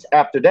at least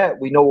after that,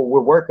 we know what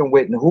we're working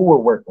with and who we're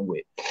working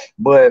with.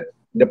 But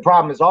the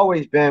problem has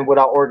always been with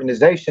our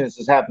organizations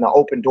is having an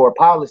open door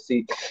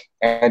policy,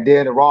 and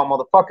then the wrong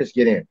motherfuckers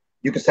get in.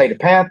 You can say the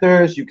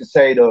Panthers, you can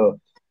say the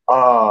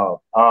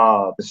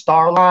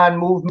Starline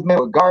movement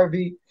with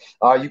Garvey,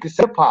 you can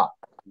say pop.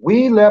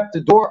 We left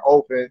the door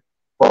open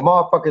for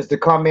motherfuckers to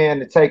come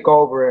in and take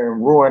over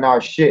and ruin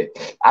our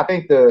shit. I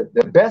think the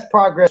best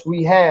progress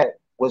we had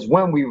was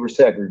when we were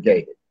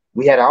segregated.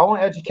 We had our own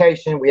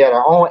education, we had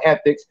our own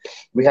ethics,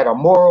 we had our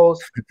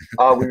morals,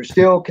 we were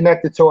still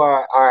connected to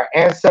our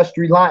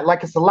ancestry line.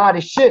 Like, it's a lot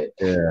of shit.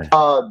 Yeah.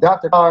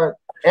 Dr.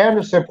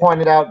 Anderson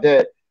pointed out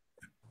that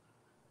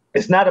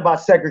it's not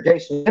about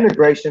segregation and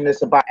integration,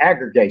 it's about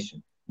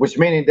aggregation, which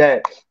meaning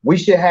that we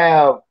should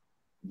have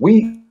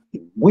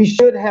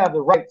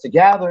the right to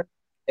gather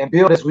and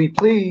build as we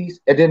please.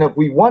 And then if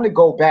we want to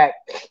go back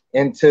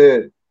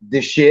into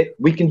this shit,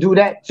 we can do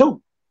that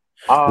too.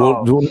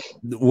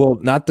 Well,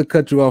 not to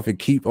cut you off and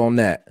keep on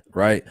that,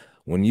 right?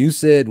 When you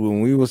said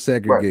when we were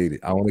segregated,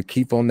 right, I want to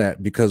keep on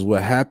that, because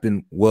what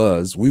happened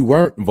was we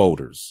weren't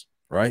voters,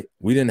 right?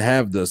 We didn't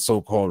have the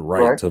so-called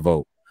right to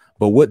vote.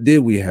 But what did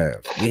we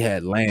have? We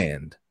had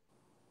land.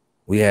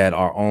 We had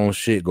our own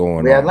shit going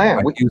on. We had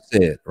land, like you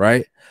said,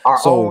 right? Our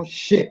own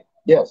shit,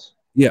 yes.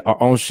 Yeah,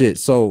 our own shit.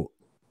 So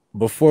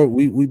before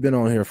we've been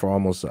on here for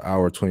almost an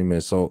hour, 20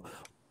 minutes. So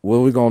what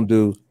we're gonna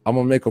do, I'm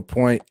gonna make a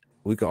point.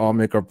 We can all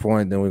make our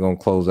point, then we're gonna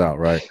close out,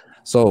 right?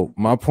 So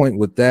my point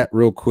with that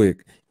real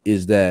quick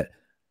is that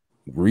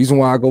the reason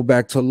why I go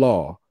back to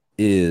law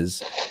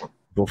is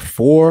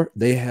before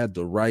they had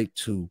the right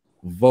to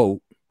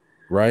vote,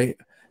 right?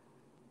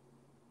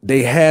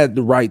 They had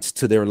the rights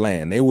to their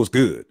land. It was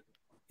good,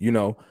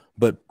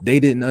 but they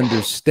didn't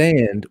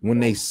understand when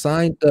they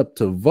signed up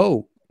to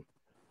vote,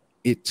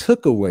 it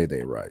took away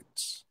their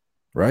rights,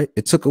 right?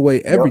 It took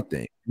away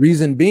everything. Yep.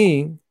 Reason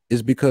being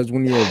is because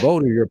when you're a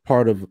voter, you're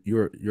part of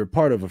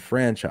a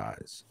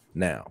franchise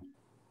now,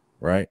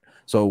 right?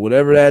 So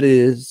whatever that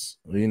is,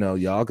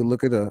 y'all can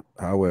look it up,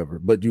 however,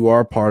 but you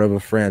are part of a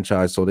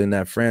franchise. So then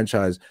that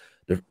franchise,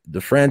 the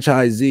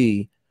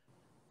franchisee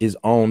is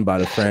owned by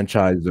the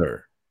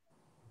franchisor,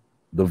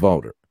 the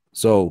voter.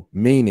 So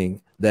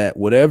meaning that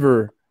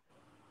whatever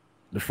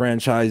the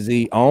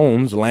franchisee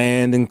owns,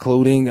 land,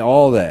 including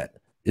all that,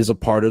 is a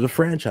part of the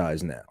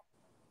franchise now.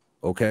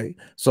 Okay.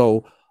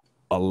 So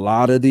a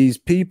lot of these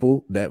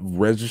people that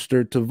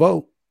registered to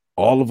vote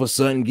all of a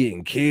sudden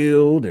getting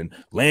killed and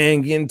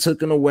land getting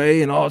taken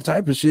away and all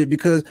type of shit,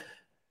 because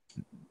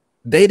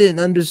they didn't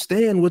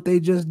understand what they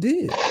just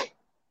did.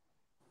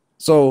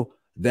 So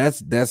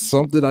that's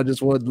something I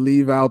just wanted to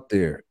leave out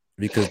there,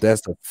 because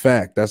that's a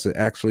fact. That's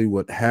actually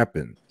what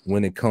happened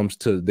when it comes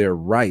to their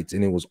rights,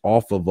 and it was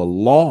off of a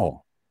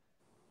law.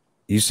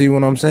 You see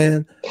what I'm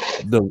saying?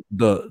 The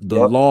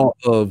law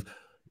of,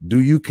 do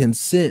you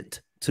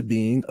consent to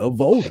being a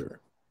voter?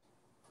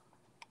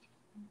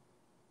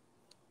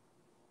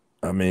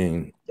 I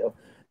mean,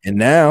 and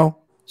now,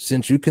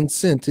 since you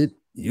consented,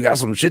 you got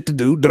some shit to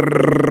do,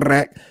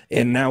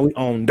 and now we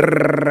own,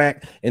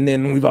 and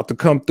then we about to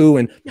come through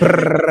and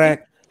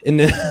and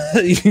then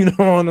you know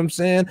what I'm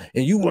saying?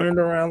 And you wandering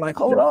around like,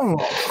 hold on,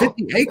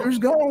 50 acres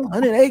gone,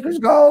 100 acres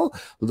gone.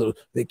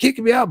 They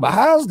kicking me out my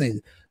house.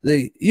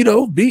 They you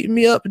know, beating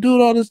me up and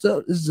doing all this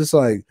stuff. It's just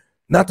like,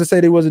 not to say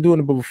they wasn't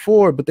doing it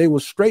before, but they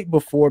was straight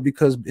before,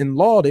 because in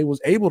law they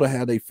was able to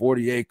have their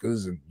 40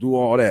 acres and do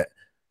all that.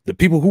 The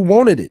people who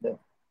wanted it,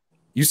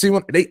 you see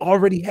what they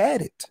already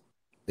had it.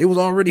 They was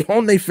already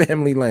on their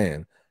family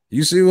land.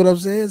 You see what I'm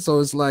saying? So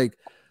it's like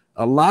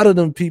a lot of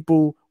them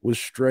people was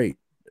straight,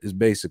 is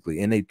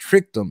basically, and they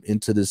tricked them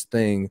into this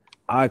thing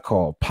I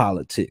call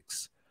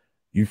politics.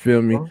 You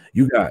feel me?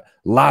 You got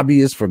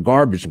lobbyists for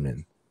garbage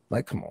men.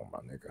 Like, come on, my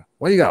nigga.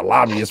 What you got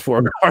lobbyists for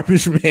a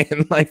garbage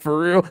man? Like, for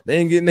real? They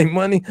ain't getting their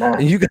money,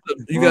 and you got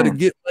to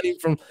get money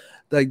from,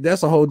 like,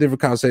 that's a whole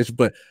different conversation.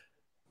 But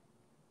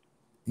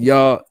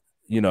y'all,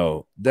 you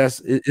know,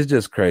 it's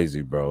just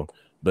crazy, bro.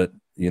 But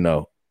you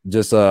know,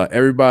 just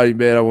everybody,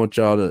 man, I want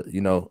y'all to,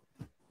 you know,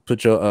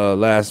 put your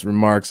last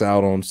remarks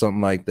out on something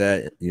like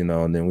that, you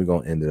know, and then we're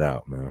gonna end it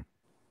out, man.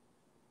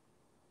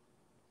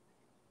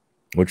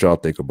 What y'all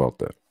think about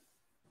that?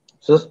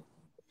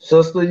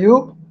 Sister,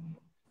 you?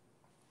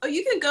 Oh,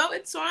 you can go.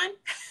 It's fine.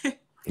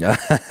 No,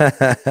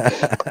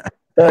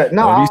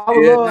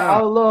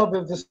 I would love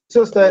if the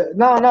sister.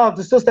 No, if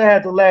the sister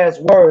had the last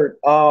word.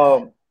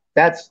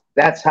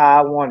 That's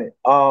how I want it.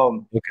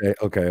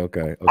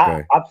 Okay.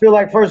 I feel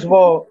like, first of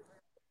all,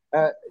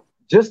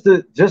 just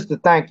to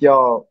thank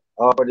y'all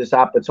for this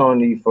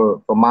opportunity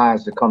for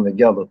minds to come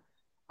together.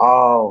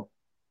 What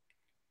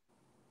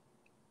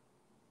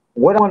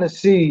I want to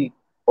see,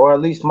 or at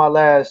least my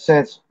last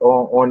sense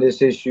on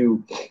this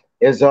issue,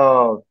 is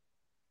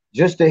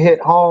just to hit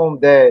home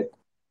that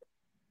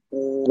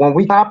when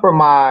we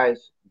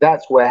compromise,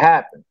 that's what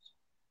happens.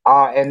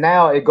 And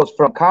now it goes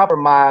from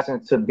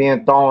compromising to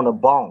being thrown a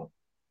bone.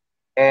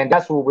 And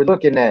that's what we're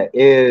looking at,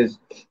 is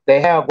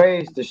they have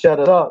ways to shut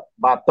us up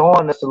by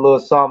throwing us a little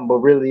something, but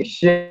really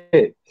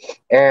shit.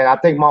 And I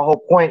think my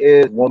whole point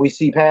is, when we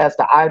see past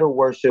the idol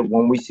worship,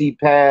 when we see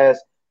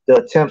past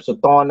the attempts of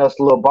throwing us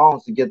little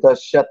bones to get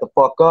us shut the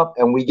fuck up,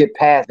 and we get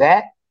past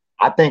that,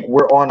 I think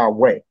we're on our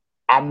way.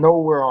 I know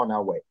we're on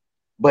our way.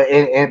 But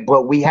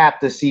but we have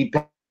to see,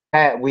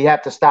 we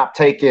have to stop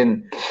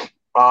taking,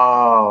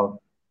 I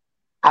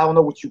don't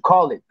know what you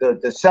call it, the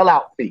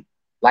sellout fee.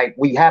 Like,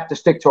 we have to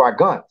stick to our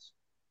guns.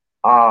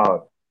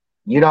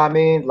 You know what I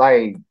mean?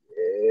 Like,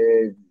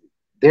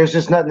 there's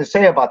just nothing to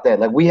say about that.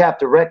 Like, we have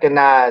to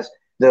recognize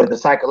the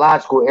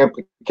psychological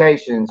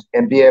implications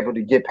and be able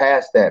to get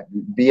past that,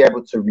 be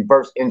able to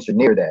reverse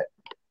engineer that.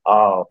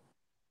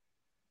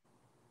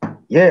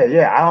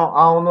 Yeah.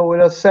 I don't know what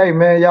else to say,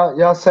 man.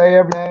 Y'all say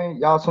everything.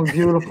 Y'all some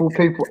beautiful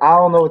people. I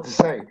don't know what to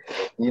say.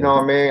 You know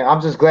what I mean?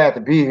 I'm just glad to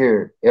be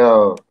here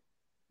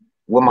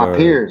with my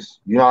peers.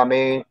 You know what I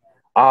mean?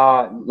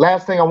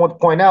 Last thing I want to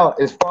point out,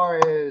 as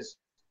far as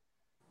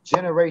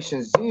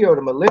Generation Z or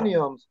the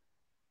millenniums,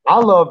 I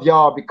love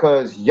y'all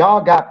because y'all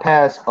got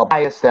past a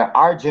bias that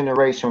our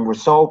generation were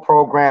so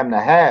programmed to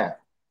have.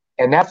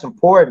 And that's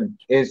important,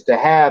 is to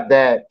have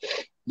that.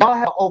 Y'all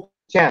have an open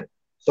channel.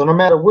 So no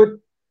matter what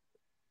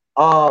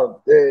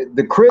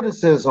the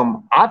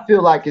criticism, I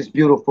feel like it's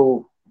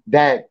beautiful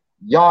that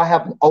y'all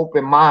have an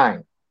open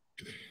mind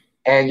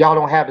and y'all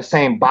don't have the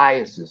same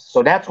biases.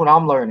 So that's what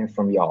I'm learning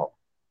from y'all.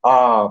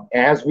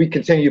 As we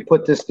continue to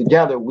put this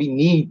together, we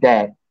need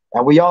that.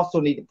 And we also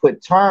need to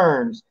put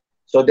terms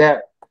so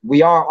that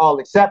we are all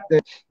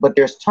accepted, but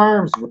there's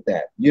terms with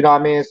that. You know what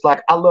I mean? It's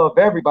like, I love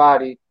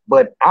everybody,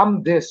 but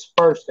I'm this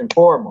first and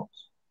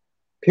foremost,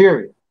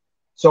 period.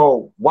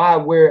 So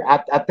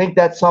I think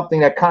that's something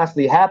that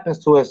constantly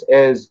happens to us,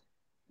 is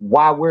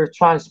while we're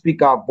trying to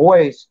speak our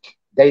voice,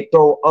 they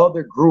throw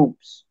other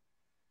groups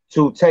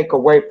to take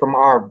away from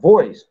our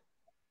voice.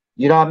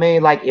 You know what I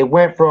mean? Like, it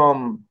went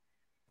from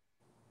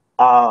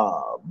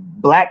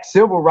black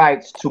civil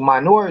rights to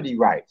minority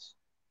rights.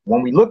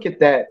 When we look at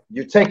that,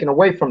 you're taking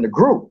away from the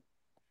group.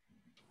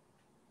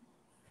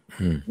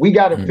 We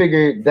got to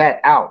figure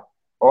that out,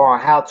 or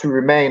how to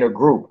remain a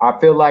group. I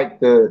feel like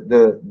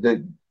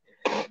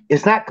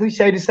it's not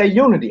cliche to say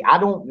unity. I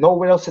don't know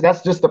what else.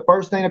 That's just the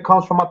first thing that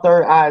comes from my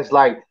third eye, is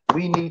like,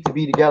 we need to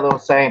be together on the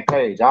same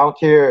page. I don't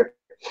care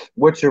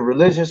what your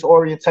religious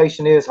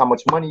orientation is, how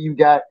much money you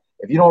got.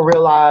 If you don't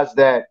realize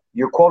that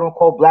you're quote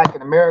unquote black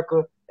in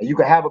America and you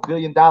can have $1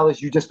 billion,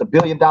 you just $1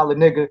 billion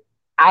nigga,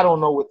 I don't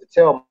know what to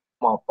tell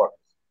motherfuckers.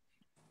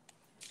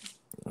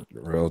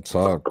 Real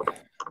talk.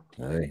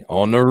 Hey,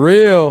 on the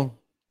real.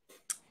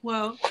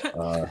 Well,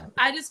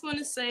 I just want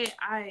to say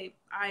I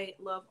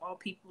love all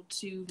people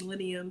to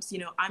millenniums. You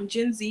know, I'm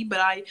Gen Z, but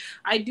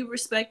I do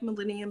respect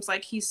millenniums,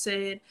 like he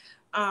said.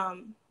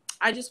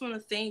 I just want to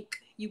thank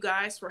you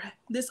guys for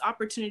this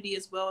opportunity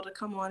as well to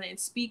come on and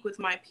speak with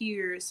my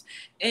peers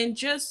and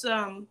just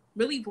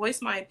really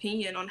voice my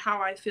opinion on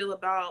how I feel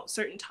about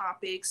certain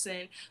topics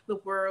and the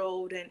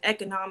world and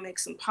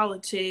economics and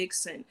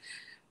politics and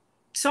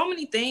so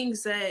many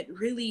things that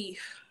really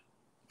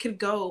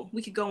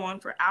we could go on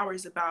for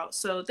hours about.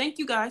 So thank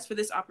you guys for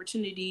this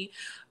opportunity.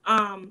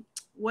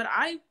 What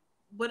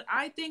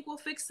I think will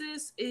fix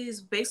this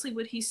is basically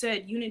what he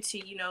said,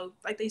 unity. You know,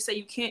 like they say,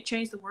 you can't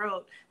change the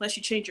world unless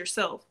you change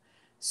yourself.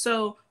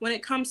 So when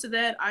it comes to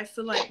that, I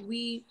feel like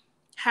we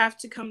have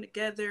to come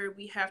together.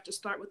 We have to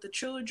start with the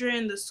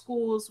children, the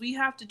schools. We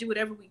have to do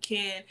whatever we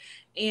can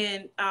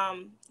and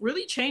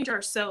really change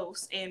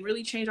ourselves and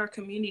really change our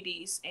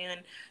communities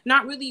and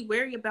not really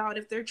worry about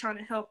if they're trying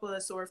to help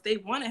us or if they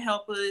want to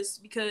help us,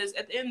 because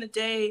at the end of the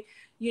day,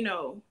 you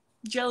know,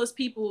 jealous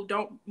people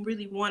don't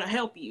really want to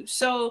help you.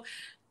 So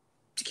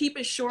to keep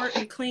it short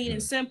and clean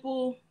and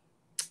simple,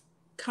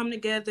 come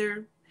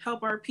together,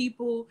 help our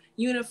people,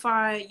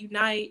 unify,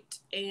 unite,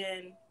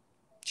 and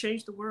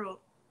change the world.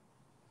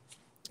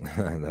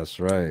 That's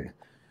right.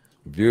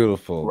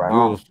 Beautiful, Right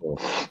on.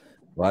 beautiful.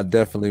 Well, I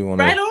definitely want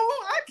to Right on.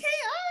 I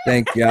can't.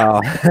 thank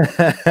y'all.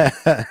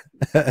 I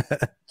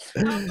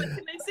was like,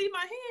 can they see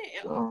my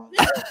hand?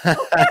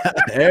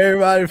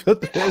 Everybody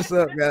put this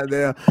up,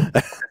 goddamn.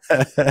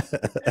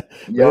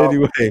 Yo,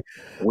 anyway,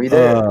 we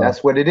there.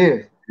 That's what it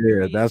is.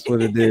 Yeah, that's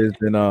what it is.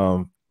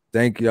 And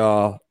thank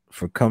y'all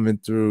for coming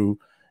through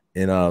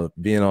and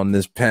being on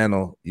this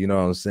panel. You know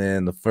what I'm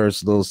saying? The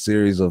first little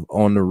series of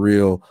On the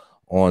Real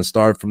on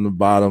Start from the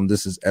Bottom.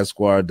 This is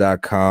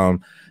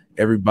Esquire.com.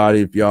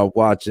 Everybody, if y'all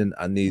watching,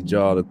 I need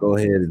y'all to go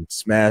ahead and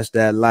smash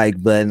that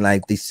like button,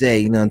 like they say,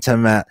 you know what I'm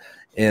talking about,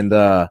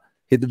 and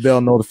hit the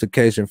bell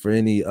notification for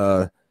any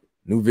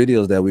new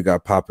videos that we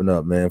got popping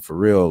up, man. For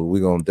real,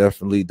 we're gonna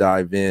definitely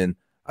dive in.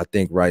 I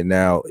think right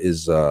now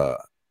is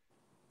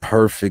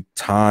perfect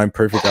time,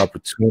 perfect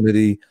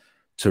opportunity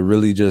to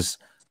really just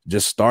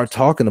start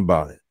talking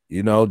about it.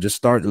 You know,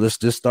 let's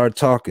just start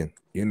talking.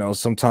 You know,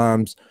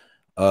 sometimes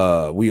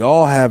we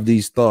all have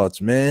these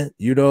thoughts, man.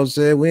 You know what I'm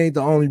saying? We ain't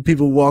the only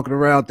people walking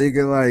around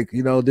thinking like,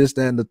 you know, this,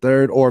 that, and the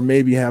third, or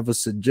maybe have a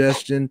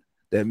suggestion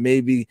that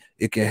maybe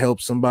it can help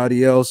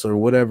somebody else or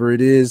whatever it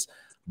is.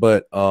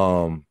 But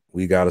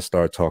we got to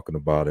start talking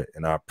about it.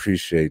 And I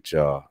appreciate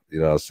y'all.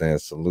 You know what I'm saying?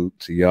 Salute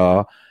to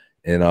y'all.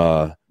 And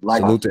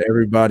salute to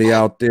everybody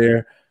out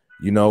there.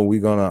 You know,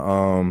 we're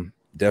gonna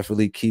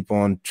definitely keep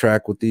on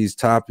track with these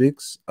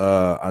topics.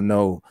 I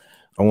know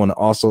I want to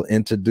also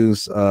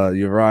introduce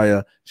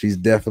Eriah. She's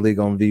definitely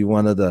gonna be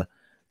one of the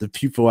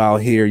people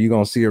out here. You're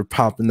gonna see her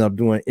popping up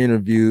doing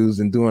interviews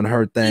and doing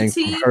her thing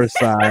from her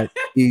side.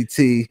 ET,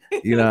 you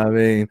know what I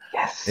mean?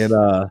 Yes.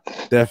 And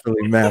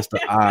definitely Mazta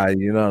Eye,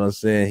 you know what I'm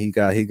saying? He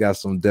got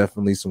some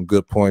definitely some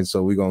good points.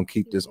 So we're gonna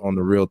keep this On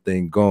the Real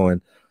thing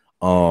going.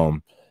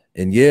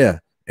 And yeah,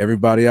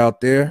 everybody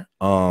out there,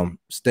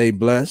 stay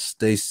blessed,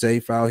 stay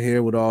safe out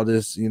here with all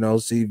this, you know,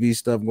 CV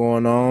stuff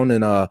going on,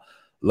 and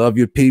love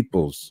your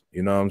peoples.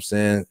 You know what I'm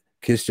saying?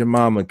 Kiss your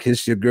mama,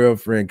 kiss your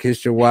girlfriend,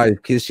 kiss your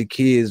wife, kiss your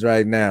kids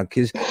right now.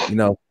 Kiss, you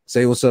know,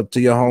 say what's up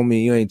to your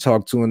homie you ain't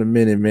talked to in a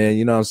minute, man.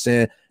 You know what I'm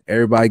saying?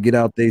 Everybody get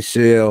out their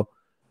shell.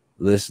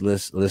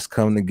 Let's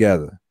come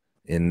together.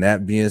 And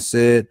that being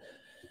said,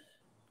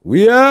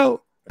 we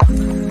out.